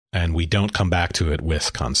concepts. And we don't come back to it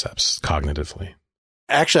with concepts cognitively.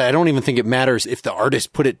 Actually, I don't even think it matters if the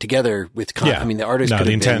artist put it together with I mean, the artist could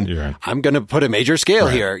have been, right. I'm going to put a major scale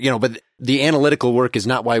here, but the analytical work is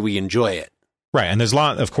not why we enjoy it. Right. And there's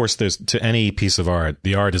to any piece of art,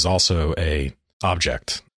 the art is also a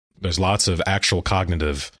object. There's lots of actual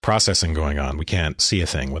cognitive processing going on. We can't see a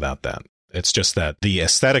thing without that. It's just that the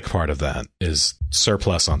aesthetic part of that is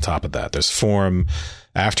surplus on top of that. There's form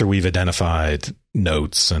after we've identified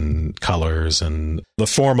notes and colors and the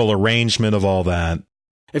formal arrangement of all that.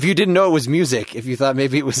 If you didn't know it was music, if you thought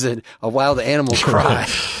maybe it was a wild animal cry,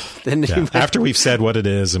 then after we've said what it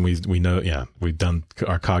is and we know, we've done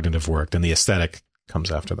our cognitive work, then the aesthetic comes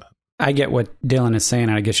after that. I get what Dylan is saying,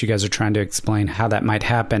 and I guess you guys are trying to explain how that might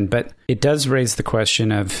happen, but it does raise the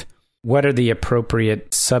question of what are the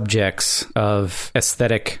appropriate subjects of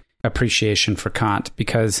aesthetic appreciation for Kant,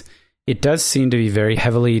 because it does seem to be very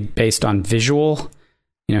heavily based on visual.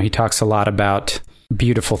 He talks a lot about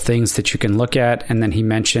beautiful things that you can look at, and then he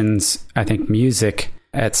mentions, I think, music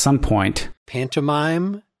at some point.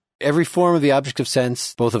 Pantomime. Every form of the object of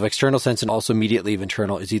sense, both of external sense and also immediately of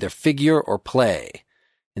internal, is either figure or play.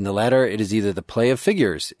 In the latter, it is either the play of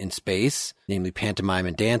figures in space, namely pantomime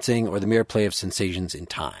and dancing, or the mere play of sensations in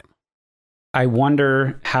time. I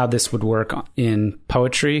wonder how this would work in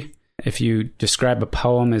poetry. If you describe a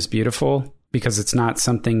poem as beautiful, because it's not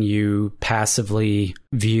something you passively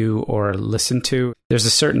view or listen to, there's a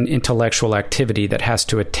certain intellectual activity that has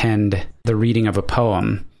to attend the reading of a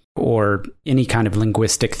poem or any kind of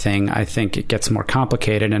linguistic thing. I think it gets more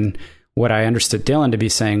complicated. And what I understood Dylan to be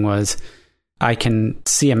saying was, I can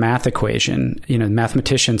see a math equation.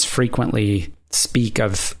 Mathematicians frequently speak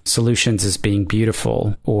of solutions as being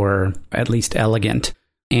beautiful or at least elegant.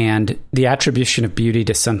 And the attribution of beauty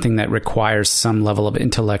to something that requires some level of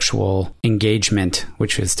intellectual engagement,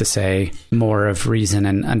 which is to say more of reason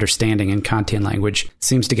and understanding in Kantian language,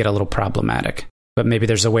 seems to get a little problematic. But maybe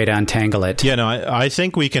there's a way to untangle it. Yeah, no, I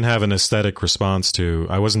think we can have an aesthetic response to,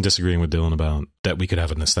 I wasn't disagreeing with Dylan about that we could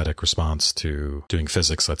have an aesthetic response to doing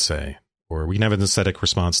physics, let's say. Or we can have an aesthetic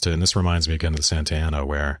response to, and this reminds me again of the Santayana,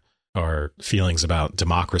 where our feelings about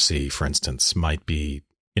democracy, for instance, might be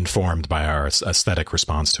informed by our aesthetic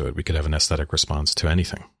response to it. We could have an aesthetic response to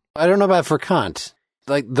anything. I don't know about for Kant.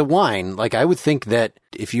 Like the wine, like I would think that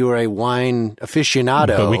if you are a wine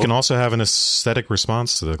aficionado... But we can also have an aesthetic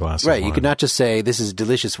response to the glass of wine. Right, you could not just say, this is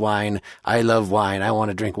delicious wine, I love wine, I want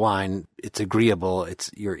to drink wine, it's agreeable,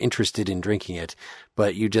 you're interested in drinking it,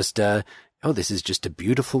 but you just, this is just a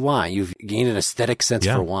beautiful wine. You've gained an aesthetic sense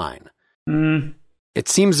for wine. It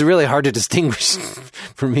seems really hard to distinguish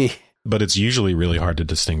for me. But it's usually really hard to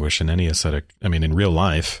distinguish in any aesthetic. I mean, in real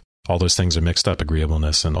life, all those things are mixed up,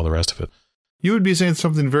 agreeableness and all the rest of it. You would be saying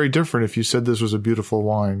something very different if you said this was a beautiful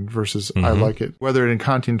wine versus I like it, whether in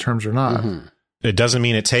Kantian terms or not. It doesn't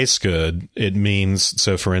mean it tastes good. It means,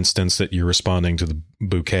 so for instance, that you're responding to the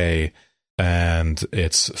bouquet and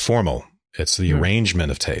it's formal. It's the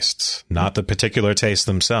arrangement of tastes, not the particular tastes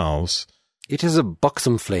themselves. It is a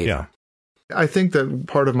buxom flavor. Yeah. I think that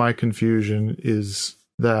part of my confusion is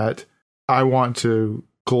that I want to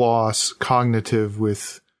gloss cognitive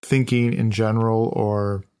with thinking in general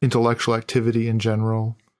or intellectual activity in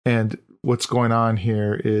general. And what's going on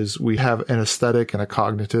here is we have an aesthetic and a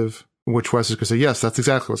cognitive, which Wes is going to say, yes, that's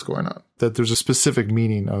exactly what's going on. That there's a specific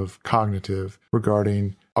meaning of cognitive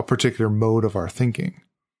regarding a particular mode of our thinking.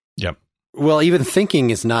 Yep. Well, even thinking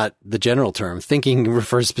is not the general term. Thinking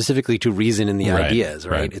refers specifically to reason and the ideas,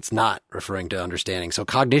 right? It's not referring to understanding. So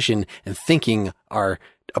cognition and thinking are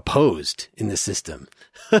opposed in this system.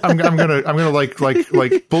 I'm gonna like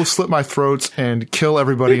both slit my throats and kill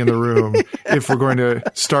everybody in the room if we're going to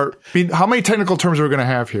start. I mean, how many technical terms are we going to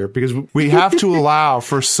have here? Because we have to allow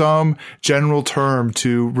for some general term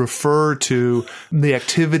to refer to the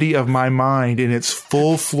activity of my mind in its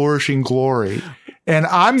full flourishing glory. And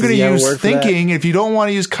I'm going to use thinking. If you don't want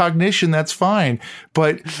to use cognition, that's fine.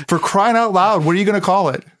 But for crying out loud, what are you going to call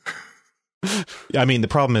it? I mean, the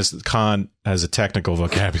problem is that Kant has a technical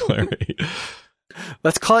vocabulary.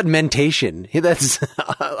 Let's call it mentation. Let's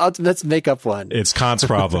make up one. It's Kant's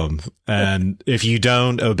problem. And if you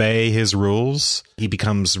don't obey his rules, he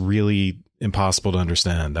becomes really impossible to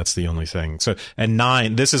understand. That's the only thing. So, and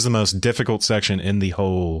 9, this is the most difficult section in the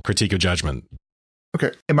whole critique of judgment.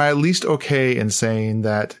 Okay. Am I at least okay in saying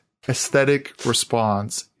that aesthetic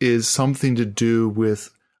response is something to do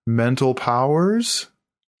with mental powers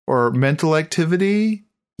or mental activity?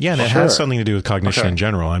 Yeah, and it has something to do with cognition in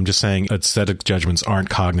general. I'm just saying aesthetic judgments aren't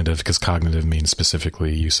cognitive because cognitive means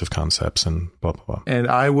specifically use of concepts and blah, blah, blah. And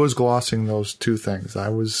I was glossing those two things. I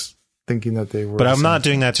was thinking that they were... But I'm not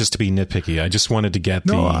doing that just to be nitpicky. I just wanted to get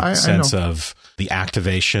the sense of the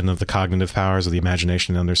activation of the cognitive powers of the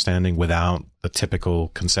imagination and understanding without the typical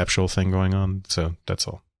conceptual thing going on. So that's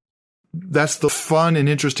all. That's the fun and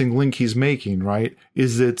interesting link he's making, right?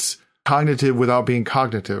 Is it's cognitive without being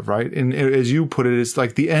cognitive, right? And as you put it, it's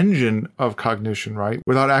like the engine of cognition, right?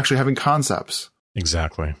 Without actually having concepts.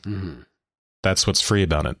 Exactly. Mm-hmm. That's what's free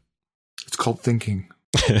about it. It's called thinking.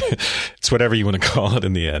 It's whatever you want to call it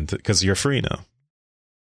in the end, because you're free now.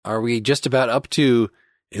 Are we just about up to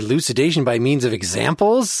elucidation by means of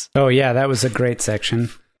examples? Oh, yeah, that was a great section.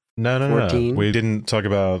 No. We didn't talk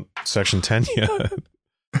about section 10 yet.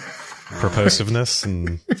 Purposiveness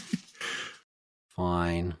and...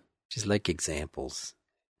 Fine. Just like examples.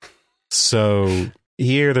 So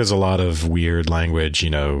here there's a lot of weird language,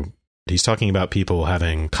 He's talking about people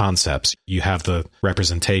having concepts. You have the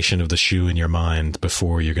representation of the shoe in your mind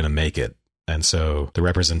before you're going to make it. And so the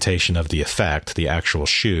representation of the effect, the actual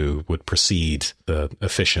shoe, would precede the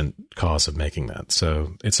efficient cause of making that.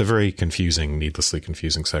 So it's a very confusing, needlessly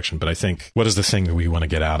confusing section. But I think, what is the thing that we want to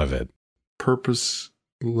get out of it?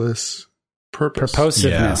 Purposiveness.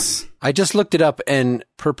 Yeah. I just looked it up, and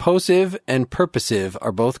purposive and purposive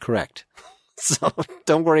are both correct. So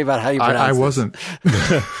don't worry about how you pronounce it. I wasn't.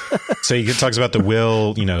 So he talks about the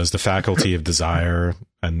will, as the faculty of desire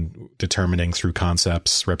and determining through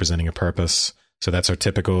concepts, representing a purpose. So that's our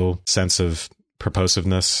typical sense of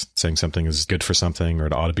purposiveness, saying something is good for something or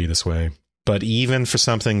it ought to be this way. But even for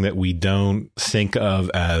something that we don't think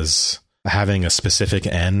of as having a specific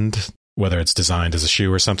end, whether it's designed as a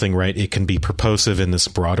shoe or something, right? It can be purposive in this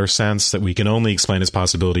broader sense that we can only explain its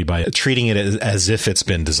possibility by treating it as if it's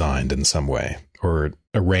been designed in some way or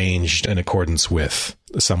arranged in accordance with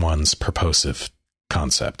someone's purposive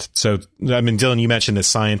concept. So, I mean, Dylan, you mentioned that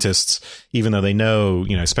scientists, even though they know,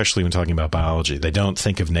 especially when talking about biology, they don't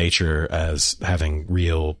think of nature as having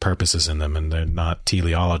real purposes in them, and they're not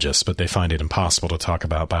teleologists, but they find it impossible to talk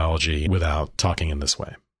about biology without talking in this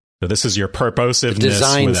way. So this is your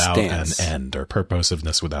purposiveness without stance. an end, or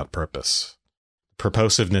purposiveness without purpose.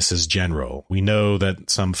 Purposiveness is general. We know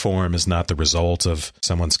that some form is not the result of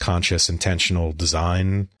someone's conscious, intentional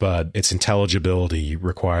design, but its intelligibility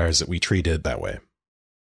requires that we treat it that way.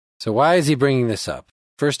 So why is he bringing this up?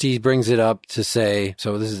 First, he brings it up to say,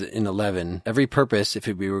 so this is in 11, every purpose, if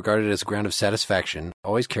it be regarded as a ground of satisfaction,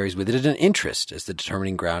 always carries with it an interest as the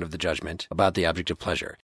determining ground of the judgment about the object of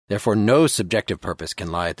pleasure. Therefore, no subjective purpose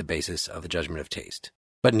can lie at the basis of the judgment of taste.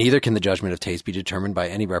 But neither can the judgment of taste be determined by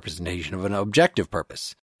any representation of an objective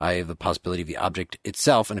purpose, i.e. of the possibility of the object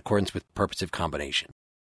itself in accordance with purposive combination.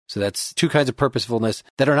 So that's two kinds of purposefulness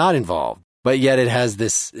that are not involved, but yet it has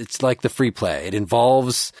this, it's like the free play. It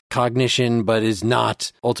involves cognition, but is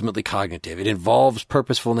not ultimately cognitive. It involves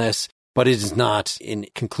purposefulness, but it is not, in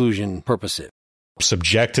conclusion, purposive.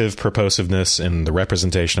 Subjective purposiveness in the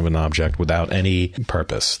representation of an object without any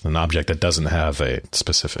purpose, an object that doesn't have a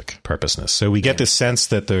specific purposeness. So we get this sense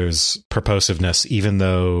that there's purposiveness, even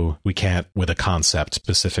though we can't, with a concept,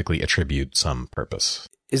 specifically attribute some purpose.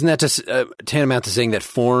 Isn't that just tantamount to saying that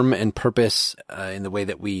form and purpose, in the way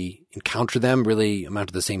that we encounter them, really amount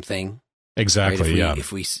to the same thing? Exactly, right?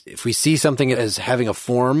 If we see something as having a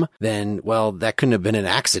form, then, well, that couldn't have been an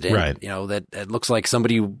accident. Right. That looks like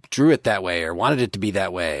somebody drew it that way or wanted it to be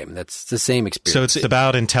that way. I mean, that's the same experience. So it's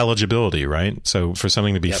about intelligibility, right? So for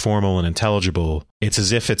something to be formal and intelligible, it's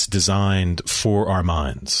as if it's designed for our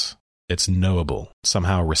minds. It's knowable,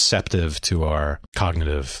 somehow receptive to our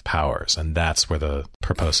cognitive powers. And that's where the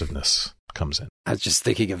purposiveness comes in. I was just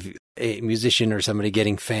thinking of a musician or somebody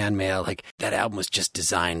getting fan mail, like, that album was just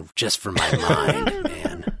designed just for my mind,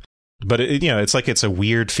 man. But, it's like it's a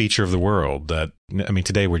weird feature of the world that, I mean,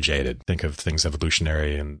 today we're jaded. Think of things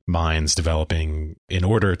evolutionary and minds developing in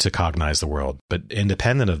order to cognize the world. But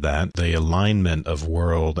independent of that, the alignment of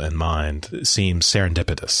world and mind seems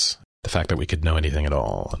serendipitous. The fact that we could know anything at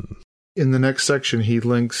all. In the next section, he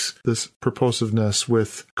links this purposiveness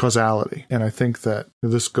with causality. And I think that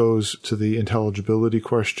this goes to the intelligibility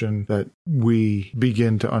question, that we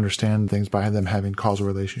begin to understand things by them having causal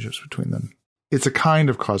relationships between them. It's a kind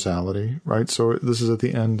of causality, right? So this is at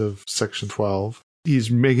the end of section 12.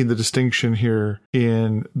 He's making the distinction here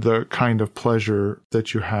in the kind of pleasure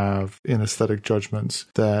that you have in aesthetic judgments,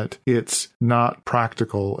 that it's not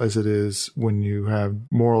practical as it is when you have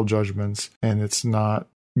moral judgments, and it's not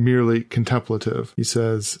merely contemplative. He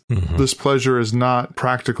says, This pleasure is not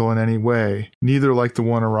practical in any way, neither like the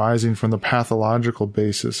one arising from the pathological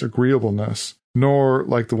basis, agreeableness, nor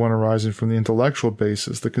like the one arising from the intellectual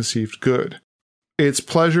basis, the conceived good. It's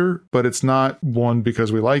pleasure, but it's not one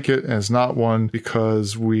because we like it, and it's not one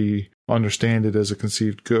because we understand it as a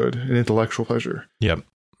conceived good, an intellectual pleasure. Yep.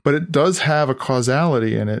 But it does have a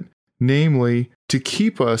causality in it, namely, to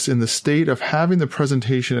keep us in the state of having the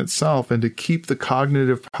presentation itself and to keep the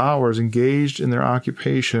cognitive powers engaged in their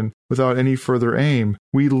occupation without any further aim.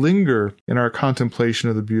 We linger in our contemplation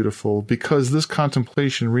of the beautiful because this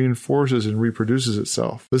contemplation reinforces and reproduces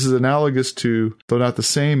itself. This is analogous to, though not the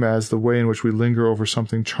same as, the way in which we linger over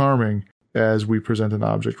something charming as we present an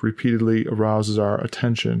object repeatedly arouses our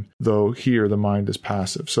attention, though here the mind is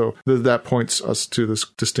passive. So that points us to this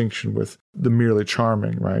distinction with the merely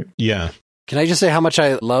charming, right? Yeah. Can I just say how much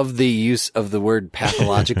I love the use of the word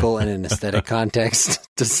pathological in an aesthetic context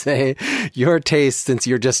to say your taste, since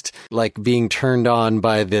you're just like being turned on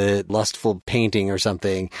by the lustful painting or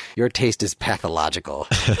something, your taste is pathological.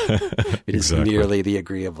 It is merely the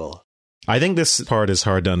agreeable. I think this part is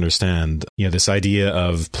hard to understand. This idea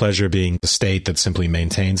of pleasure being a state that simply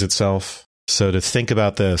maintains itself. So to think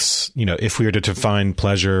about this, if we were to define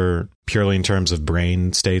pleasure purely in terms of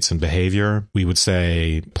brain states and behavior, we would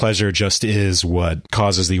say pleasure just is what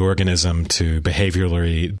causes the organism to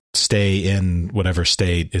behaviorally stay in whatever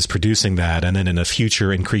state is producing that, and then in the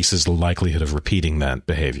future increases the likelihood of repeating that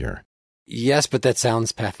behavior. Yes, but that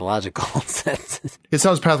sounds pathological. It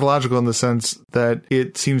sounds pathological in the sense that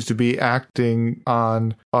it seems to be acting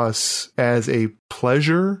on us as a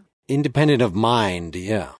pleasure. Independent of mind,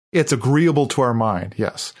 yeah. It's agreeable to our mind,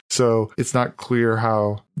 yes. So it's not clear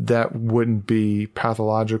how that wouldn't be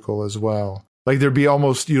pathological as well. Like you'd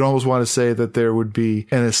almost want to say that there would be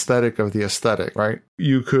an aesthetic of the aesthetic, right?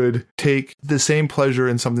 You could take the same pleasure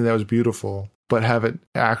in something that was beautiful, but have it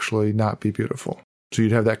actually not be beautiful. So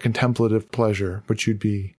you'd have that contemplative pleasure, but you'd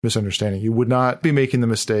be misunderstanding. You would not be making the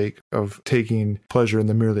mistake of taking pleasure in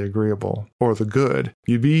the merely agreeable or the good.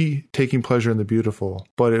 You'd be taking pleasure in the beautiful,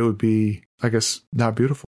 but it would be, I guess, not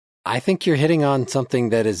beautiful. I think you're hitting on something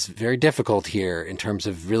that is very difficult here in terms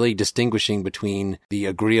of really distinguishing between the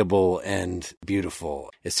agreeable and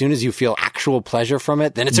beautiful. As soon as you feel actual pleasure from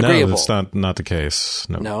it, then it's agreeable. No, that's not the case.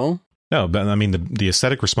 No? No, but I mean, the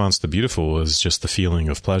aesthetic response to beautiful is just the feeling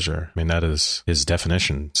of pleasure. I mean, that is his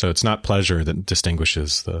definition. So it's not pleasure that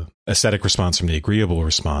distinguishes the aesthetic response from the agreeable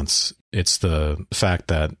response. It's the fact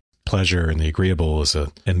that pleasure in the agreeable is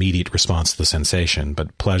an immediate response to the sensation,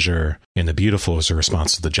 but pleasure in the beautiful is a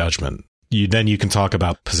response to the judgment. Then you can talk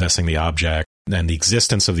about possessing the object and the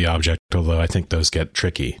existence of the object, although I think those get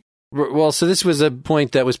tricky. Well, so this was a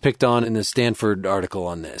point that was picked on in the Stanford article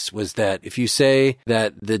on this, was that if you say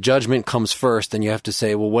that the judgment comes first, then you have to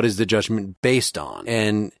say, well, what is the judgment based on?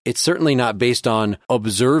 And it's certainly not based on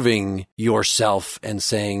observing yourself and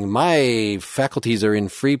saying, my faculties are in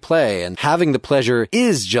free play, and having the pleasure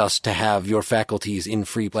is just to have your faculties in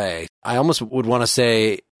free play. I almost would want to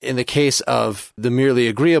say, in the case of the merely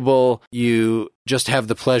agreeable, you just have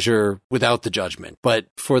the pleasure without the judgment. But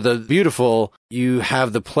for the beautiful, you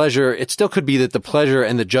have the pleasure. It still could be that the pleasure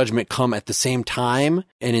and the judgment come at the same time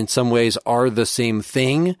and in some ways are the same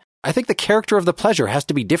thing. I think the character of the pleasure has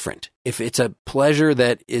to be different. If it's a pleasure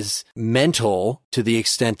that is mental to the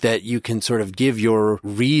extent that you can sort of give your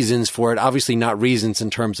reasons for it, obviously not reasons in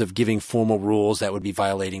terms of giving formal rules, that would be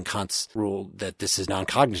violating Kant's rule that this is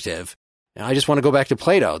non-cognitive. And I just want to go back to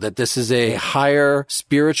Plato, that this is a higher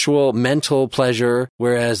spiritual, mental pleasure,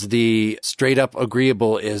 whereas the straight up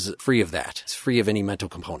agreeable is free of that. It's free of any mental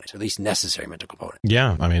component, or at least necessary mental component.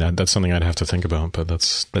 Yeah, I mean, that's something I'd have to think about, but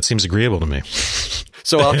that seems agreeable to me.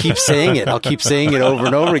 So I'll keep saying it. I'll keep saying it over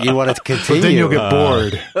and over again. You want it to continue. But then you'll get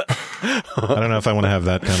bored. I don't know if I want to have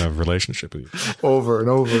that kind of relationship with you. Over and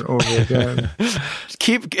over and over again. Just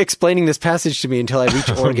keep explaining this passage to me until I reach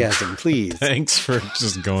orgasm, please. Thanks for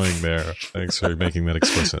just going there. Thanks for making that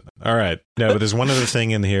explicit. All right. No, but there's one other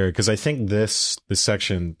thing in here, because I think this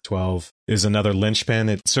section 12 is another linchpin.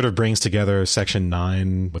 It sort of brings together section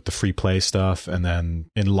 9 with the free play stuff, and then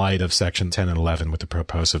in light of section 10 and 11 with the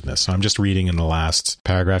purposiveness. So I'm just reading in the last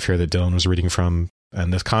paragraph here that Dylan was reading from.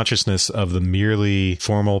 And the consciousness of the merely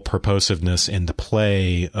formal purposiveness in the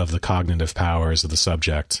play of the cognitive powers of the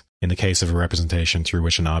subject, in the case of a representation through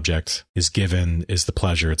which an object is given, is the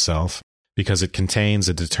pleasure itself, because it contains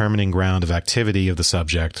a determining ground of activity of the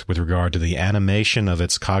subject with regard to the animation of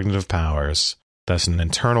its cognitive powers, thus an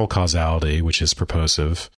internal causality, which is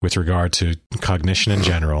purposive, with regard to cognition in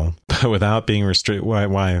general, but without being restricted.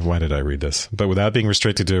 Why did I read this? But without being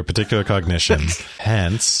restricted to a particular cognition.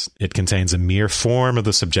 Hence, it contains a mere form of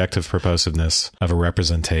the subjective purposiveness of a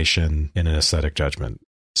representation in an aesthetic judgment.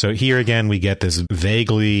 So here again, we get this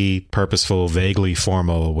vaguely purposeful, vaguely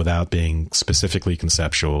formal, without being specifically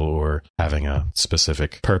conceptual or having a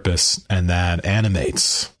specific purpose, and that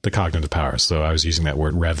animates the cognitive powers. So I was using that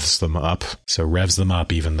word, revs them up. So revs them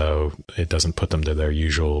up even though it doesn't put them to their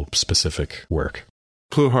usual specific work.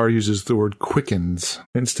 Pluhar uses the word quickens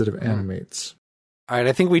instead of animates. All right,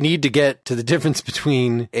 I think we need to get to the difference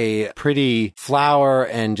between a pretty flower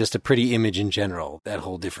and just a pretty image in general, that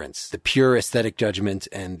whole difference. The pure aesthetic judgment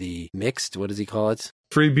and the mixed, what does he call it?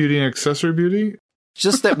 Free beauty and accessory beauty?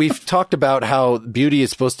 Just that we've talked about how beauty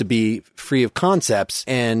is supposed to be free of concepts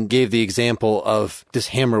and gave the example of this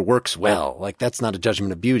hammer works well. Like, that's not a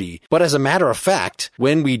judgment of beauty. But as a matter of fact,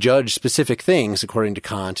 when we judge specific things, according to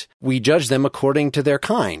Kant, we judge them according to their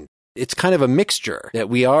kind. It's kind of a mixture that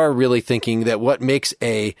we are really thinking that what makes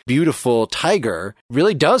a beautiful tiger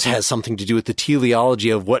really does have something to do with the teleology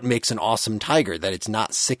of what makes an awesome tiger, that it's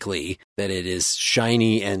not sickly, that it is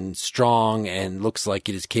shiny and strong and looks like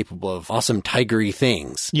it is capable of awesome tigery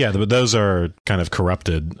things. Yeah, but those are kind of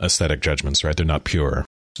corrupted aesthetic judgments, right? They're not pure.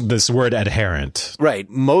 This word adherent. Right.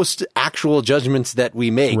 Most actual judgments that we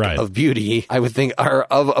make of beauty, I would think, are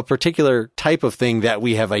of a particular type of thing that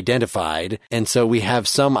we have identified. And so we have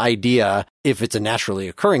some idea, if it's a naturally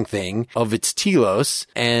occurring thing, of its telos.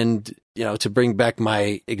 And, you know, to bring back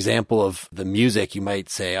my example of the music, you might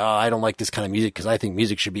say, oh, I don't like this kind of music because I think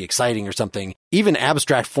music should be exciting or something. Even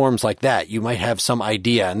abstract forms like that, you might have some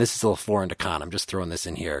idea, and this is a little foreign to Kant, I'm just throwing this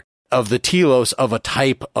in here, of the telos of a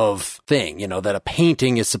type of thing, you know, that a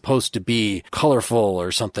painting is supposed to be colorful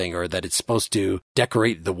or something, or that it's supposed to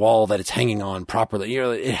decorate the wall that it's hanging on properly. You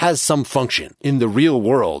know, it has some function in the real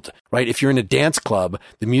world, right? If you're in a dance club,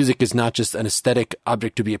 the music is not just an aesthetic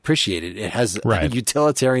object to be appreciated. It has a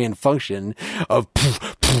utilitarian function of poof,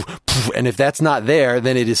 poof, poof. And if that's not there,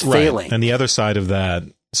 then it is failing. And the other side of that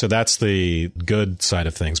So that's the good side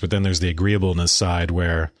of things. But then there's the agreeableness side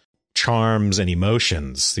where charms and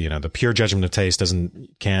emotions, the pure judgment of taste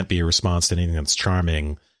can't be a response to anything that's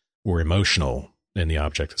charming or emotional in the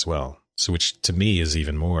object as well. So which to me is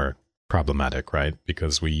even more problematic, right?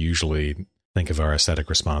 Because we usually think of our aesthetic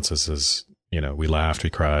responses as, we laughed, we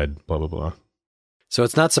cried, blah, blah, blah. So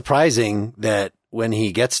it's not surprising that when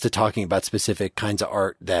he gets to talking about specific kinds of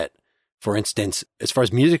art that, for instance, as far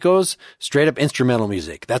as music goes, straight up instrumental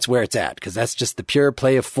music, that's where it's at, because that's just the pure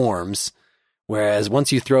play of forms. Whereas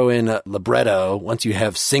once you throw in a libretto, once you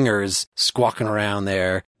have singers squawking around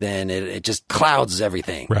there, then it just clouds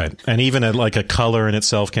everything. Right. And even a color in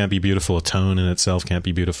itself can't be beautiful. A tone in itself can't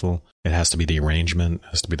be beautiful. It has to be the arrangement, it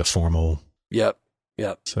has to be the formal. Yep.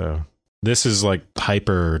 So this is like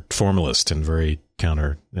hyper formalist and very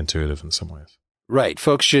counterintuitive in some ways. Right.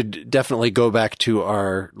 Folks should definitely go back to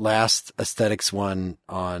our last aesthetics one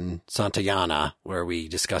on Santayana, where we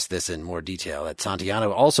discussed this in more detail. That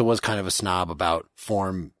Santayana also was kind of a snob about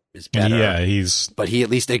form is better. Yeah, but he at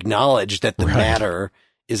least acknowledged that the matter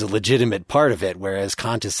is a legitimate part of it, whereas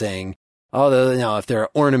Kant is saying, if there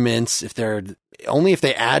are ornaments, if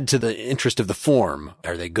they add to the interest of the form,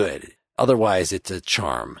 are they good? Otherwise, it's a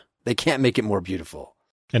charm. They can't make it more beautiful.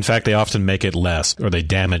 In fact, they often make it less, or they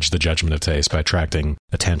damage the judgment of taste by attracting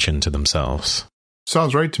attention to themselves.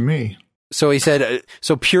 Sounds right to me. So he said,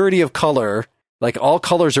 purity of color, like all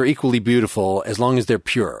colors are equally beautiful as long as they're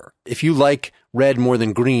pure. If you like red more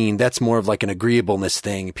than green, that's more of like an agreeableness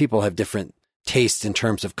thing. People have different tastes in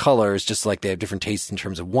terms of colors, just like they have different tastes in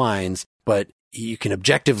terms of wines. But you can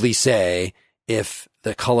objectively say if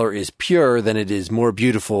the color is pure, then it is more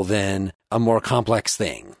beautiful than a more complex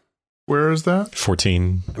thing. Where is that?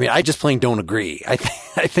 14. I mean, I just plain don't agree. I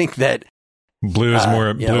think that blue is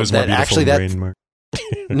more beautiful than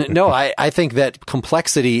green. No, I think that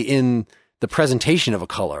complexity in the presentation of a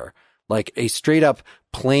color, like a straight up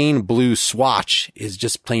plain blue swatch, is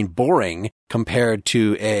just plain boring compared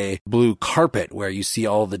to a blue carpet where you see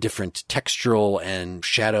all the different textural and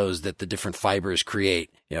shadows that the different fibers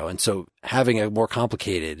create. And so having a more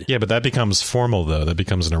complicated. Yeah, but that becomes formal though. That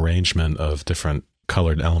becomes an arrangement of different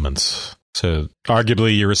colored elements. So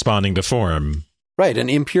arguably you're responding to form. Right. And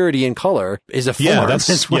impurity in color is a form. Yeah,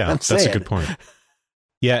 that's a good point.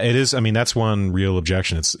 Yeah, it is. I mean, that's one real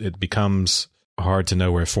objection. It becomes hard to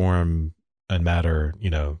know where form and matter,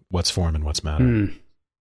 what's form and what's matter.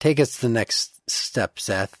 Take us to the next step,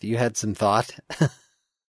 Seth. You had some thought. I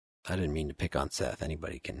didn't mean to pick on Seth.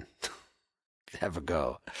 Anybody can have a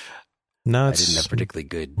go. No, I didn't have particularly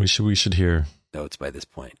good. We should hear notes by this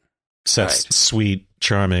point. Seth's sweet,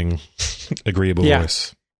 charming, agreeable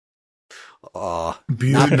voice. Oh,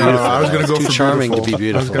 beautiful. No, I was going to go for charming beautiful. to be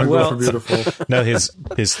beautiful. I was going to go for beautiful. No,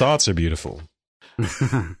 his thoughts are beautiful.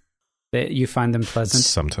 You find them pleasant?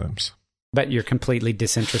 Sometimes. But you're completely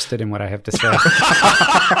disinterested in what I have to say.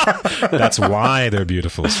 That's why they're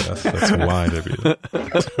beautiful, Seth. That's why they're beautiful.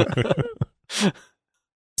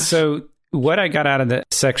 So what I got out of the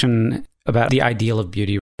section about the ideal of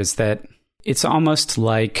beauty is that it's almost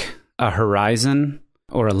like a horizon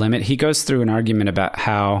or a limit. He goes through an argument about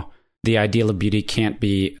how the ideal of beauty can't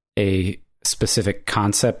be a specific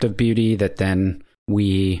concept of beauty that then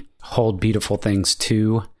we hold beautiful things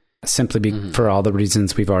to, simply for all the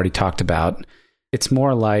reasons we've already talked about. It's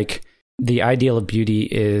more like the ideal of beauty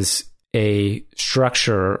is a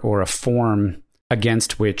structure or a form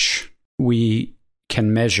against which we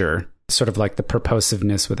can measure, sort of like the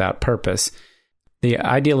purposiveness without purpose. The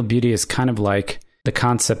ideal of beauty is kind of like the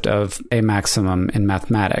concept of a maximum in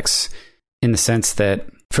mathematics, in the sense that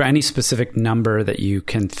for any specific number that you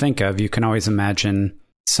can think of, you can always imagine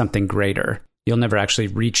something greater. You'll never actually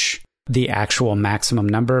reach the actual maximum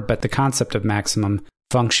number, but the concept of maximum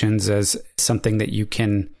functions as something that you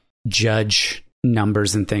can judge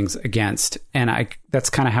numbers and things against. And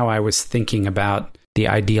that's kind of how I was thinking about the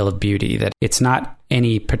ideal of beauty, that it's not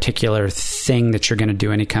any particular thing that you're going to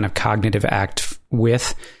do any kind of cognitive act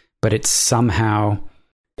with, but it's somehow,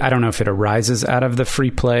 I don't know if it arises out of the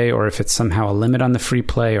free play or if it's somehow a limit on the free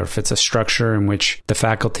play or if it's a structure in which the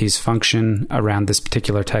faculties function around this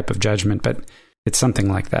particular type of judgment, but it's something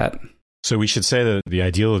like that. So we should say that the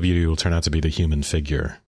ideal of beauty will turn out to be the human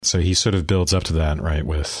figure. So he sort of builds up to that, right?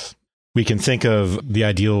 We can think of the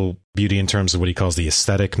ideal beauty in terms of what he calls the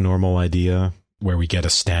aesthetic normal idea, where we get a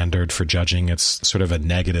standard for judging. It's sort of a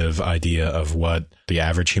negative idea of what the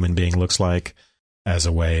average human being looks like as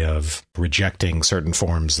a way of rejecting certain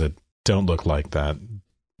forms that don't look like that.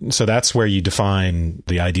 So that's where you define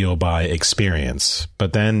the ideal by experience.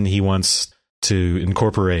 But then he wants to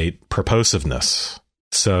incorporate purposiveness.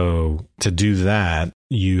 So to do that,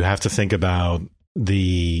 you have to think about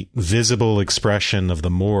the visible expression of the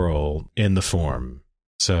moral in the form.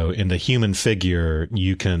 So in the human figure,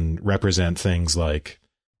 you can represent things like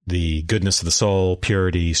the goodness of the soul,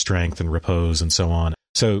 purity, strength, and repose, and so on.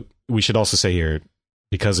 So we should also say here,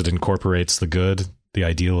 because it incorporates the good, the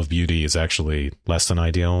ideal of beauty is actually less than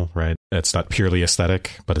ideal, right? It's not purely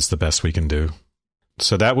aesthetic, but it's the best we can do.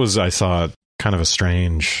 So that was, I thought, kind of a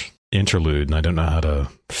strange interlude, and I don't know how to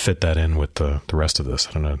fit that in with the rest of this.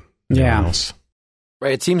 I don't know. Yeah. Else?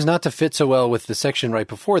 Right. It seems not to fit so well with the section right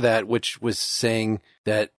before that, which was saying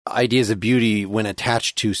that ideas of beauty, when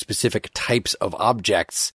attached to specific types of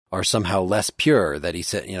objects, are somehow less pure. That he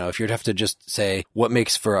said, if you'd have to just say what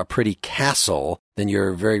makes for a pretty castle, then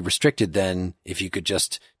you're very restricted then if you could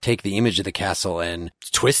just take the image of the castle and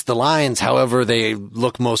twist the lines however they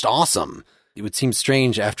look most awesome. It would seem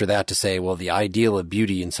strange after that to say, well, the ideal of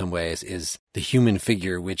beauty in some ways is the human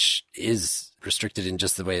figure, which is restricted in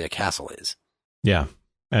just the way the castle is. Yeah.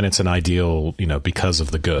 And it's an ideal, because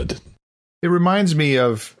of the good. It reminds me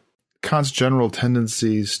of Kant's general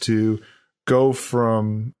tendencies to go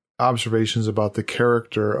from observations about the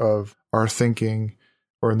character of our thinking,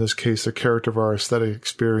 or in this case, the character of our aesthetic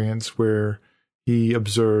experience, where he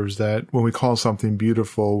observes that when we call something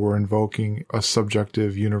beautiful, we're invoking a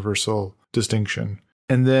subjective universal distinction.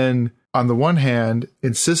 And then, on the one hand,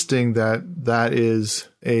 insisting that that is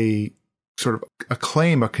a sort of a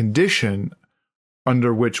claim, a condition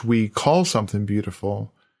under which we call something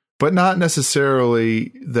beautiful, but not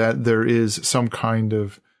necessarily that there is some kind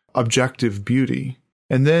of objective beauty.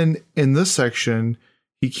 And then in this section,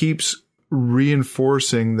 he keeps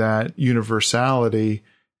reinforcing that universality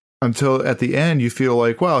until at the end you feel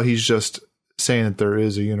like, well, he's just saying that there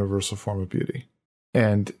is a universal form of beauty.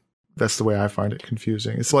 And that's the way I find it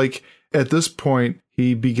confusing. It's like at this point,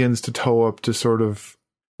 he begins to toe up to sort of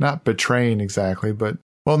not betraying exactly, but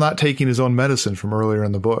not taking his own medicine from earlier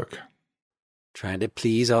in the book. Trying to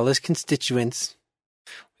please all his constituents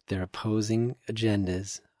with their opposing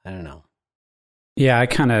agendas. I don't know. Yeah, I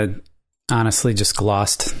kind of honestly just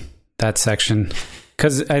glossed that section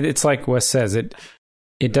because it's like Wes says, it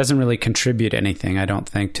doesn't really contribute anything, I don't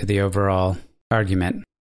think, to the overall argument.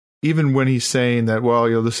 Even when he's saying that,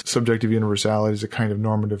 this subjective universality is a kind of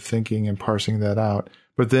normative thinking and parsing that out,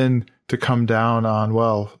 but then to come down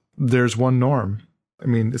on, there's one norm. I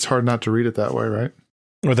mean, it's hard not to read it that way, right?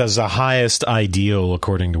 Well, that's the highest ideal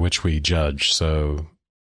according to which we judge, so...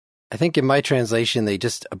 I think in my translation, they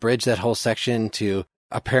just abridged that whole section to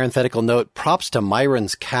a parenthetical note, props to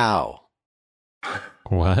Myron's cow.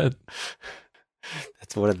 What?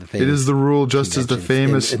 That's one of the things. It is the rule, just as the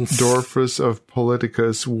famous Dorfus of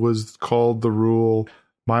Politicus was called the rule,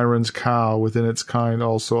 Myron's cow within its kind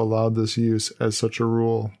also allowed this use as such a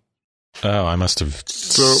rule. Oh, I must have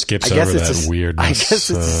skipped over that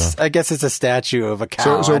weirdness. I guess it's a statue of a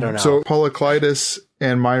cow. I don't know. So Polyclitus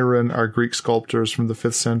and Myron are Greek sculptors from the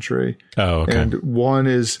 5th century. Oh, okay. And one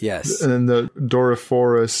is, yes. And then the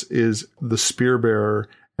Doriphorus is the spear bearer,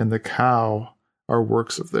 and the cow are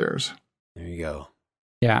works of theirs. There you go.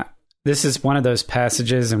 Yeah, this is one of those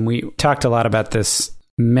passages, and we talked a lot about this.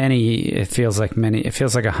 It feels like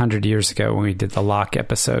 100 years ago when we did the Locke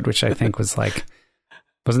episode, which I think was like.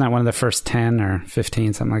 Wasn't that one of the first 10 or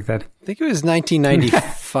 15, something like that? I think it was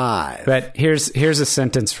 1995. But here's a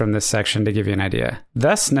sentence from this section to give you an idea.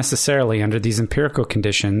 Thus, necessarily, under these empirical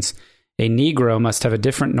conditions, a Negro must have a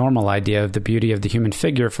different normal idea of the beauty of the human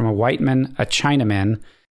figure from a white man, a Chinaman,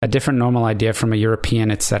 a different normal idea from a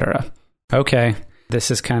European, etc. Okay,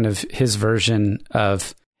 this is kind of his version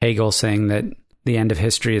of Hegel saying that the end of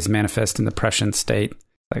history is manifest in the Prussian state.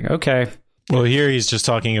 Like, okay. Well, here he's just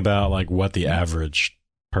talking about like what the average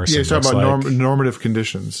person he's talking about like. Normative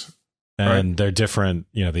conditions. And right? They're different.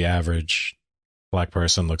 The average black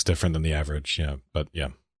person looks different than the average. But yeah.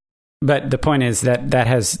 But the point is that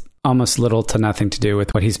has almost little to nothing to do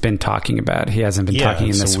with what he's been talking about. He hasn't been talking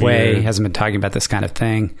in this way. He hasn't been talking about this kind of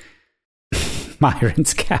thing.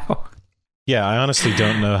 Myron's cow. Yeah, I honestly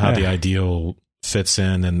don't know how the ideal fits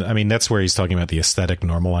in. And I mean, that's where he's talking about the aesthetic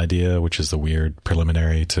normal idea, which is the weird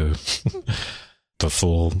preliminary to the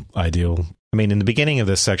full ideal. I mean, in the beginning of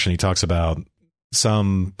this section, he talks about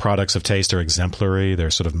some products of taste are exemplary.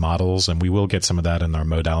 They're sort of models, and we will get some of that in our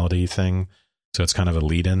modality thing. So it's kind of a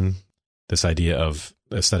lead-in. This idea of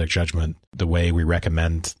aesthetic judgment, the way we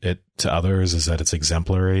recommend it to others is that it's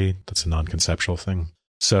exemplary. That's a non-conceptual thing.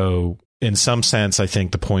 So in some sense, I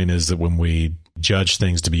think the point is that when we judge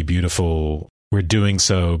things to be beautiful, we're doing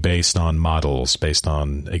so based on models, based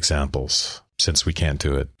on examples, since we can't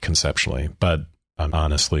do it conceptually. But I'm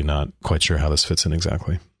honestly not quite sure how this fits in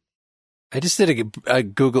exactly. I just did a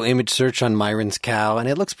Google image search on Myron's cow, and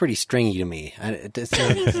it looks pretty stringy to me. It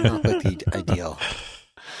doesn't look like the ideal.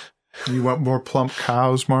 You want more plump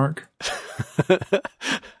cows, Mark?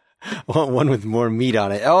 I want one with more meat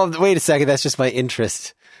on it. Oh, wait a second. That's just my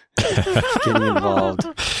interest getting involved.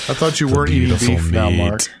 I thought you weren't eating beef now,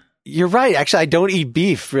 Mark. You're right. Actually, I don't eat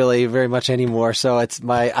beef really very much anymore. So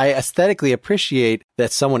I aesthetically appreciate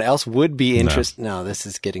that someone else would be interested. No, this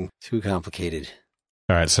is getting too complicated.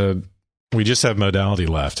 All right. So we just have modality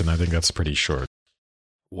left, and I think that's pretty short.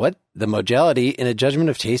 What the modality in a judgment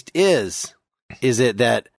of taste is it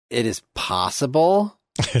that it is possible?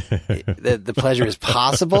 That the pleasure is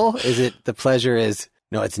possible? Is it the pleasure is,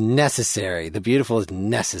 no, it's necessary. The beautiful is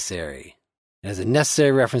necessary. It has a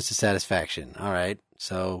necessary reference to satisfaction. All right.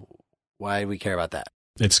 So why do we care about that?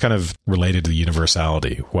 It's kind of related to the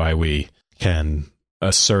universality, why we can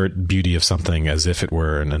assert beauty of something as if it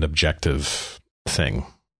were an objective thing.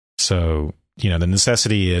 So, the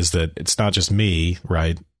necessity is that it's not just me,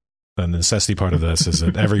 right? The necessity part of this is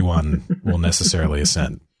that everyone will necessarily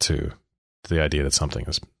assent to the idea that something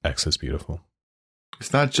is X is beautiful.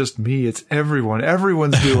 It's not just me, it's everyone.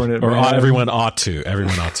 Everyone's doing it. Or everyone ought to.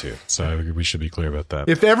 Everyone ought to. So we should be clear about that.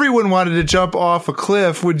 If everyone wanted to jump off a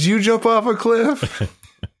cliff, would you jump off a cliff?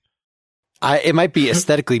 It might be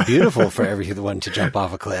aesthetically beautiful for everyone to jump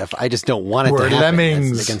off a cliff. I just don't want it to happen.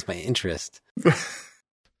 Lemmings. That's against my interest.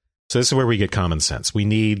 So this is where we get common sense. We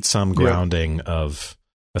need some grounding of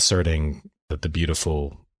asserting that the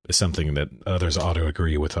beautiful is something that others ought to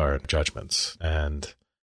agree with our judgments. And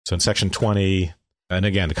so in section 20, and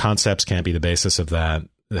again, the concepts can't be the basis of that.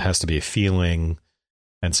 It has to be a feeling.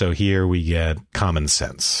 And so here we get common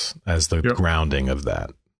sense as the grounding of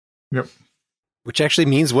that. Yep. Which actually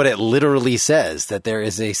means what it literally says, that there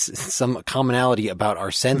is some commonality about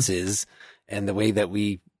our senses and the way that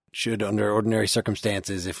we should, under ordinary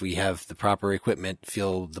circumstances, if we have the proper equipment,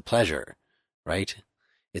 feel the pleasure, right?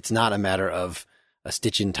 It's not a matter of a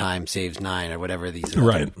stitch in time saves 9 or whatever these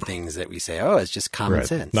other things that we say, oh, it's just common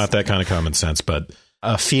sense. Not that kind of common sense, but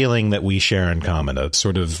a feeling that we share in common, a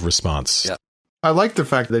sort of response. Yep. I like the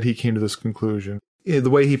fact that he came to this conclusion. The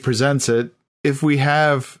way he presents it, if we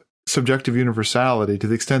have subjective universality, to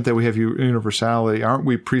the extent that we have universality, aren't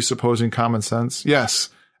we presupposing common sense? Yes,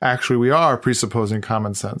 actually we are presupposing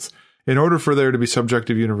common sense. In order for there to be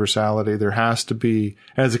subjective universality, there has to be,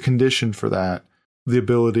 as a condition for that, the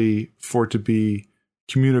ability for it to be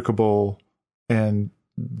communicable, and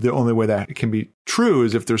the only way that it can be true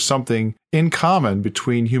is if there's something in common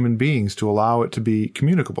between human beings to allow it to be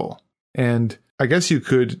communicable. And I guess you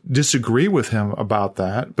could disagree with him about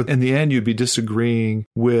that, but in the end, you'd be disagreeing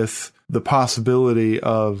with the possibility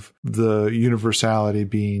of the universality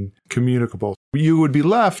being communicable. You would be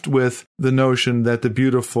left with the notion that the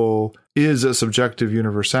beautiful is a subjective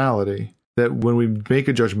universality, that when we make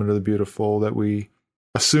a judgment of the beautiful, that we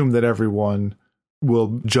assume that everyone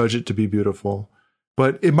will judge it to be beautiful,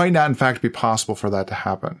 but it might not in fact be possible for that to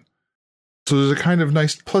happen. So there's a kind of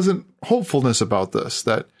nice, pleasant hopefulness about this,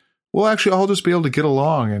 that we'll actually all just be able to get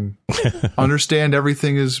along and understand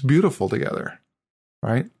everything is beautiful together,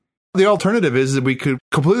 right? The alternative is that we could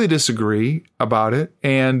completely disagree about it,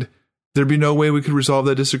 and there'd be no way we could resolve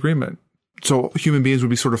that disagreement. So human beings would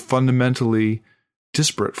be sort of fundamentally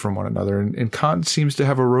disparate from one another, and Kant seems to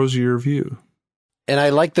have a rosier view. And I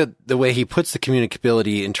like the way he puts the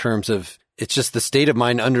communicability in terms of it's just the state of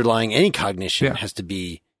mind underlying any cognition has to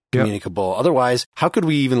be communicable. Yep. Otherwise, how could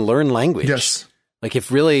we even learn language? Yes. Like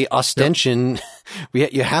if really ostension,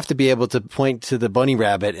 you have to be able to point to the bunny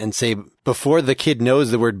rabbit and say, before the kid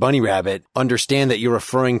knows the word bunny rabbit, understand that you're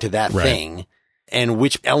referring to that thing and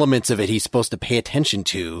which elements of it he's supposed to pay attention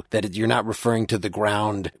to, that you're not referring to the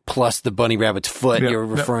ground plus the bunny rabbit's foot. You're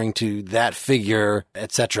referring to that figure,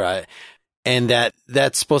 etc. And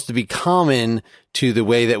that's supposed to be common to the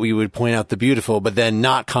way that we would point out the beautiful, but then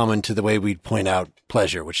not common to the way we'd point out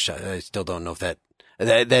pleasure, which I still don't know if that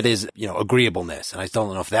is, agreeableness. And I still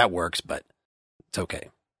don't know if that works, but it's okay.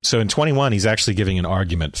 So in 21, he's actually giving an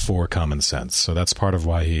argument for common sense. So that's part of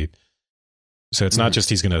why so it's not just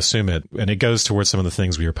he's going to assume it, and it goes towards some of the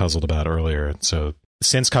things we were puzzled about earlier. So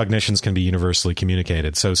since cognitions can be universally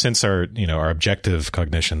communicated, so since our objective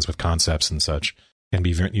cognitions with concepts and such can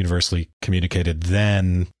be universally communicated,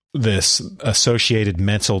 then this associated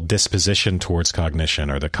mental disposition towards cognition,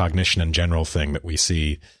 or the cognition in general thing that we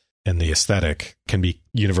see in the aesthetic, can be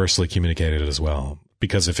universally communicated as well.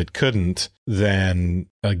 Because if it couldn't, then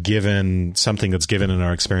something that's given in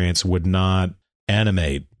our experience would not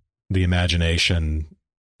animate the imagination,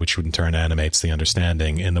 which in turn animates the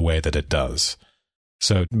understanding in the way that it does.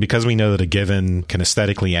 So because we know that a given can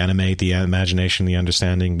aesthetically animate the imagination, the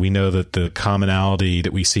understanding, we know that the commonality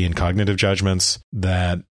that we see in cognitive judgments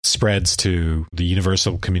that spreads to the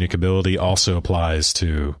universal communicability also applies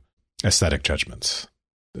to aesthetic judgments.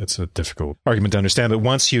 It's a difficult argument to understand, but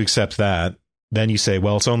once you accept that, then you say,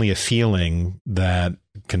 well, it's only a feeling that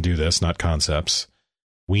can do this, not concepts.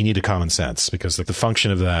 We need a common sense, because the function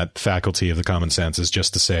of that faculty of the common sense is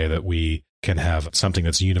just to say that we can have something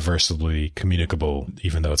that's universally communicable,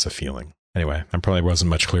 even though it's a feeling. Anyway, I probably wasn't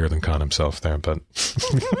much clearer than Kant himself there, but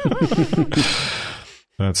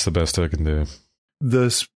that's the best I can do.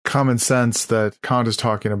 This common sense that Kant is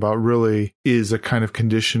talking about really is a kind of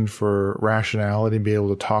condition for rationality and be able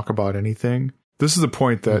to talk about anything. This is the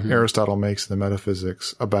point that Aristotle makes in the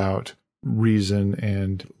Metaphysics about reason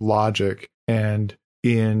and logic, and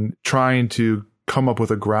in trying to come up with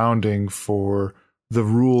a grounding for the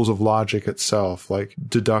rules of logic itself, like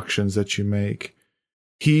deductions that you make.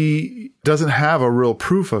 He doesn't have a real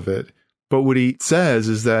proof of it, but what he says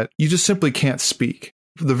is that you just simply can't speak.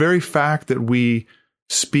 The very fact that we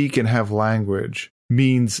speak and have language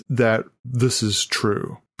means that this is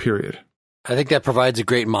true, period. I think that provides a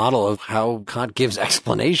great model of how Kant gives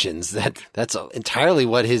explanations. That's entirely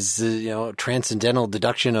what his transcendental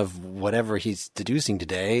deduction of whatever he's deducing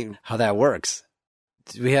today, how that works.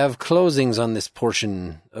 Do we have closings on this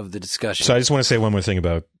portion of the discussion? So I just want to say one more thing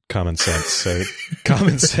about common sense. So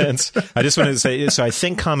common sense, I just want to say, so I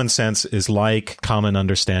think common sense is like common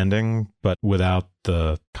understanding, but without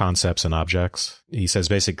the concepts and objects. He says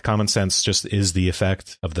basic common sense just is the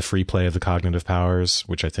effect of the free play of the cognitive powers,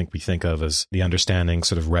 which I think we think of as the understanding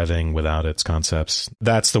sort of revving without its concepts.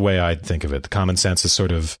 That's the way I think of it. The common sense is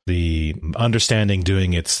sort of the understanding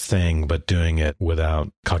doing its thing, but doing it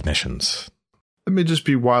without cognitions. Let me just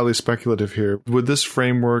be wildly speculative here. Would this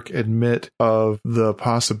framework admit of the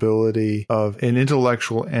possibility of an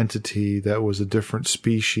intellectual entity that was a different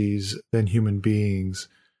species than human beings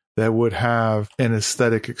that would have an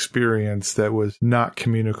aesthetic experience that was not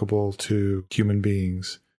communicable to human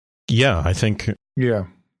beings? Yeah, I think. Yeah.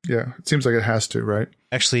 It seems like it has to, right?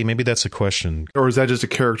 Actually, maybe that's a question. Or is that just a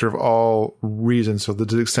character of all reason? So to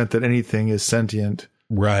the extent that anything is sentient.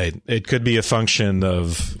 Right. It could be a function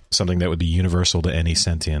of something that would be universal to any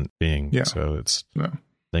sentient being. Yeah. So I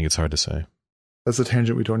think it's hard to say. That's a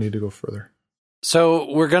tangent. We don't need to go further.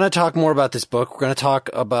 So we're going to talk more about this book. We're going to talk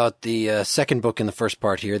about the second book in the first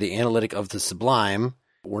part here, The Analytic of the Sublime.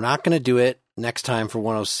 We're not going to do it next time for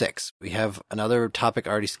 106. We have another topic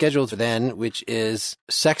already scheduled for then, which is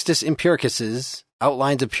Sextus Empiricus's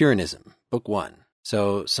Outlines of Pyrrhonism, Book 1.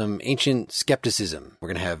 So some ancient skepticism. We're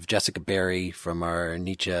going to have Jessica Berry from our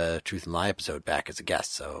Nietzsche Truth and Lie episode back as a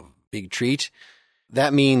guest. So big treat.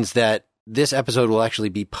 That means that this episode will actually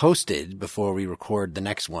be posted before we record the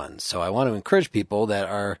next one. So I want to encourage people that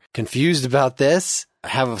are confused about this,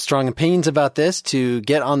 have strong opinions about this, to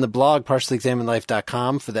get on the blog,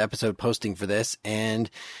 partiallyexaminedlife.com, for the episode posting for this,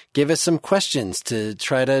 and give us some questions to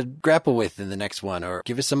try to grapple with in the next one, or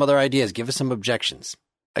give us some other ideas, give us some objections.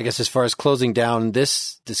 I guess as far as closing down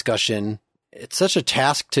this discussion, it's such a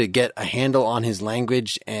task to get a handle on his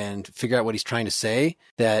language and figure out what he's trying to say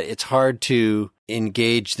that it's hard to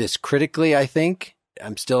engage this critically, I think.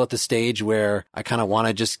 I'm still at the stage where I kind of want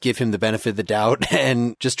to just give him the benefit of the doubt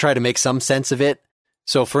and just try to make some sense of it.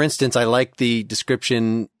 So, for instance, I like the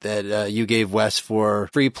description that you gave, Wes, for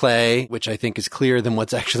free play, which I think is clearer than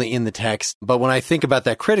what's actually in the text. But when I think about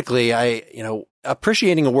that critically,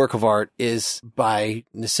 appreciating a work of art is by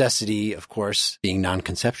necessity, of course, being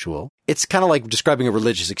non-conceptual. It's kind of like describing a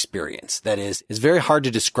religious experience. That is, it's very hard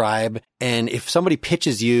to describe. And if somebody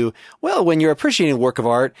pitches you, well, when you're appreciating a work of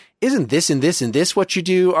art, isn't this and this and this what you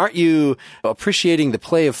do? Aren't you appreciating the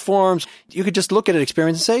play of forms? You could just look at an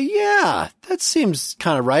experience and say, yeah, that seems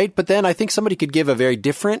kind of right. But then I think somebody could give a very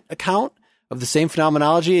different account of the same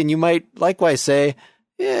phenomenology. And you might likewise say,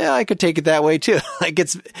 yeah, I could take it that way too. Like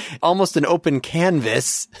it's almost an open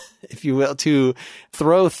canvas, if you will, to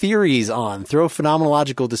throw theories on, throw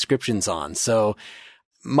phenomenological descriptions on. So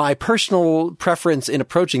my personal preference in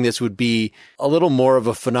approaching this would be a little more of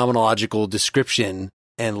a phenomenological description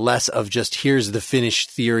and less of just here's the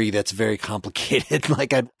finished theory that's very complicated.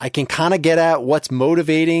 Like I can kind of get at what's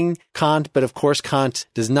motivating Kant, but of course Kant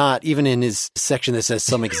does not, even in his section that says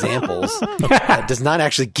some examples, does not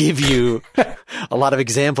actually give you a lot of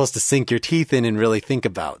examples to sink your teeth in and really think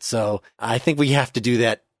about. So I think we have to do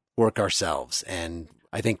that work ourselves. And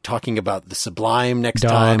I think talking about the sublime next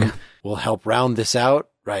time will help round this out.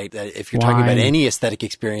 Right? If you're talking about any aesthetic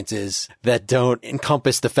experiences that don't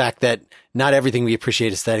encompass the fact that not everything we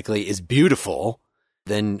appreciate aesthetically is beautiful,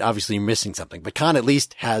 then obviously you're missing something. But Kant at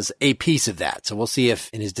least has a piece of that. So we'll see if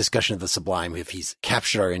in his discussion of the sublime, if he's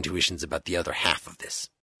captured our intuitions about the other half of this.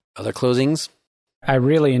 Other closings? I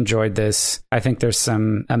really enjoyed this. I think there's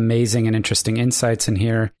some amazing and interesting insights in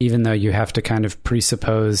here, even though you have to kind of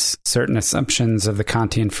presuppose certain assumptions of the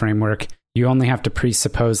Kantian framework. You only have to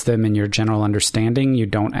presuppose them in your general understanding. You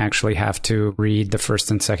don't actually have to read the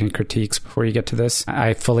first and second critiques before you get to this.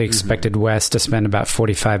 I fully expected Wes to spend about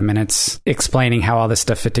 45 minutes explaining how all this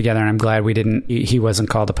stuff fit together, and I'm glad he wasn't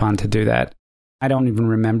called upon to do that. I don't even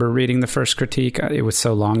remember reading the first critique. It was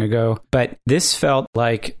so long ago. But this felt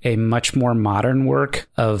like a much more modern work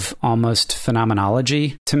of almost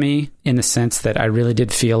phenomenology to me, in the sense that I really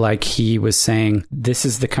did feel like he was saying, this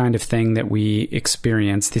is the kind of thing that we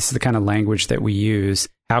experience. This is the kind of language that we use.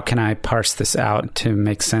 How can I parse this out to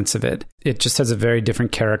make sense of it? It just has a very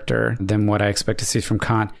different character than what I expect to see from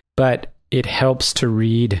Kant. But it helps to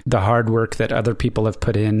read the hard work that other people have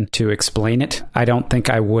put in to explain it. I don't think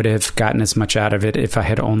I would have gotten as much out of it if I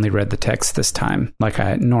had only read the text this time, like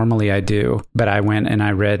I normally do. But I went and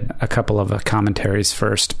I read a couple of commentaries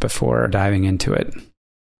first before diving into it.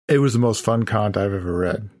 It was the most fun Kant I've ever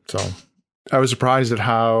read. So I was surprised at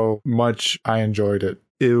how much I enjoyed it.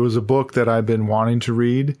 It was a book that I've been wanting to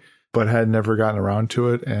read, but had never gotten around to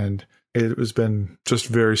it. And it has been just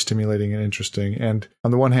very stimulating and interesting. And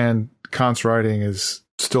on the one hand, Kant's writing is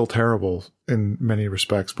still terrible in many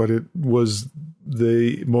respects, but it was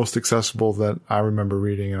the most accessible that I remember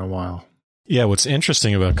reading in a while. Yeah, what's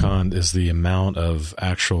interesting about Kant is the amount of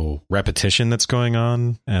actual repetition that's going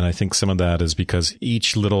on. And I think some of that is because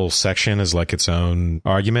each little section is like its own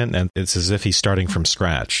argument, and it's as if he's starting from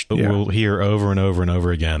scratch. But we'll hear over and over and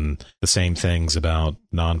over again the same things about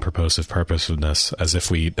non-purposive purposiveness as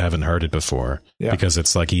if we haven't heard it before. Yeah. Because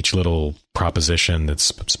it's like each little proposition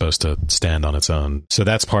that's supposed to stand on its own. So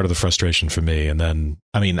that's part of the frustration for me. And then,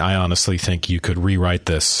 I mean, I honestly think you could rewrite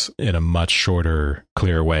this in a much shorter,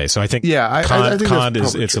 clearer way. So I think Kant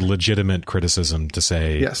it's a legitimate criticism to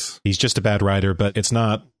say he's just a bad writer, but it's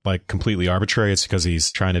not like completely arbitrary. It's because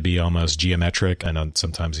he's trying to be almost geometric, and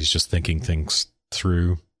sometimes he's just thinking things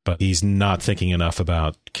through, but he's not thinking enough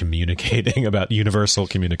about communicating, about universal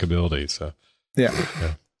communicability. So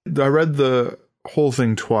I read the whole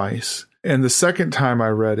thing twice, and the second time I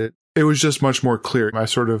read it, it was just much more clear. I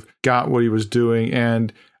sort of got what he was doing,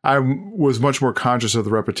 and I was much more conscious of the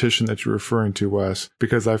repetition that you're referring to, Wes,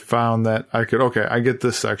 because I found that I get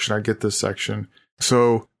this section.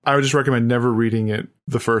 So I would just recommend never reading it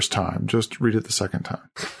the first time. Just read it the second time.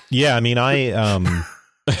 Yeah, I mean,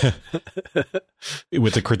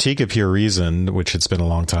 with the Critique of Pure Reason, which it's been a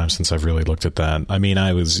long time since I've really looked at that. I mean,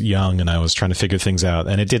 I was young and I was trying to figure things out,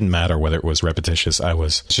 and it didn't matter whether it was repetitious. I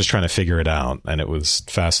was just trying to figure it out, and it was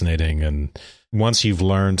fascinating. And once you've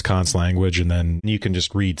learned Kant's language, and then you can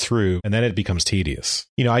just read through, and then it becomes tedious.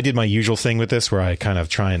 You know, I did my usual thing with this where I kind of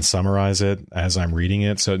try and summarize it as I'm reading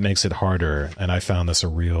it, so it makes it harder. And I found this a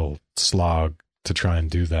real slog to try and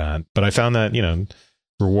do that. But I found that,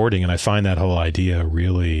 rewarding, and I find that whole idea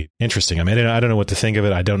really interesting. I mean, I don't know what to think of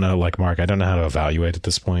it. I don't know, like Mark, I don't know how to evaluate at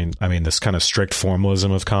this point. I mean, this kind of strict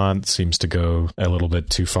formalism of Kant seems to go a little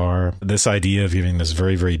bit too far. This idea of giving this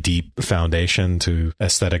very, very deep foundation to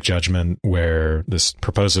aesthetic judgment, where this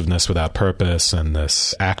purposiveness without purpose and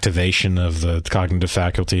this activation of the cognitive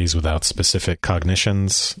faculties without specific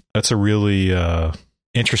cognitions, that's a really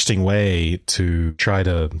interesting way to try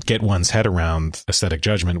to get one's head around aesthetic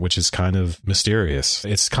judgment, which is kind of mysterious.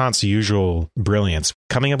 It's Kant's usual brilliance,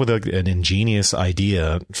 coming up with an ingenious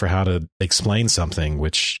idea for how to explain something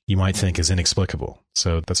which you might think is inexplicable.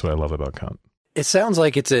 So that's what I love about Kant. It sounds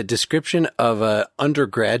like it's a description of a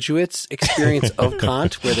undergraduate's experience of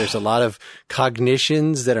Kant, where there's a lot of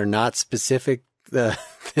cognitions that are not specific.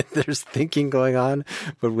 There's thinking going on,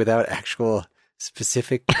 but without actual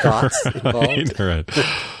specific thoughts involved. Right.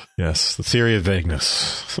 Yes, the theory of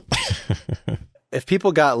vagueness. If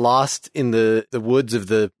people got lost in the woods of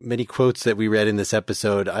the many quotes that we read in this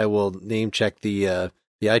episode, I will name check the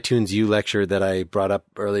iTunes U lecture that I brought up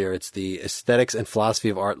earlier. It's the Aesthetics and Philosophy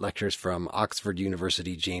of Art lectures from Oxford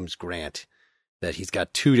University, James Grant, that he's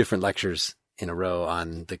got 2 different lectures in a row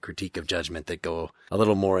on the critique of judgment that go a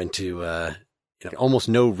little more into almost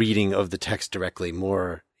no reading of the text directly.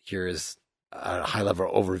 More here is a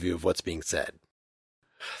high-level overview of what's being said.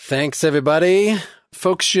 Thanks, everybody.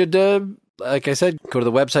 Folks should, like I said, go to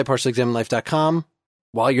the website, partiallyexaminedlife.com.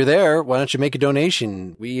 While you're there, why don't you make a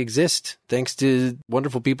donation? We exist thanks to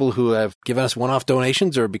wonderful people who have given us one-off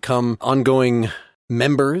donations or become ongoing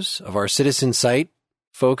members of our citizen site.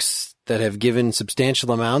 Folks that have given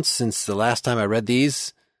substantial amounts since the last time I read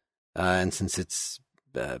these, and since it's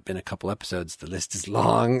been a couple episodes. The list is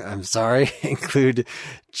long. I'm sorry. Include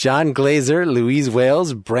John Glazer, Louise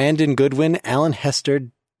Wales, Brandon Goodwin, Alan Hester,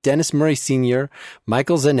 Dennis Murray Sr.,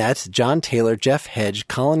 Michael Zanette, John Taylor, Jeff Hedge,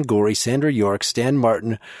 Colin Gorey, Sandra York, Stan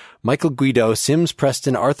Martin, Michael Guido, Sims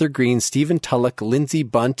Preston, Arthur Green, Stephen Tulloch, Lindsay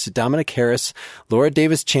Bunt, Dominic Harris, Laura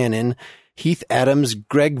Davis Channon, Heath Adams,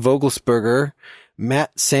 Greg Vogelsberger,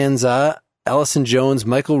 Matt Sanza, Allison Jones,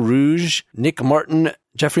 Michael Rouge, Nick Martin,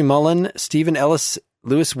 Jeffrey Mullen, Stephen Ellis,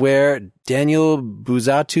 Louis Ware, Daniel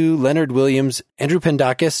Buzatu, Leonard Williams, Andrew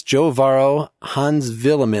Pendakis, Joe Varro, Hans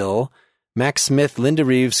Villamil, Max Smith, Linda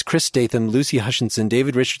Reeves, Chris Statham, Lucy Hutchinson,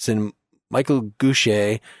 David Richardson, Michael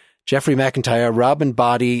Goucher, Jeffrey McIntyre, Robin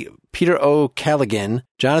Body, Peter O. Callaghan,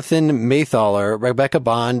 Jonathan Maythaler, Rebecca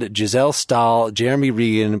Bond, Giselle Stahl, Jeremy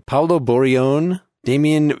Regan, Paulo Borione,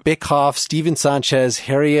 Damian Bickhoff, Steven Sanchez,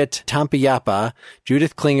 Harriet Tampiyapa,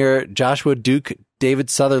 Judith Klinger, Joshua Duke, David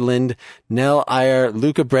Sutherland, Nell Iyer,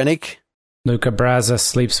 Luca Brennick. Luca Braza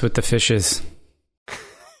sleeps with the fishes.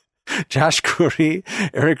 Josh Curry,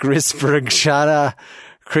 Eric Risberg, Shana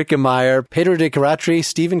Krickemeyer, Pedro de Caratri,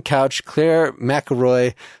 Stephen Couch, Claire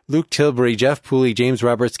McElroy, Luke Tilbury, Jeff Pooley, James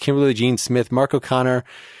Roberts, Kimberly Jean Smith, Mark O'Connor,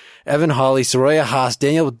 Evan Hawley, Soraya Haas,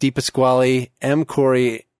 Daniel DePasquale, M.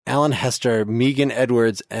 Corey, Alan Hester, Megan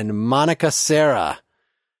Edwards, and Monica Sarah.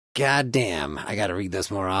 God damn, I gotta read this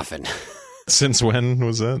more often. Since when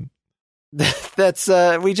was that? That's,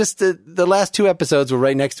 we just, the last two episodes were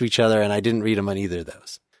right next to each other, and I didn't read them on either of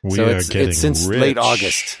those. It's since rich. late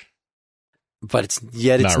August. But it's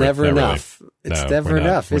never enough. Really. It's never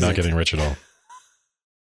enough. We're not getting rich at all.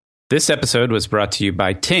 This episode was brought to you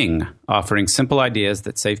by Ting, offering simple ideas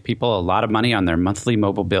that save people a lot of money on their monthly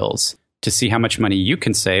mobile bills. To see how much money you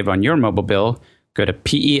can save on your mobile bill, go to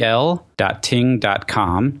pel.ting.com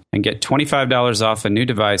and get $25 off a new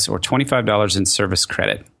device or $25 in service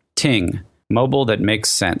credit. Ting, mobile that makes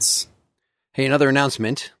sense. Hey, another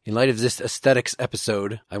announcement. In light of this aesthetics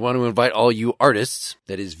episode, I want to invite all you artists,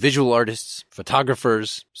 that is visual artists,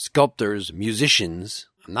 photographers, sculptors, musicians.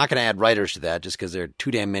 I'm not going to add writers to that just because there are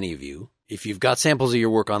too damn many of you. If you've got samples of your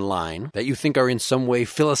work online that you think are in some way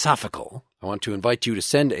philosophical, I want to invite you to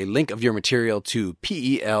send a link of your material to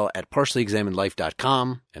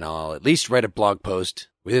pel@partiallyexaminedlife.com, and I'll at least write a blog post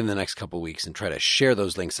within the next couple weeks and try to share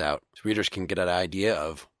those links out so readers can get an idea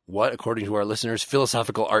of what, according to our listeners,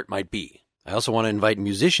 philosophical art might be. I also want to invite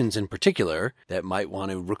musicians in particular that might want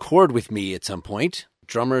to record with me at some point.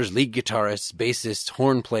 Drummers, lead guitarists, bassists,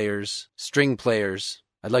 horn players, string players.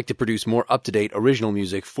 I'd like to produce more up-to-date original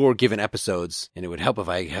music for given episodes, and it would help if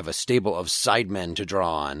I have a stable of sidemen to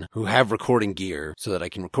draw on who have recording gear so that I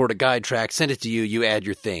can record a guide track, send it to you, you add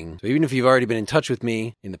your thing. So even if you've already been in touch with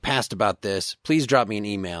me in the past about this, please drop me an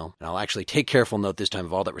email, and I'll actually take careful note this time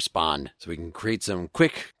of all that respond so we can create some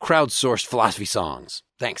quick, crowdsourced philosophy songs.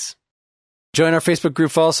 Thanks. Join our Facebook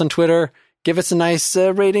group, follow us on Twitter, give us a nice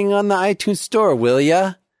rating on the iTunes store, will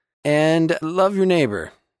ya? And love your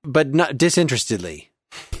neighbor, but not disinterestedly.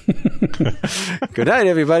 Good night,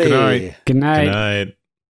 everybody. Good night. Good night. Good night.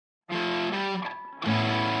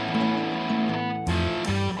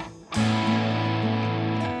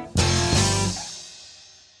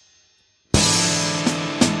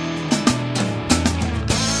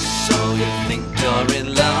 So you think you're in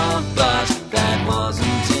love, but that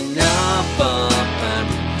wasn't enough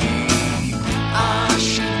apparently.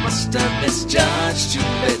 She must have misjudged to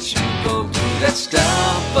let you go to that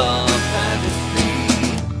stuff apparently.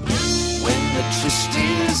 When the tryst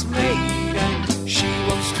is made and she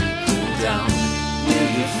wants to cool down, will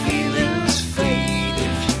your feelings fade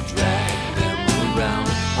if you drag them around?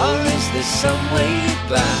 Or is there some way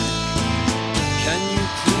back? Can you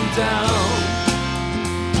cool down?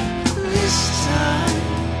 This time,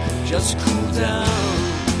 just cool down.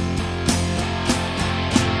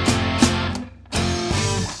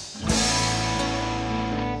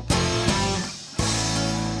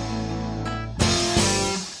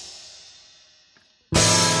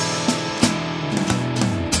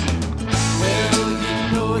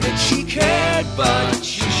 She cared, but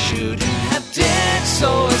you shouldn't have dared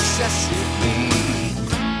so excessively.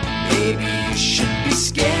 Maybe you should be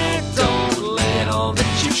scared. Don't let all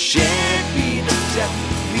that you've shared be the death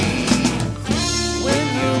of me. When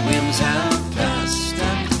your whims have passed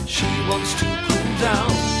and she wants to cool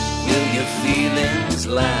down, will your feelings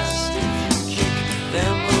last if you kick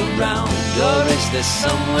them around? Or is there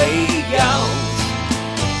some way out?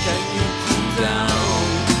 Can you cool down?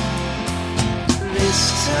 This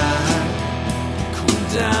time, cool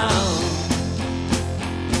down.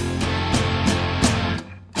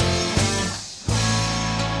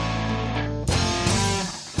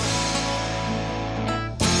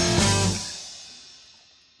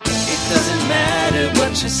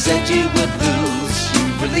 said you would lose.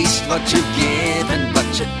 You've released what you've given, but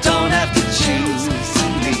you don't have to choose to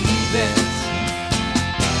leave it.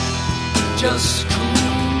 Just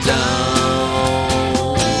cool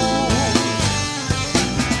down.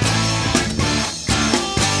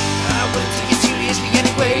 I wouldn't take it seriously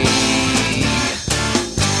anyway.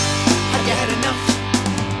 Have you had enough?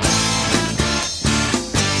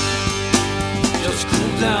 Just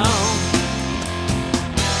cool down.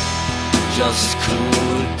 Just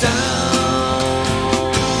cool down.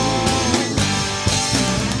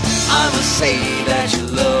 I must say that you're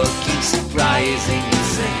looking surprising and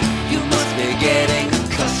sane. You must be getting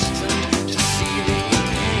accustomed to seething in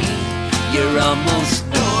pain. You're almost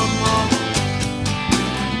normal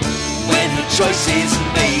when her choice is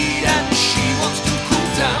made and she wants to cool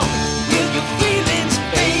down. Will your feelings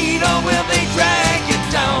fade or will they drag you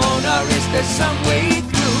down? Or is there some way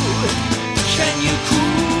through? Can you cool?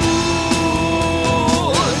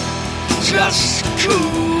 Just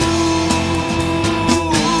cool.